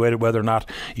evaluated whether or not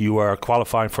you are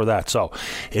qualifying for that. So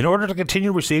in order to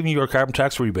continue receiving your carbon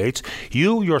tax rebates,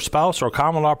 you, your spouse or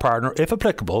common law partner, if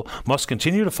applicable, must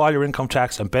continue to file your income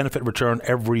tax and benefit return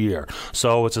every year.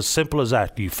 So it's as simple as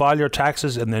that. You file your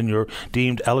taxes and then you're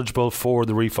deemed eligible for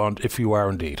the refund if you are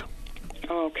indeed.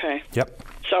 Okay. Yep.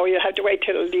 So you have to wait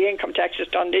till the income tax is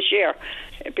done this year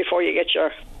before you get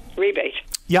your rebate.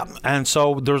 Yeah, and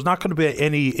so there's not going to be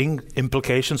any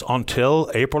implications until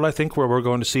April, I think, where we're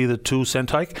going to see the 2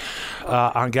 cent hike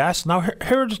on gas. Now,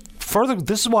 here's further,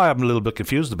 this is why I'm a little bit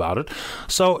confused about it.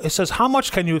 So it says, how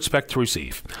much can you expect to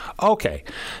receive? Okay.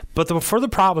 But for the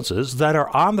provinces that are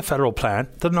on the federal plan,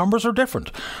 the numbers are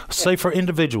different. Say for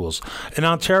individuals. In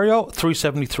Ontario,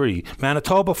 $373.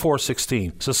 Manitoba,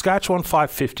 $416. Saskatchewan,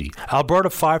 $550. Alberta,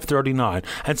 $539.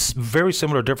 And very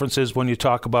similar differences when you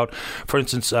talk about, for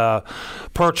instance,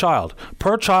 per child.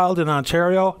 Per child in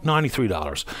Ontario,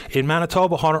 $93. In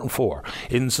Manitoba, $104.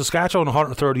 In Saskatchewan,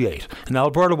 $138. In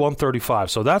Alberta, $135.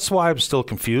 So that's why I'm still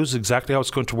confused exactly how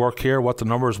it's going to work here, what the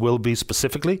numbers will be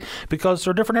specifically, because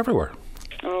they're different everywhere.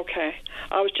 Okay.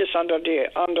 I was just under the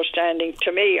understanding,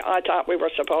 to me, I thought we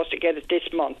were supposed to get it this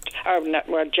month,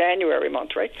 or January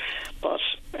month, right? But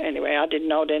anyway, I didn't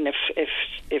know then if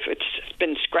it's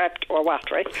been scrapped or what,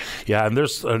 right? Yeah, and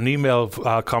there's an email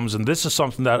comes, and this is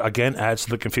something that, again, adds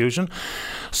to the confusion.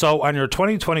 So on your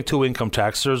 2022 income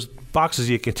tax, there's boxes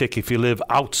you can tick if you live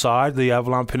outside the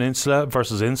Avalon Peninsula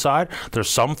versus inside. There's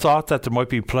some thought that there might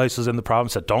be places in the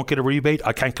province that don't get a rebate.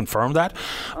 I can't confirm that.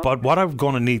 Okay. But what I'm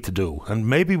going to need to do, and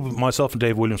maybe myself and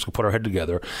Dave Williams can put our head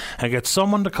together and get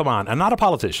someone to come on, and not a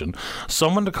politician,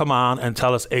 someone to come on and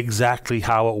tell us exactly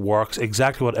how it works,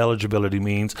 exactly what eligibility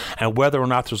means, and whether or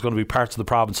not there's going to be parts of the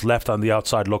province left on the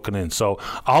outside looking in. So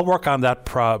I'll work on that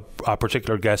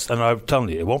particular guest, and I'm telling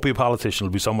you, it won't be a politician,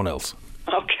 it'll be someone else.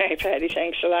 Okay, Paddy,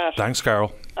 thanks for that. Thanks,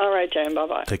 Carol. All right, Jane,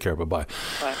 bye-bye. Take care, bye-bye.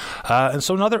 Bye. And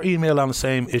so another email on the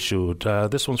same issue.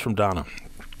 This one's from Donna.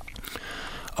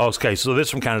 Okay, so this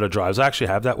from Canada Drives. I actually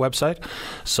have that website,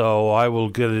 so I will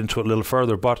get into it a little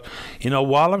further. But,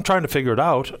 while I'm trying to figure it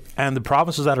out, and the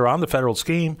provinces that are on the federal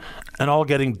scheme and all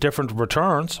getting different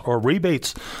returns or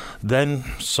rebates,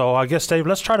 so I guess, Dave,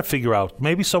 let's try to figure out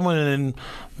maybe someone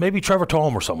maybe Trevor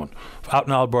Tome or someone out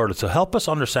in Alberta to help us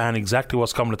understand exactly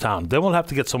what's coming to town. Then we'll have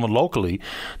to get someone locally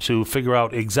to figure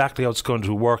out exactly how it's going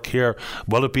to work here.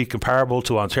 Will it be comparable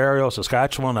to Ontario,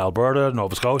 Saskatchewan, Alberta,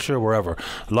 Nova Scotia, wherever?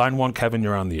 Line 1, Kevin,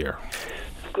 you're on the air.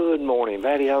 Good morning,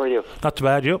 Paddy. How are you? Not too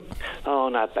bad, you? Oh,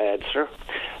 not bad, sir.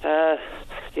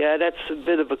 Yeah, that's a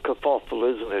bit of a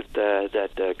kerfuffle, isn't it,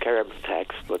 that carbon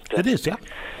tax? But it is, yeah.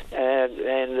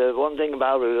 And one thing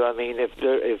about it, I mean, if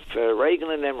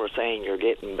Reagan and them were saying you're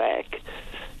getting back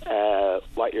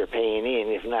what you're paying in,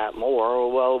 if not more,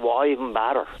 well, why even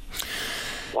bother?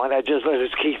 Why not just let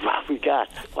us keep what we got?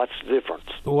 What's the difference?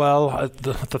 Well,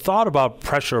 the thought about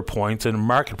pressure points and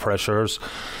market pressures,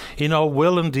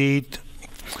 will indeed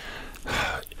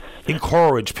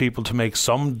encourage people to make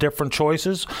some different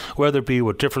choices, whether it be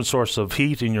with different sources of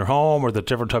heat in your home or the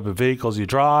different type of vehicles you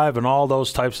drive and all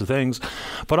those types of things.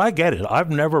 But I get it.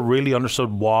 I've never really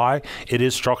understood why it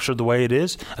is structured the way it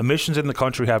is. Emissions in the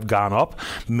country have gone up,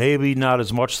 maybe not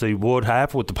as much as they would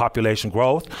have with the population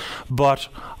growth. But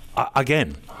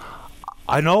again,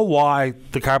 I know why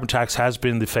the carbon tax has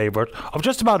been the favourite of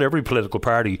just about every political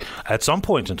party at some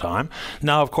point in time.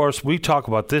 Now, of course, we talk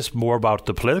about this more about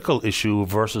the political issue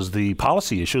versus the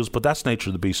policy issues, but that's the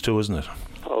nature of the beast too, isn't it?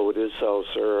 Oh, it is so,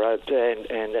 sir.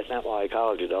 And that's not why I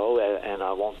called you, though. And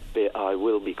I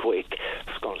will be quick.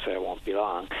 I was going to say I won't be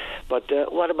long. But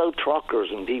what about truckers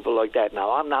and people like that?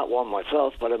 Now, I'm not one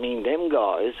myself, but I mean, them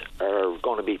guys are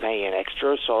going to be paying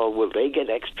extra. So will they get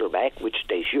extra back? Which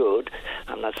they should.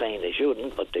 I'm not saying they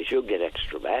shouldn't, but they should get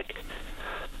extra back.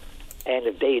 And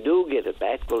if they do get it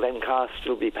back, well, then costs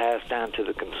will be passed on to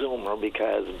the consumer,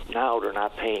 because now they're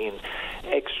not paying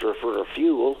extra for their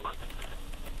fuel,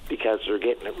 because they're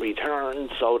getting it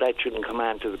returned, so that shouldn't come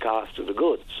on to the cost of the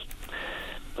goods.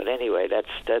 But anyway, that's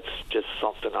just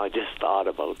something I just thought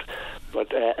about.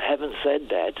 But having said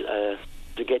that,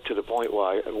 to get to the point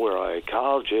where I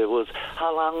called you, was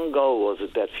how long ago was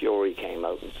it that Fiori came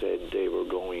out and said they were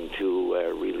going to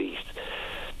release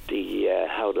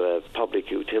how the public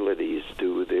utilities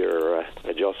do their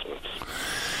adjustments?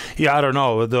 Yeah, I don't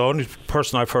know. The only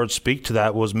person I've heard speak to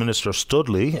that was Minister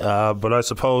Studley. But I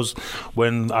suppose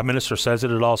when a minister says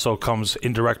it, it also comes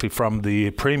indirectly from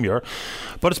the Premier.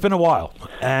 But it's been a while,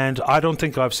 and I don't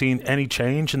think I've seen any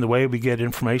change in the way we get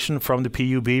information from the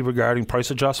PUB regarding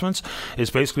price adjustments. It's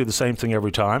basically the same thing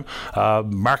every time.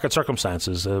 Market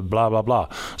circumstances, blah, blah, blah.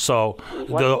 So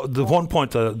the one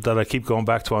point that I keep going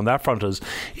back to on that front is,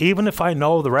 even if I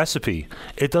know the recipe,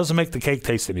 it doesn't make the cake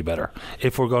taste any better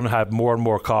if we're going to have more and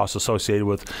more costs associated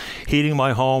with heating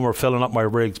my home or filling up my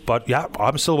rigs. But yeah,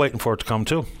 I'm still waiting for it to come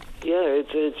too. Yeah,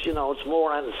 it's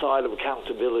more on the side of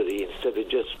accountability instead of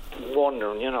just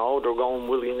wondering, they're going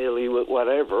willy-nilly with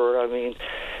whatever. I mean,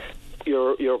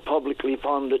 you're publicly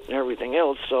funded and everything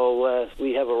else, so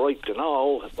we have a right to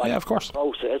know what of course.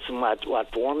 process and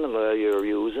what formula you're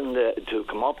using to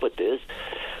come up with this.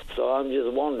 So I'm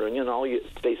just wondering,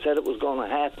 they said it was going to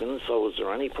happen, so is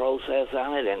there any process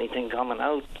on it, anything coming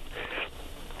out?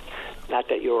 Not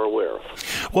that you're aware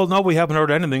of. Well, no, we haven't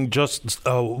heard anything. Just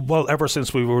ever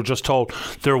since we were just told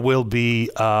there will be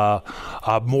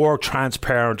a more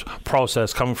transparent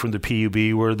process coming from the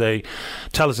PUB, where they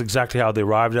tell us exactly how they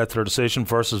arrived at their decision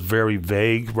versus very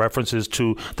vague references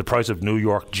to the price of New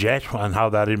York Jet and how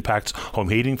that impacts home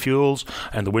heating fuels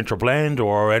and the winter blend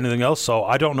or anything else. So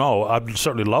I don't know. I'd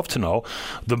certainly love to know.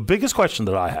 The biggest question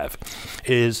that I have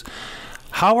is,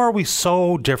 how are we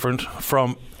so different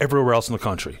from everywhere else in the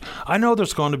country? I know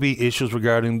there's going to be issues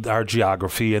regarding our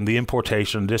geography and the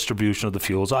importation and distribution of the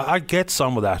fuels. I get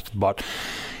some of that, but,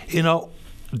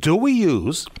 do we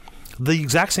use the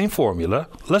exact same formula?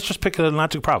 Let's just pick an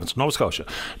Atlantic province, Nova Scotia.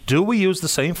 Do we use the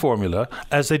same formula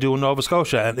as they do in Nova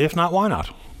Scotia? And if not, why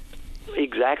not?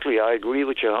 Exactly, I agree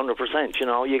with you 100%.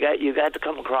 You got to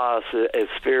come across as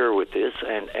fair with this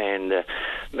and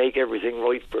make everything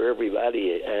right for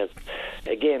everybody.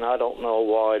 Again, I don't know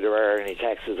why there are any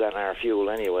taxes on our fuel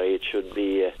anyway. It should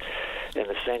be an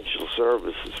essential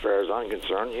service as far as I'm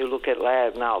concerned. You look at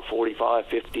Lab now, 45,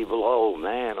 50 below.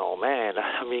 Man, oh man,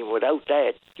 I mean, without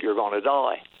that, you're going to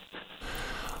die.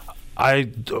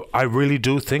 I really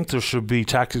do think there should be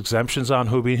tax exemptions on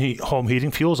home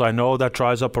heating fuels. I know that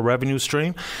dries up a revenue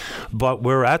stream, but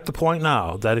we're at the point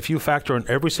now that if you factor in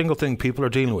every single thing people are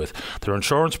dealing with, their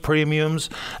insurance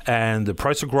premiums and the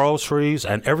price of groceries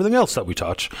and everything else that we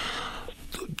touch,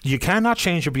 you cannot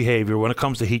change your behavior when it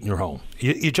comes to heating your home.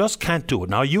 You just can't do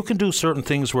it. Now, you can do certain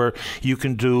things where you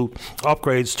can do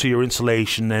upgrades to your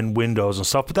insulation and windows and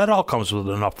stuff, but that all comes with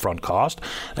an upfront cost.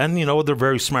 And, they're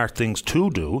very smart things to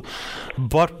do.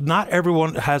 But not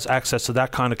everyone has access to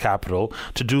that kind of capital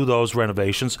to do those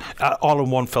renovations all in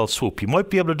one fell swoop. You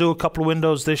might be able to do a couple of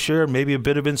windows this year, maybe a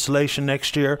bit of insulation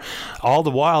next year. All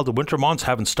the while, the winter months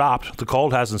haven't stopped. The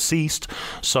cold hasn't ceased.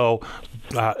 So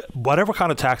whatever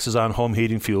kind of taxes on home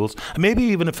heating fuels, and maybe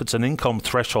even if it's an income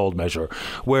threshold measure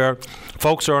where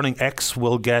folks earning X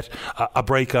will get a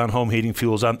break on home heating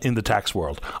fuels in the tax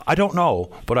world. I don't know,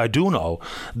 but I do know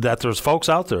that there's folks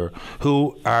out there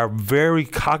who are very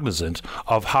cognizant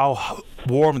of how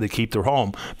warm they keep their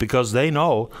home because they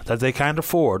know that they can't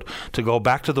afford to go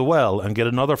back to the well and get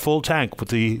another full tank with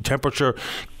the temperature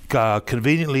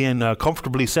conveniently and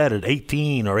comfortably set at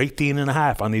 18 or 18 and a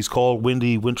half on these cold,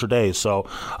 windy winter days. So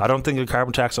I don't think a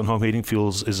carbon tax on home heating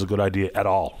fuels is a good idea at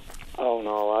all. Oh,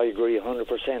 no, I agree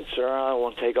 100%, sir. I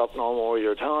won't take up no more of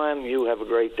your time. You have a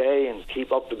great day and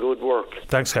keep up the good work.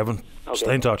 Thanks, Kevin. Okay.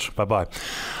 Stay in touch. Bye-bye.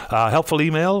 Helpful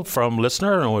email from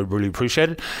listener, and we really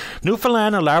appreciate it.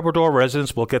 Newfoundland and Labrador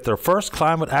residents will get their first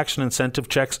climate action incentive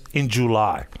checks in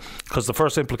July because the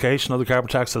first implication of the carbon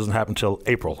tax doesn't happen until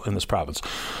April in this province.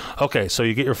 Okay, so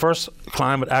you get your first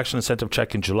climate action incentive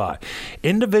check in July.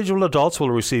 Individual adults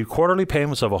will receive quarterly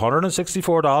payments of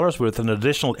 $164 with an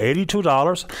additional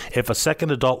 $82 if a second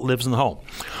adult lives in the home.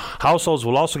 Households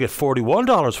will also get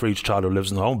 $41 for each child who lives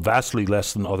in the home, vastly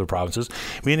less than other provinces,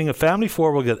 meaning a family of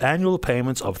four will get annual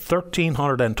payments of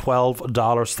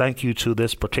 $1,312. Thank you to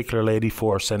this particular lady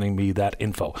for sending me that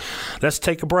info. Let's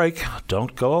take a break.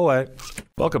 Don't go away.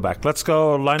 Welcome back. Let's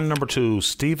go line number 2.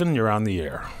 Stephen, you're on the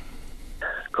air.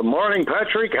 Good morning,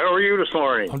 Patrick. How are you this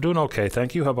morning? I'm doing okay,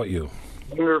 thank you. How about you?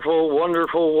 Wonderful,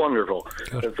 wonderful, wonderful.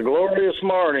 Good. It's a glorious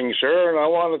morning, sir, and I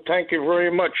want to thank you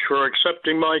very much for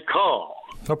accepting my call.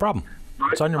 No problem.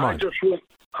 What's on your mind?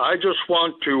 I just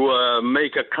want to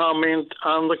make a comment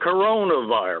on the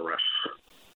coronavirus.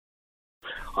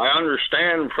 I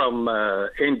understand from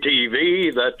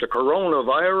NTV that the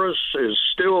coronavirus is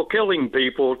still killing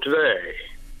people today.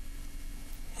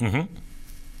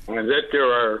 Mm-hmm. And that there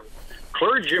are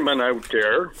clergymen out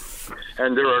there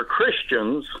and there are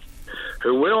Christians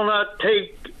who will not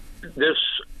take this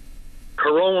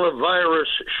coronavirus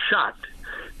shot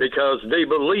because they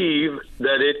believe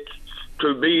that it's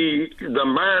to be the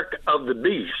mark of the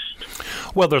beast.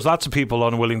 Well, there's lots of people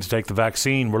unwilling to take the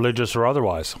vaccine, religious or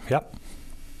otherwise. Yep.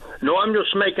 No, I'm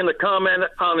just making a comment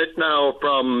on it now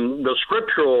from the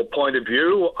scriptural point of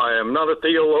view. I am not a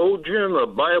theologian, a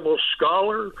Bible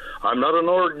scholar. I'm not an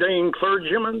ordained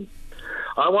clergyman.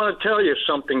 I want to tell you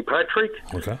something, Patrick.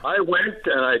 Okay. I went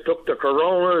and I took the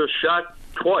corona shot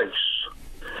twice.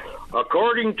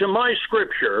 According to my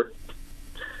scripture,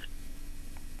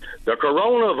 the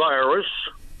coronavirus,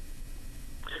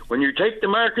 when you take the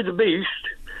mark of the beast,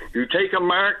 you take a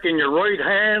mark in your right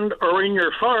hand or in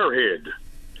your forehead.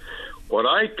 When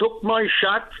I took my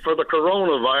shot for the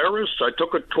coronavirus, I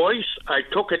took it twice. I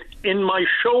took it in my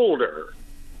shoulder.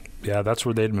 Yeah, that's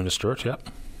where they administer it, yep.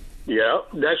 Yeah,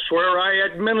 that's where I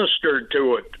administered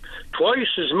to it. Twice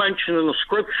is mentioned in the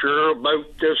scripture about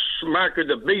this mark of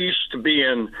the beast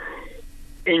being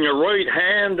in your right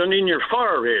hand and in your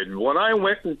forehead. When I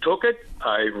went and took it,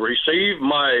 I received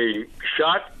my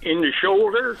shot in the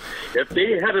shoulder. If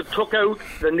they had took out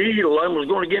the needle and was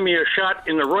going to give me a shot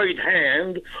in the right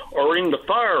hand or in the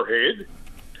forehead,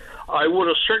 I would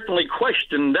have certainly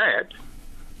questioned that.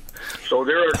 So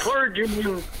there are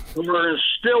clergymen who are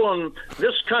instilling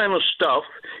this kind of stuff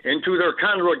into their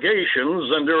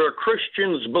congregations, and there are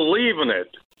Christians believing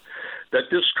it, that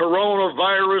this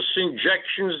coronavirus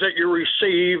injections that you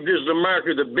received is the mark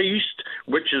of the beast,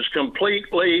 which is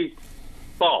completely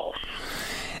false.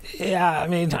 Yeah, I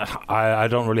mean, I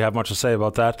don't really have much to say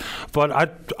about that, but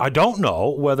I don't know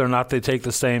whether or not they take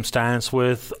the same stance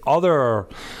with other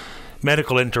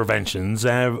medical interventions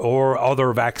or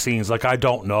other vaccines. Like, I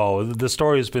don't know. The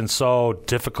story has been so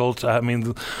difficult. I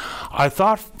mean, I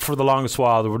thought for the longest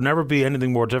while there would never be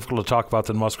anything more difficult to talk about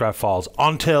than Muskrat Falls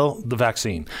until the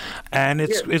vaccine. And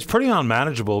it's pretty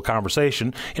unmanageable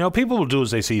conversation. You know, people will do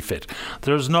as they see fit.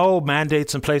 There's no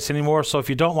mandates in place anymore, so if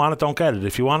you don't want it, don't get it.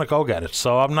 If you want it, go get it.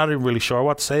 So I'm not even really sure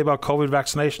what to say about COVID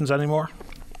vaccinations anymore.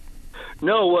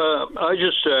 No, I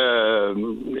just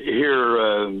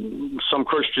hear some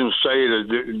Christians say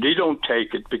that they don't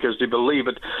take it because they believe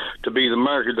it to be the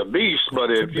mark of the beast.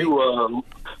 But if you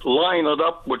line it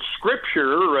up with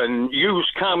Scripture and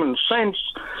use common sense,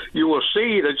 you will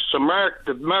see that it's the mark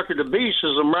of the beast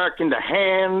is a mark in the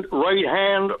hand, right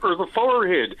hand, or the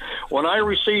forehead. When I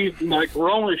received my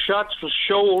corona shots with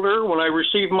shoulder, when I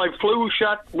received my flu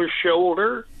shot with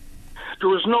shoulder, there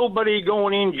was nobody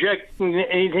going injecting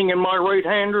anything in my right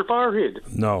hand or forehead.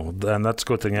 No, and that's a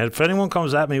good thing. If anyone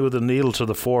comes at me with a needle to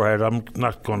the forehead, I'm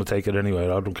not going to take it anyway.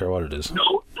 I don't care what it is.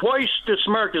 No, twice this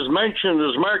mark is mentioned.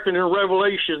 Is mentioned in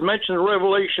Revelation. Is mentioned in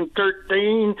Revelation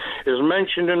 13. Is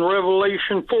mentioned in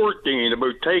Revelation 14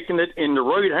 about taking it in the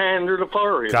right hand or the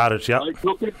forehead. Got it. Yep. I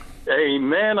took it.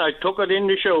 Amen. I took it in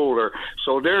the shoulder.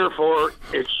 So therefore,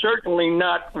 it's certainly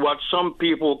not what some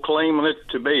people claim it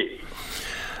to be.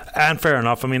 And fair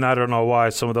enough. I mean, I don't know why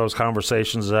some of those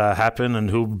conversations happen and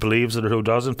who believes it or who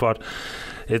doesn't, but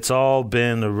it's all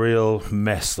been a real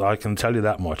mess. I can tell you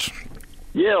that much.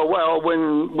 Yeah, well,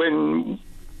 when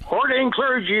ordained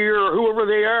clergy or whoever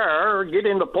they are get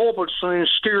in the pulpits and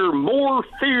steer more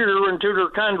fear into their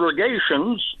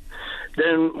congregations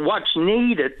than what's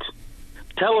needed,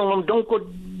 telling them don't go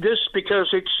this because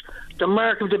it's the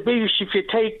mark of the beast. If you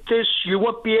take this, you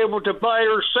won't be able to buy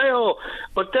or sell.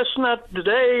 But that's not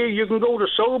today. You can go to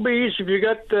Sobeys if you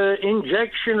got the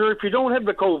injection, or if you don't have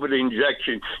the COVID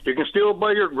injection. You can still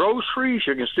buy your groceries.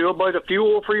 You can still buy the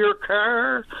fuel for your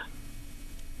car.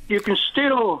 You can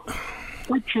still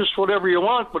purchase whatever you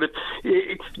want, but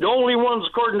the only ones,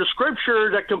 according to Scripture,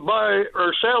 that can buy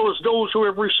or sell is those who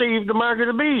have received the mark of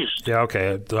the beast. Yeah,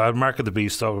 okay. The mark of the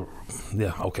beast, so,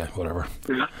 yeah, okay, whatever.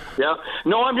 Yeah.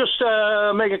 No, I'm just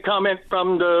making a comment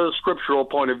from the scriptural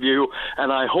point of view,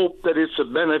 and I hope that it's a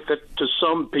benefit to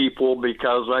some people,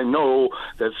 because I know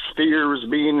that fear is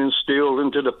being instilled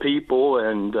into the people,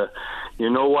 and you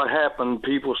know what happened.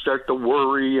 People start to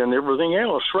worry and everything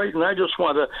else, right? And I just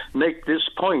want to make this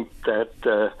point that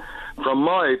from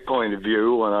my point of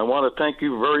view, and I want to thank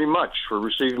you very much for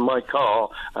receiving my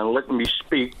call and letting me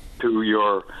speak to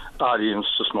your audience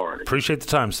this morning. Appreciate the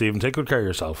time, Stephen. Take good care of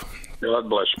yourself. God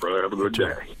bless you, brother. Have a good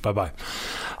day. Bye-bye.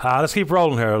 Let's keep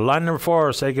rolling here. Line number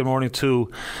 4, say good morning to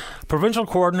Provincial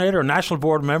Coordinator, National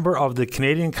Board Member of the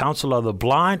Canadian Council of the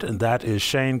Blind, and that is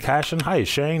Shane Cashin. Hi,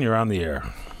 Shane. You're on the air.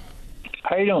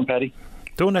 How you doing, Paddy?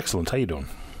 Doing excellent. How you doing?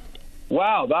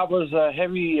 Wow, that was a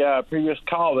heavy previous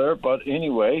call there, but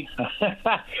anyway,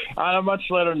 on a much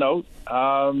lighter note,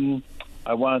 I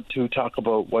wanted to talk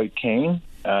about White Cane.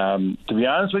 To be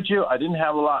honest with you, I didn't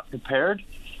have a lot prepared,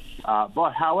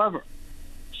 but however,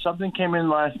 something came in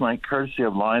last night courtesy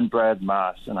of Lion Brad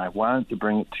Mass, and I wanted to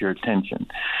bring it to your attention,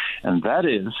 and that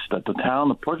is that the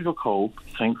town of Portugal Cove,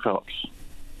 St. Phillips,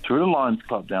 through the Lions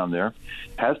Club down there,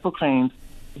 has proclaimed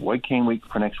White Cane Week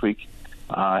for next week.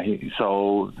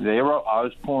 So I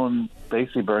was pulling,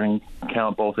 basically burning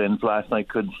count both ends last night,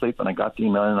 couldn't sleep, and I got the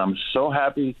email, and I'm so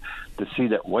happy to see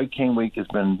that White Cane Week has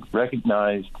been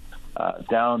recognized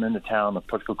down in the town of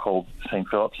Portugal Cove, St.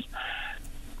 Phillips.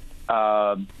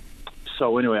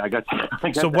 So anyway, I got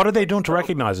So what are they doing to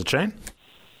recognize it, Shane?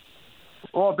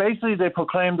 Well, basically they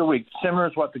proclaimed the week, similar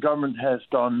to what the government has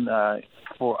done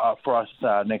for us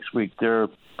next week.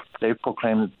 They've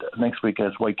proclaimed it next week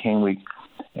as White Cane Week,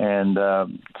 and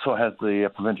so has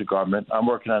the provincial government. I'm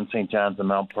working on St. John's and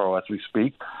Mount Pearl as we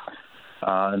speak.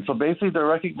 And so basically they're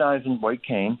recognizing White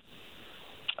Cane.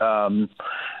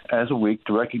 as a week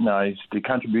to recognize the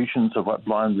contributions of what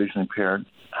blind and visually impaired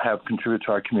have contributed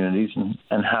to our communities,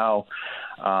 and how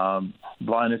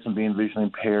blindness and being visually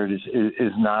impaired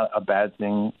is not a bad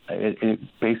thing. It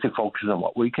basically focuses on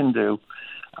what we can do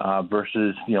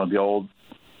versus the old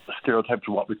stereotypes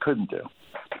of what we couldn't do.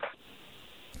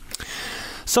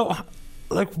 So,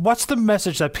 what's the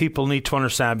message that people need to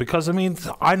understand? Because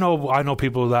I know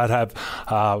people that have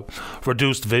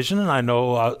reduced vision, and I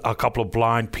know a couple of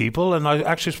blind people, and I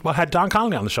actually had Don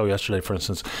Connolly on the show yesterday, for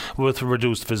instance, with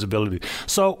reduced visibility.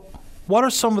 So, what are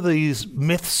some of these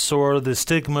myths or the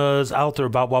stigmas out there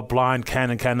about what blind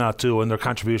can and cannot do and their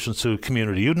contributions to the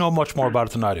community? You know much more about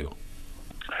it than I do.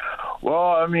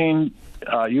 Well,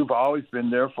 you've always been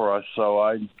there for us, so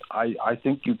I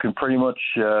think you can pretty much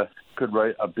could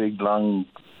write a big long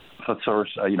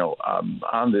source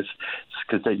on this,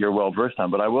 because that you're well versed on.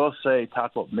 But I will say,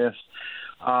 talk about myths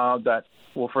that.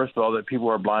 Well, first of all, that people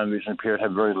who are blind and vision impaired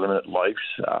have very limited lives.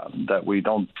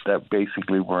 That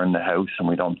basically we're in the house and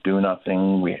we don't do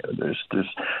nothing. There's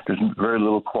very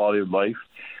little quality of life.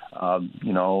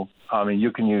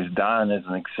 You can use Don as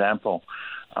an example.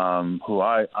 Who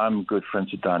I'm good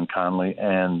friends with Don Connolly,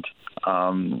 and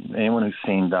anyone who's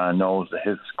seen Don knows that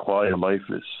his quality of life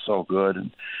is so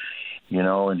good,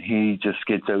 and he just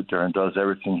gets out there and does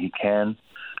everything he can.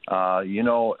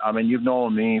 You've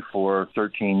known me for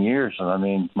 13 years,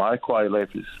 and my quality of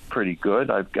life is pretty good.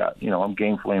 I've got, I'm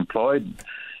gainfully employed.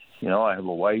 I have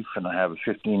a wife and I have a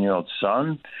 15-year-old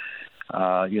son.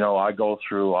 I go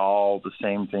through all the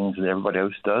same things that everybody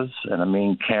else does.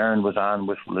 And Karen was on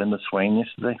with Linda Swain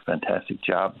yesterday. Fantastic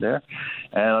job there.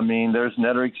 And there's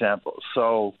another example.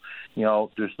 So,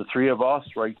 there's the three of us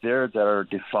right there that are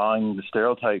defying the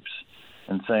stereotypes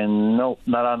and saying, no,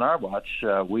 not on our watch.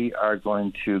 We are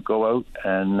going to go out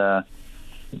and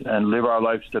live our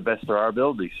lives to the best of our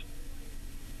abilities.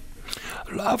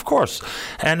 Of course.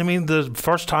 And the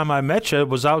first time I met you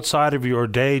was outside of your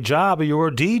day job. You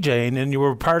were DJing and you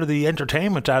were part of the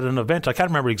entertainment at an event. I can't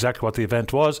remember exactly what the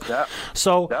event was. That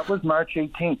was March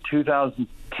 18th,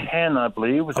 2010, I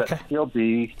believe. It was at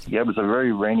CLB. Yeah, it was a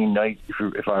very rainy night,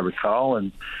 if I recall.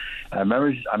 And I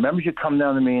remember you come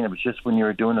down to me, and it was just when you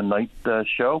were doing a night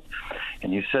show,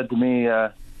 and you said to me,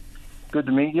 "Good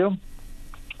to meet you."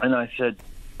 And I said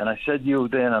to you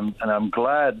then, I'm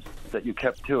glad that you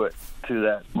kept to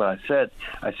that. What I said,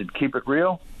 keep it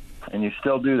real, and you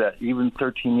still do that, even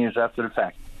 13 years after the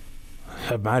fact.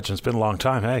 Imagine, it's been a long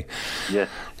time, hey? Yes.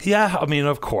 Yeah,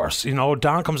 of course.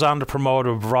 Don comes on to promote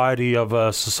a variety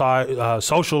of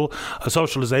socialization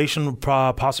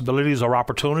possibilities or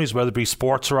opportunities, whether it be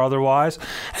sports or otherwise.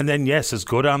 And then, yes, it's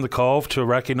good on the Cove to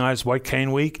recognize White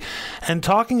Cane Week. And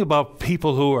talking about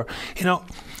people who are,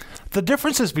 the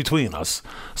differences between us,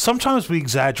 sometimes we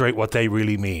exaggerate what they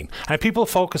really mean. And people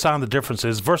focus on the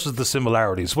differences versus the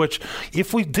similarities, which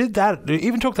if we did that,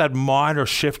 even took that minor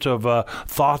shift of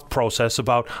thought process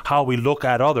about how we look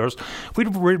at others,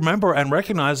 we'd remember and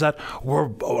recognize that we're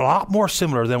a lot more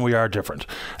similar than we are different.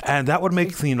 And that would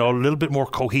make, a little bit more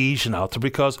cohesion out there,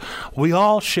 because we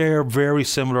all share very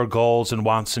similar goals and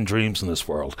wants and dreams in this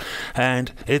world.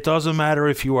 And it doesn't matter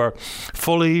if you are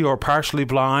fully or partially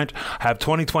blind, have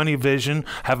 20/20 vision,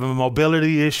 have a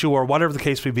mobility issue, or whatever the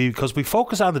case may be, because we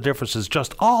focus on the differences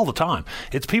just all the time.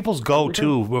 It's people's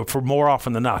go-to for more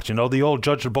often than not, the old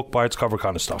judge the book by its cover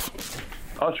kind of stuff.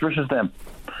 Us versus them.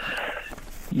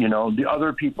 The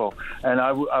other people. And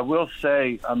I will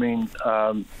say,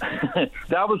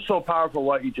 that was so powerful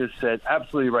what you just said.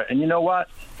 Absolutely right. And you know what?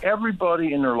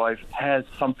 Everybody in their life has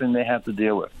something they have to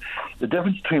deal with. The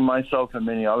difference between myself and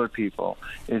many other people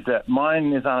is that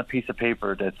mine is on a piece of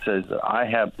paper that says I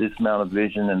have this amount of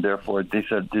vision, and therefore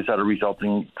these are the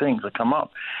resulting things that come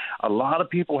up. A lot of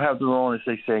people have their own, as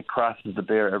they say, crosses to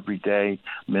bear every day,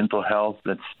 mental health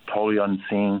that's totally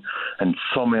unseen, and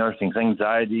so many other things,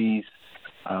 anxieties,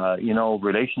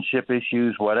 relationship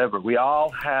issues, whatever. We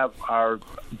all have our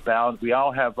battles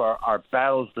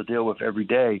to deal with every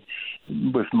day.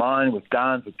 With mine, with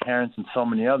Don's, with Karen's, and so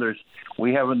many others,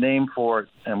 we have a name for it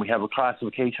and we have a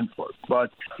classification for it.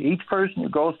 But each person who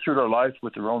goes through their lives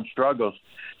with their own struggles,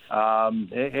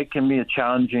 it can be a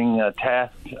challenging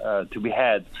task to be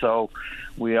had. So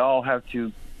we all have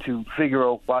to figure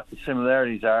out what the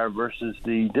similarities are versus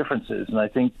the differences. And I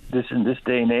think in this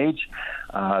day and age,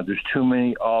 there's too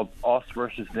many of us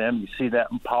versus them. You see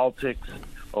that in politics.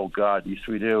 Oh, God, yes,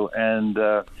 we do. And,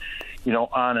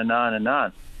 on and on and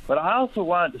on. But I also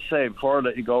wanted to say, before I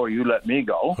let you go, or you let me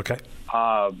go, okay.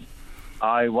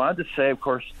 I wanted to say, of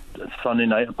course, Sunday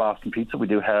night at Boston Pizza, we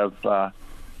do have the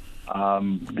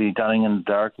Dunning in the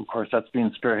Dark. Of course, that's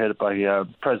being spearheaded by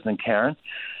President Karen.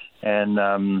 And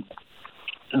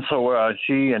And so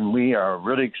she and we are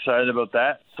really excited about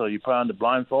that. So you put on the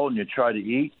blindfold and you try to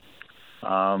eat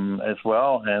as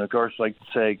well. And, of course, I'd like to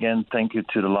say again, thank you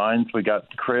to the Lions. We got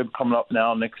the crib coming up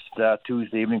now next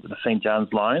Tuesday evening for the St.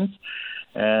 John's Lions.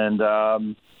 And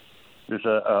there's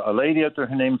a lady out there,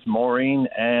 her name's Maureen,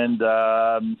 and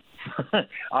I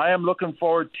am looking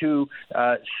forward to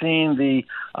seeing the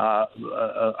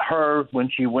her when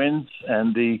she wins.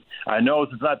 And I know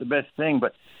it's not the best thing,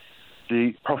 but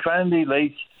the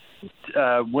profanity-laced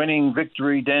winning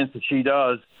victory dance that she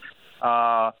does,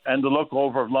 and the look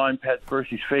over of Lion Pat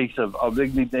Percy's face of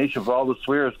indignation of all the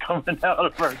swears coming out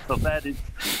of her. So that is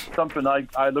something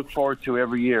I look forward to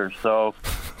every year. So,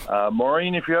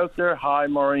 Maureen, if you're out there, hi,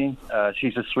 Maureen.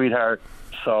 She's a sweetheart.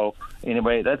 So,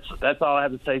 anyway, that's all I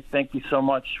have to say. Thank you so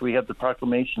much. We have the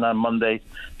proclamation on Monday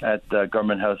at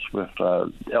Government House with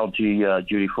LG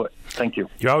Judy Foote. Thank you.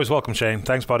 You're always welcome, Shane.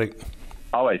 Thanks, buddy.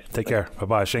 Always. Take care.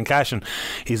 Bye-bye. Shane Cashin.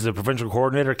 He's the Provincial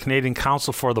Coordinator, Canadian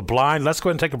Council for the Blind. Let's go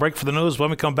ahead and take a break for the news. When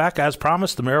we come back, as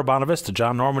promised, the Mayor of Bonavista,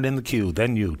 John Norman, in the queue.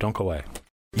 Then you. Don't go away.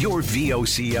 Your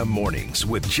VOCM mornings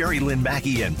with Jerry Lynn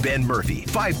Mackey and Ben Murphy,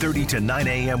 5:30 to 9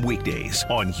 a.m. weekdays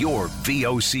on your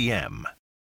VOCM.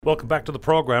 Welcome back to the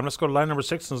program. Let's go to line number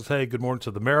 6 and say good morning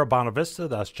to the Mayor of Bonavista.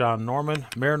 That's John Norman.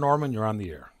 Mayor Norman, you're on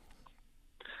the air.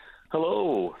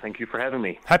 Hello. Thank you for having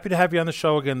me. Happy to have you on the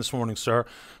show again this morning, sir.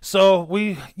 So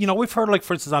we've heard, like,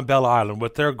 for instance, on Bell Island,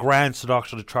 with their grand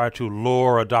seduction to try to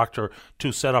lure a doctor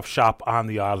to set up shop on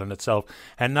the island itself.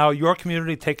 And now your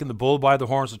community taking the bull by the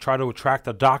horns to try to attract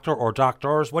a doctor or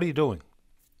doctors. What are you doing?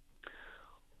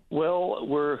 Well,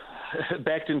 we're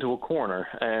backed into a corner,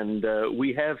 and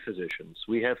we have physicians.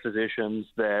 We have physicians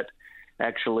that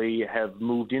actually have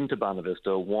moved into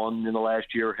Bonavista. One in the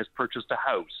last year has purchased a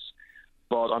house.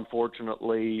 But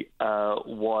unfortunately,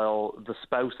 while the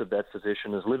spouse of that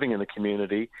physician is living in the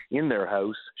community, in their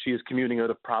house, she is commuting out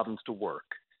of province to work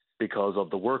because of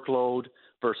the workload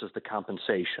versus the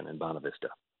compensation in Bonavista.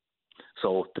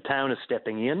 So the town is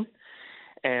stepping in,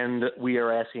 and we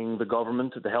are asking the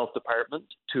government, the health department,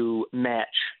 to match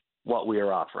what we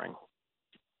are offering.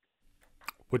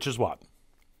 Which is what?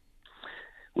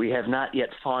 We have not yet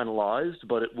finalized,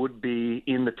 but it would be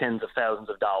in the tens of thousands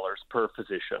of dollars per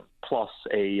physician, plus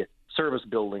a service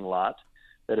building lot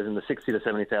that is in the $60,000 to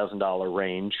 $70,000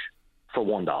 range for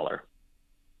 $1.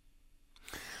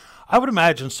 I would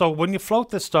imagine. So when you float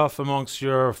this stuff amongst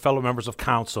your fellow members of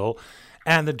council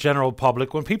and the general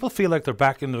public, when people feel like they're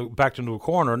backed into a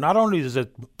corner, not only does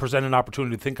it present an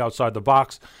opportunity to think outside the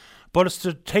box, but it's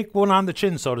to take one on the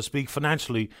chin, so to speak,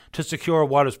 financially, to secure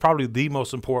what is probably the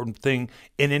most important thing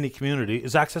in any community,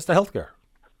 is access to healthcare.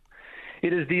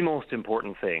 It is the most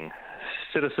important thing.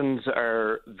 Citizens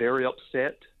are very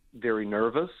upset, very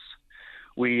nervous.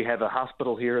 We have a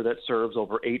hospital here that serves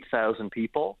over 8,000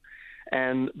 people,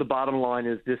 and the bottom line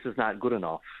is this is not good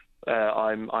enough.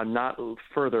 I'm not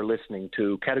further listening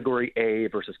to Category A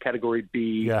versus Category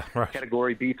B. Yeah, right.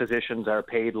 Category B physicians are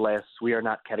paid less. We are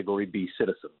not Category B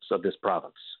citizens of this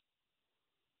province.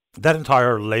 That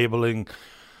entire labeling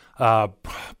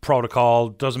protocol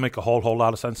doesn't make a whole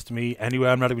lot of sense to me. Anyway,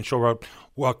 I'm not even sure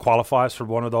what qualifies for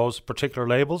one of those particular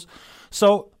labels.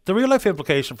 So the real-life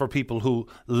implication for people who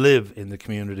live in the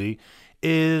community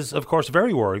is, of course,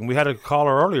 very worrying. We had a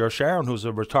caller earlier, Sharon, who's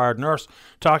a retired nurse,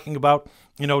 talking about,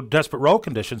 desperate road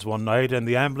conditions one night and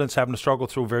the ambulance having to struggle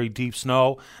through very deep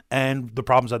snow and the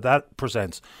problems that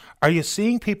presents. Are you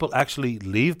seeing people actually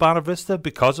leave Bonavista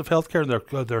because of healthcare,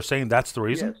 and they're saying that's the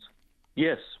reason?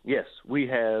 Yes. We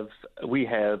have,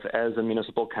 as a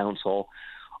municipal council,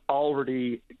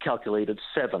 already calculated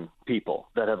 7 people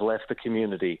that have left the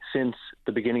community since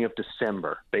the beginning of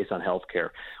December based on health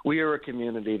care. We are a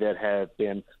community that have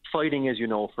been fighting, as you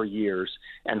know, for years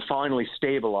and finally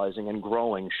stabilizing and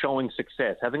growing, showing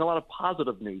success, having a lot of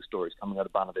positive news stories coming out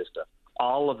of Bonavista.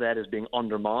 All of that is being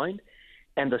undermined,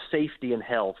 and the safety and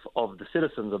health of the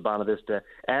citizens of Bonavista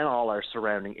and all our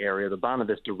surrounding area, the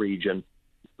Bonavista region,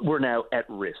 we're now at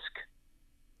risk.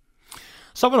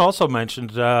 Someone also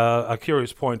mentioned a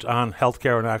curious point on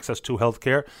healthcare and access to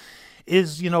healthcare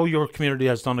is, your community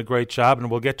has done a great job, and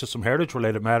we'll get to some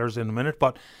heritage-related matters in a minute,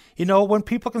 but, when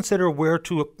people consider where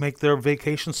to make their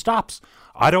vacation stops,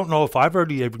 I don't know if I've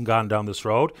already even gone down this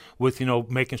road with,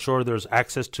 making sure there's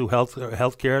access to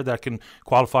healthcare that can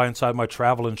qualify inside my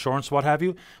travel insurance, what have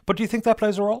you, but do you think that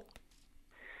plays a role?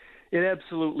 It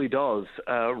absolutely does.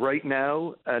 Right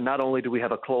now, not only do we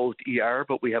have a closed ER,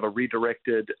 but we have a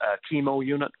redirected chemo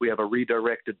unit. We have a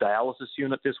redirected dialysis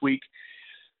unit this week.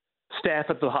 Staff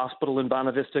at the hospital in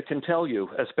Bonavista can tell you,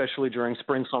 especially during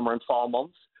spring, summer, and fall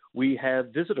months, we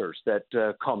have visitors that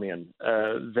come in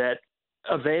that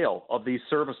avail of these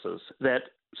services that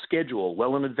schedule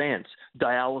well in advance.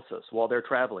 Dialysis while they're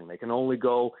traveling. They can only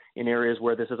go in areas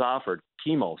where this is offered.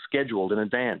 Chemo scheduled in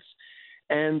advance.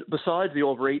 And besides the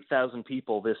over 8,000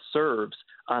 people this serves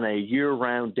on a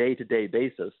year-round, day-to-day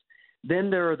basis, then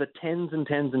there are the tens and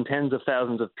tens and tens of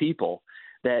thousands of people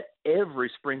that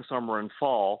every spring, summer, and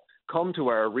fall come to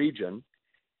our region,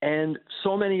 and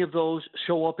so many of those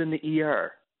show up in the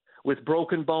ER with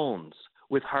broken bones,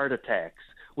 with heart attacks,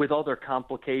 with other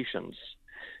complications.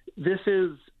 This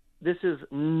is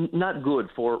not good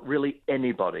for really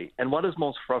anybody. And what is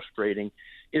most frustrating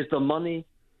is the money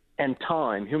and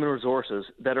time, human resources,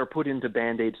 that are put into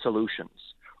Band-Aid solutions.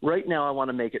 Right now, I want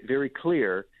to make it very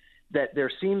clear that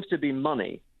there seems to be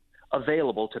money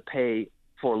available to pay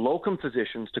for locum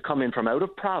physicians to come in from out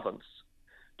of province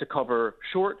to cover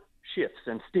short shifts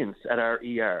and stints at our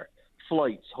ER,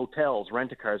 flights, hotels,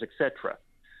 rent-a-cars, etc.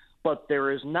 But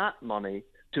there is not money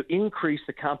to increase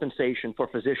the compensation for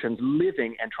physicians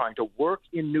living and trying to work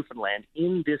in Newfoundland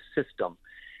in this system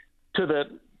to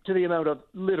the amount of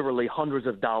literally hundreds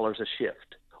of dollars a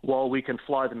shift, while we can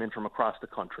fly them in from across the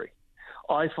country.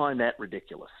 I find that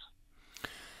ridiculous.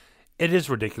 It is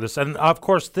ridiculous. And of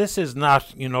course, this is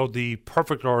not, the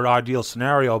perfect or ideal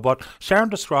scenario, but Sharon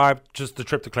described just the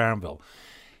trip to Clarenville.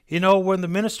 When the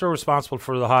minister responsible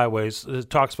for the highways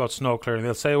talks about snow clearing,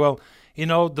 they'll say, well,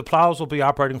 the plows will be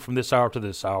operating from this hour to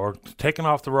this hour, taking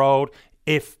off the road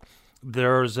if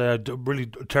there's really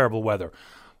terrible weather.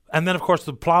 And then, of course,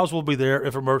 the plows will be there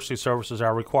if emergency services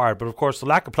are required. But, of course, the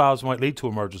lack of plows might lead to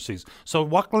emergencies. So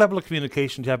what level of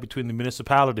communication do you have between the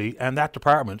municipality and that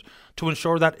department to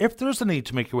ensure that if there's a need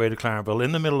to make your way to Clarenville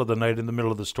in the middle of the night, in the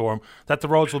middle of the storm, that the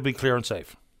roads will be clear and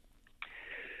safe?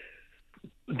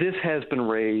 This has been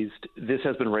raised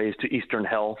to Eastern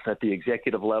Health at the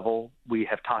executive level. We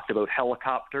have talked about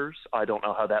helicopters. I don't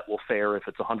know how that will fare if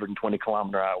it's 120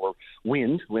 kilometer hour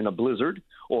wind in a blizzard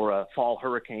or a fall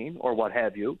hurricane or what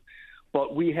have you.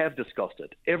 But we have discussed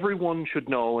it. Everyone should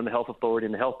know in the health authority,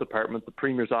 in the health department, the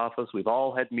Premier's office, we've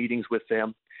all had meetings with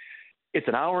them. It's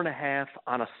an hour and a half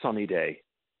on a sunny day.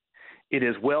 It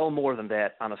is well more than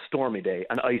that on a stormy day,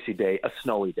 an icy day, a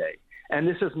snowy day. And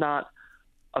this is not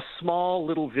a small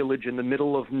little village in the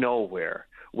middle of nowhere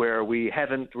where we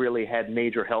haven't really had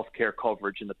major health care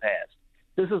coverage in the past.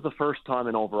 This is the first time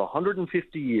in over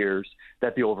 150 years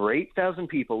that the over 8,000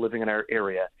 people living in our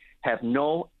area have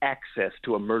no access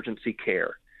to emergency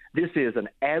care. This is an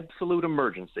absolute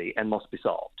emergency and must be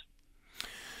solved.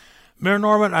 Mayor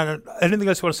Norman, anything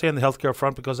else you want to say on the healthcare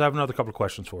front? Because I have another couple of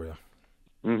questions for you.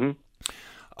 Mm-hmm.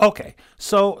 Okay.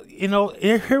 So,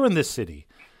 here in this city,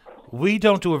 we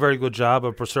don't do a very good job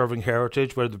of preserving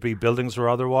heritage, whether it be buildings or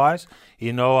otherwise.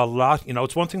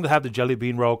 It's one thing to have the Jelly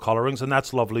Bean Row colorings, and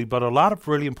that's lovely, but a lot of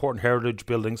really important heritage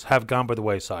buildings have gone by the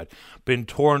wayside, been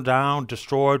torn down,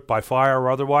 destroyed by fire or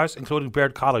otherwise, including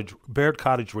Baird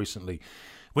Cottage recently.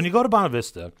 When you go to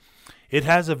Bonavista, it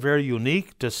has a very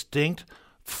unique, distinct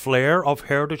flair of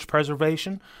heritage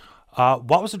preservation.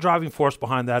 What was the driving force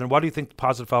behind that, and what do you think the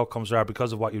positive outcomes are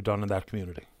because of what you've done in that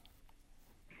community?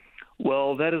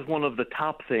 Well, that is one of the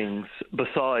top things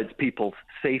besides people's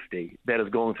safety that is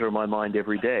going through my mind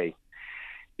every day.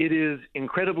 It is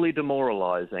incredibly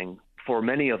demoralizing for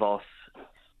many of us,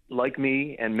 like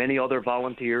me and many other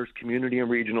volunteers, community and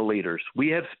regional leaders. We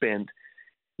have spent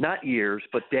not years,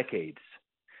 but decades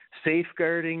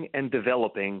safeguarding and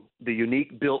developing the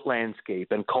unique built landscape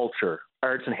and culture,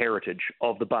 arts and heritage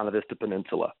of the Bonavista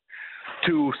Peninsula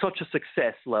to such a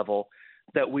success level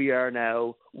that we are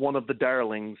now one of the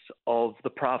darlings of the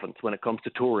province when it comes to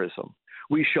tourism.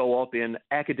 We show up in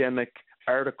academic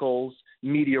articles,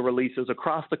 media releases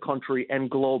across the country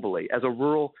and globally as a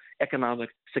rural economic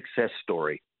success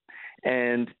story,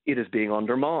 and it is being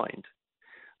undermined.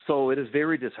 So it is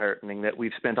very disheartening that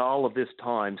we've spent all of this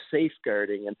time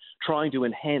safeguarding and trying to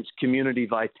enhance community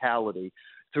vitality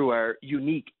through our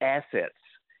unique assets,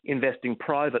 investing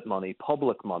private money,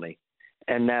 public money,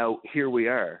 and now here we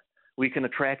are. We can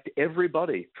attract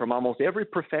everybody from almost every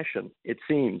profession, it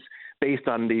seems, based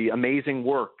on the amazing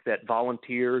work that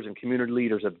volunteers and community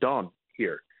leaders have done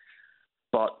here.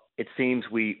 But it seems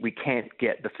we can't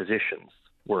get the physicians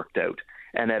worked out.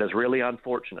 And that is really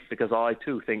unfortunate because I,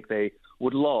 too, think they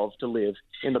would love to live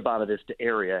in the Bonavista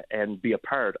area and be a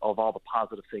part of all the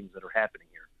positive things that are happening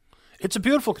here. It's a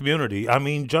beautiful community. I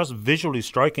mean, just visually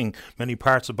striking many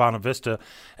parts of Bonavista.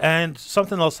 And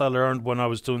something else I learned when I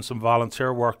was doing some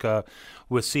volunteer work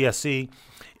with CSE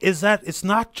is that it's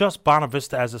not just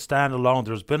Bonavista as a standalone.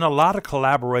 There's been a lot of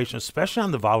collaboration, especially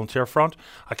on the volunteer front.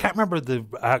 I can't remember the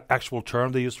actual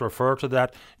term they used to refer to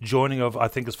that joining of, I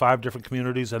think it's 5 different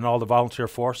communities and all the volunteer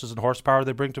forces and horsepower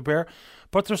they bring to bear.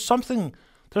 But there's something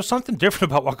there's something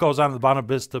different about what goes on in the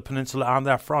Bonavista Peninsula on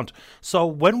that front. So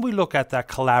when we look at that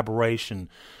collaboration,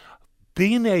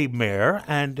 being a mayor,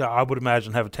 and I would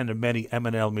imagine have attended many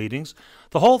M&L meetings,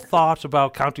 the whole thought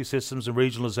about county systems and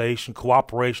regionalization,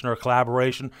 cooperation or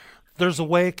collaboration, there's a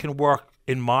way it can work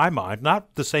in my mind,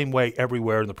 not the same way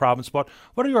everywhere in the province, but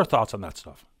what are your thoughts on that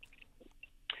stuff?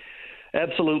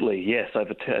 Absolutely, yes.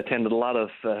 I've attended a lot of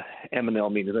M&L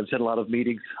meetings. I've attended a lot of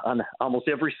meetings on almost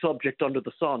every subject under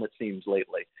the sun, it seems,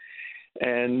 lately.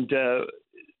 And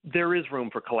there is room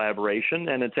for collaboration,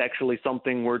 and it's actually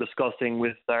something we're discussing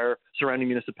with our surrounding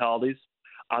municipalities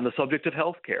on the subject of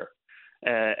healthcare.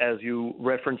 As you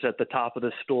referenced at the top of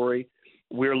this story,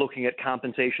 we're looking at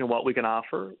compensation and what we can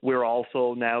offer. We're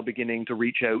also now beginning to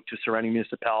reach out to surrounding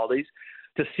municipalities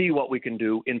to see what we can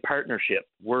do in partnership.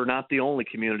 We're not the only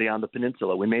community on the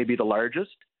peninsula. We may be the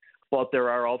largest, but there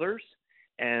are others,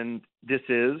 and this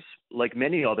is, like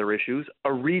many other issues,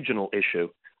 a regional issue.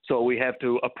 So we have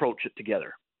to approach it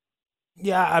together.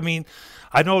 Yeah, I mean,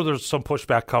 I know there's some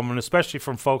pushback coming, especially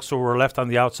from folks who were left on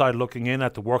the outside looking in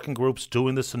at the working groups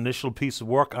doing this initial piece of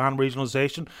work on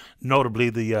regionalization, notably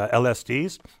the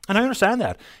LSDs. And I understand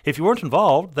that. If you weren't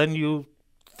involved, then you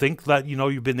think that, you know,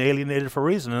 you've been alienated for a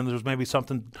reason, and there's maybe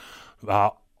something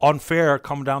unfair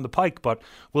coming down the pike. But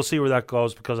we'll see where that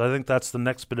goes, because I think that's the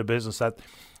next bit of business that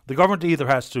the government either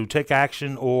has to take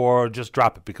action or just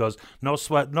drop it, because no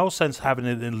sense having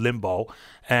it in limbo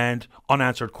and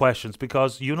unanswered questions,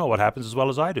 because you know what happens as well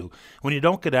as I do. When you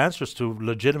don't get answers to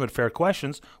legitimate, fair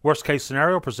questions, worst case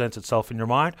scenario presents itself in your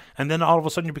mind, and then all of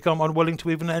a sudden you become unwilling to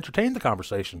even entertain the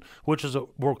conversation, which is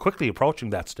we're quickly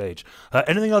approaching that stage.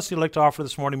 Anything else you'd like to offer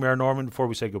this morning, Mayor Norman, before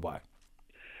we say goodbye?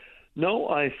 No,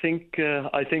 I think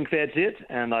that's it,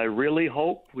 and I really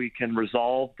hope we can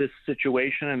resolve this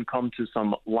situation and come to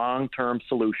some long-term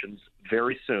solutions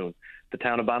very soon. The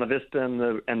town of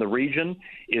Bonavista and the region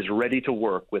is ready to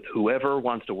work with whoever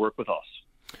wants to work with us.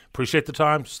 Appreciate the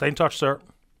time. Stay in touch, sir.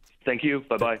 Thank you.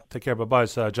 Bye-bye. Take care. Bye-bye.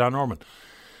 It's John Norman,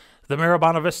 the Mayor of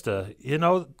Bonavista. You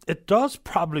know, it does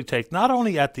probably take, not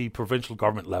only at the provincial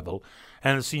government level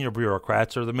and the senior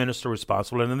bureaucrats or the minister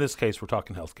responsible, and in this case we're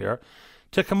talking healthcare,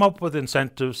 to come up with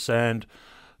incentives and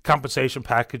compensation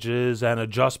packages and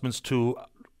adjustments to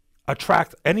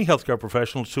attract any healthcare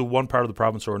professional to one part of the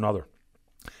province or another.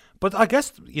 But I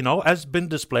guess, you know, as been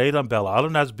displayed on Belle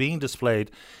Island, as being displayed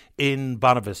in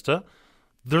Bonavista,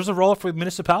 there's a role for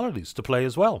municipalities to play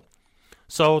as well.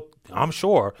 So I'm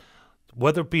sure,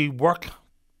 whether it be work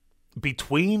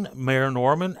between Mayor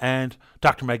Norman and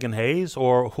Dr. Megan Hayes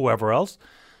or whoever else,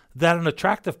 that an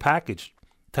attractive package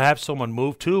to have someone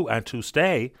move to and to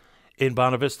stay in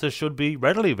Bonavista should be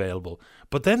readily available.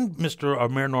 But then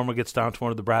Mayor Norman gets down to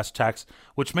one of the brass tacks,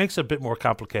 which makes it a bit more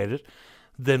complicated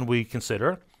than we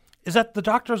consider, is that the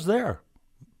doctor's there,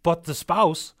 but the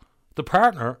spouse, the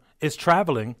partner, is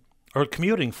traveling or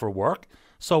commuting for work.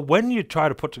 So when you try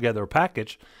to put together a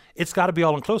package, it's got to be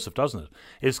all-inclusive, doesn't it?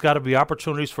 It's got to be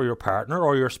opportunities for your partner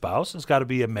or your spouse. It's got to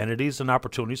be amenities and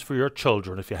opportunities for your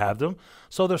children if you have them.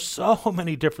 So there's so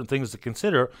many different things to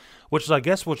consider, which is, I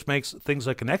guess, which makes things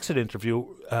like an exit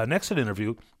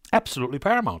interview absolutely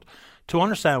paramount. To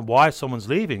understand why someone's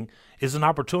leaving is an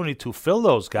opportunity to fill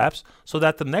those gaps so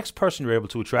that the next person you're able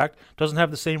to attract doesn't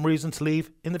have the same reason to leave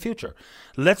in the future.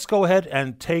 Let's go ahead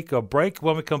and take a break.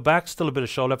 When we come back, still a bit of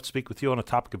show left to speak with you on a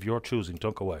topic of your choosing.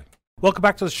 Don't go away. Welcome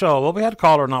back to the show. Well, we had a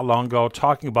caller not long ago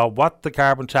talking about what the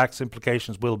carbon tax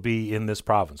implications will be in this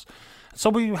province.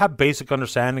 So we have basic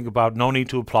understanding about no need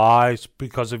to apply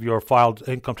because of your filed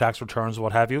income tax returns,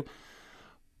 what have you.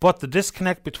 But the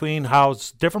disconnect between how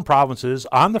different provinces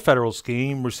on the federal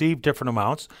scheme receive different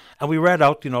amounts, and we read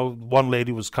out, one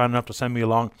lady was kind enough to send me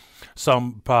along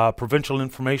some provincial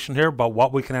information here about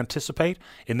what we can anticipate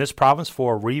in this province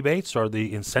for rebates or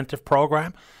the incentive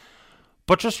program.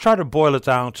 But just try to boil it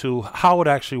down to how it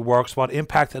actually works, what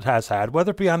impact it has had, whether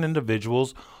it be on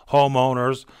individuals,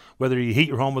 homeowners, whether you heat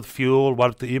your home with fuel,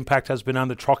 what the impact has been on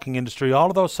the trucking industry, all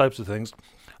of those types of things.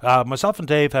 Myself and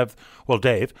Dave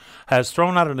Dave has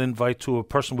thrown out an invite to a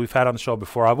person we've had on the show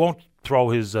before. I won't throw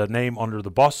his name under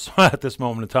the bus at this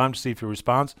moment in time to see if he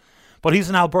responds, but he's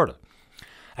in Alberta.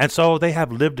 And so they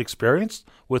have lived experience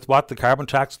with what the carbon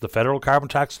tax, the federal carbon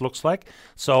tax looks like.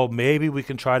 So maybe we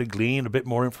can try to glean a bit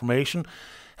more information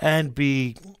and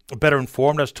be better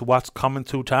informed as to what's coming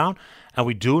to town. And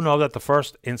we do know that the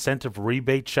first incentive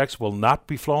rebate checks will not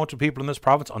be flowing to people in this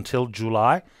province until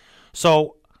July.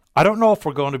 So I don't know if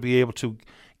we're going to be able to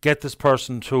get this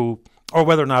person to, or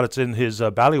whether or not it's in his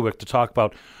ballywick to talk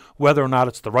about whether or not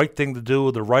it's the right thing to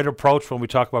do, the right approach when we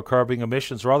talk about curbing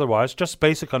emissions or otherwise, just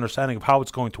basic understanding of how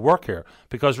it's going to work here.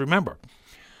 Because remember,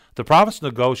 the province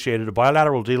negotiated a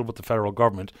bilateral deal with the federal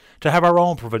government to have our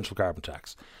own provincial carbon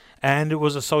tax. And it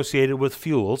was associated with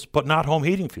fuels, but not home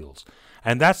heating fuels.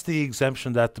 And that's the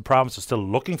exemption that the province is still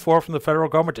looking for from the federal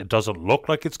government. It doesn't look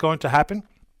like it's going to happen,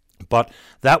 but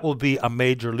that will be a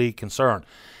major league concern.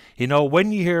 You know,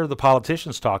 when you hear the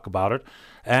politicians talk about it,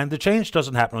 and the change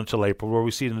doesn't happen until April, where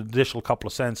we see an additional couple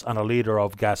of cents on a litre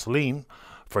of gasoline,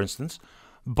 for instance,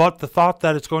 but the thought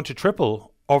that it's going to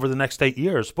triple over the next 8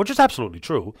 years, which is absolutely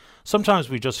true. Sometimes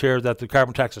we just hear that the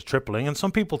carbon tax is tripling, and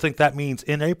some people think that means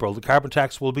in April the carbon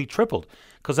tax will be tripled.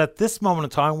 Because at this moment in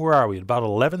time, where are we? At about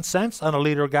 11 cents on a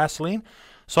litre of gasoline?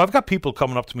 So I've got people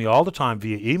coming up to me all the time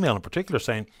via email in particular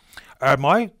saying, am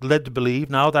I led to believe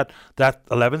now that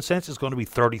 11 cents is going to be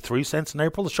 33 cents in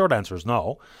April? The short answer is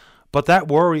no. But that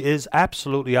worry is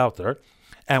absolutely out there.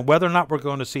 And whether or not we're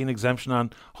going to see an exemption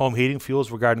on home heating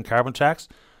fuels regarding carbon tax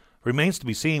remains to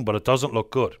be seen, but it doesn't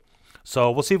look good. So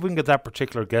we'll see if we can get that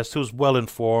particular guest who's well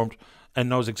informed and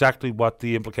knows exactly what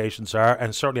the implications are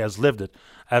and certainly has lived it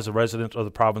as a resident of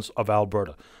the province of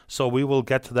Alberta. So we will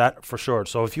get to that for sure.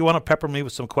 So if you want to pepper me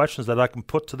with some questions that I can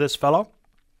put to this fellow,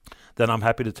 then I'm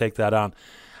happy to take that on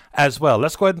as well.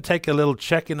 Let's go ahead and take a little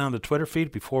check-in on the Twitter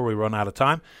feed before we run out of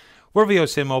time. We're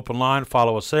VOCM Open Line.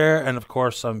 Follow us there. And, of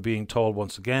course, I'm being told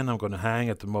once again I'm going to hang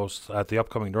at the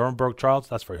upcoming Nuremberg trials.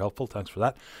 That's very helpful. Thanks for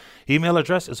that. Email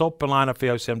address is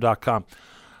openline@vocm.com.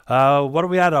 What are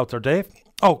we at out there, Dave?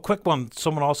 Oh, quick one.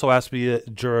 Someone also asked me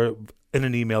in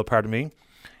an email,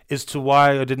 as to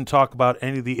why I didn't talk about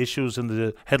any of the issues in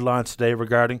the headlines today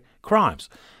regarding crimes.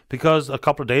 Because a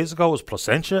couple of days ago was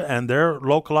Placentia and their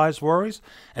localized worries.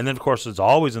 And then, of course, it's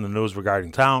always in the news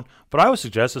regarding town. But I would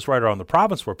suggest it's right around the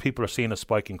province where people are seeing a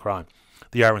spike in crime.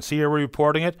 The RNC are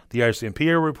reporting it. The RCMP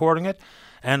are reporting it.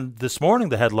 And this morning,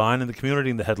 the headline, and the community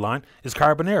in the headline, is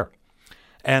Carbonear.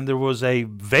 And there was a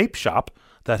vape shop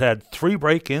that had 3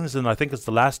 break-ins in, I think it's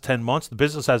the last 10 months. The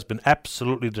business has been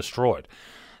absolutely destroyed.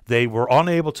 They were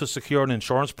unable to secure an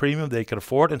insurance premium they could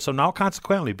afford, and so now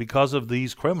consequently, because of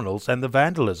these criminals and the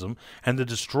vandalism and the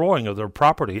destroying of their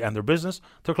property and their business,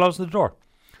 they're closing the door.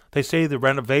 They say the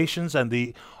renovations and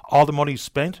all the money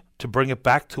spent to bring it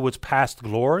back to its past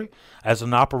glory as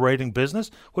an operating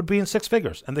business would be in 6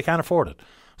 figures, and they can't afford it.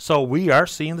 So we are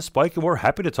seeing the spike, and we're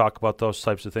happy to talk about those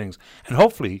types of things, and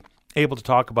hopefully able to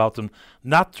talk about them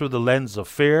not through the lens of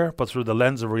fear, but through the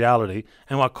lens of reality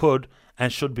and what could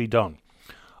and should be done.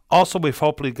 Also, we've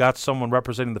hopefully got someone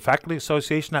representing the Faculty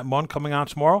Association at MUN coming on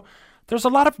tomorrow. There's a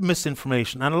lot of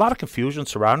misinformation and a lot of confusion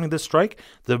surrounding this strike,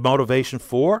 the motivation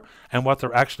for, and what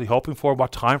they're actually hoping for,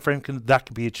 what time frame that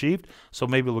can be achieved. So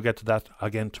maybe we'll get to that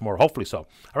again tomorrow, hopefully so. All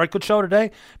right, good show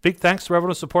today. Big thanks to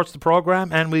everyone who supports the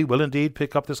program, and we will indeed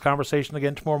pick up this conversation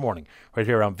again tomorrow morning, right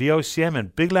here on VOCM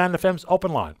and Big Land FM's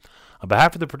Open Line. On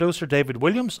behalf of the producer, David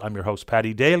Williams, I'm your host,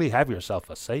 Paddy Daly. Have yourself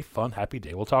a safe, fun, happy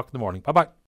day. We'll talk in the morning. Bye-bye.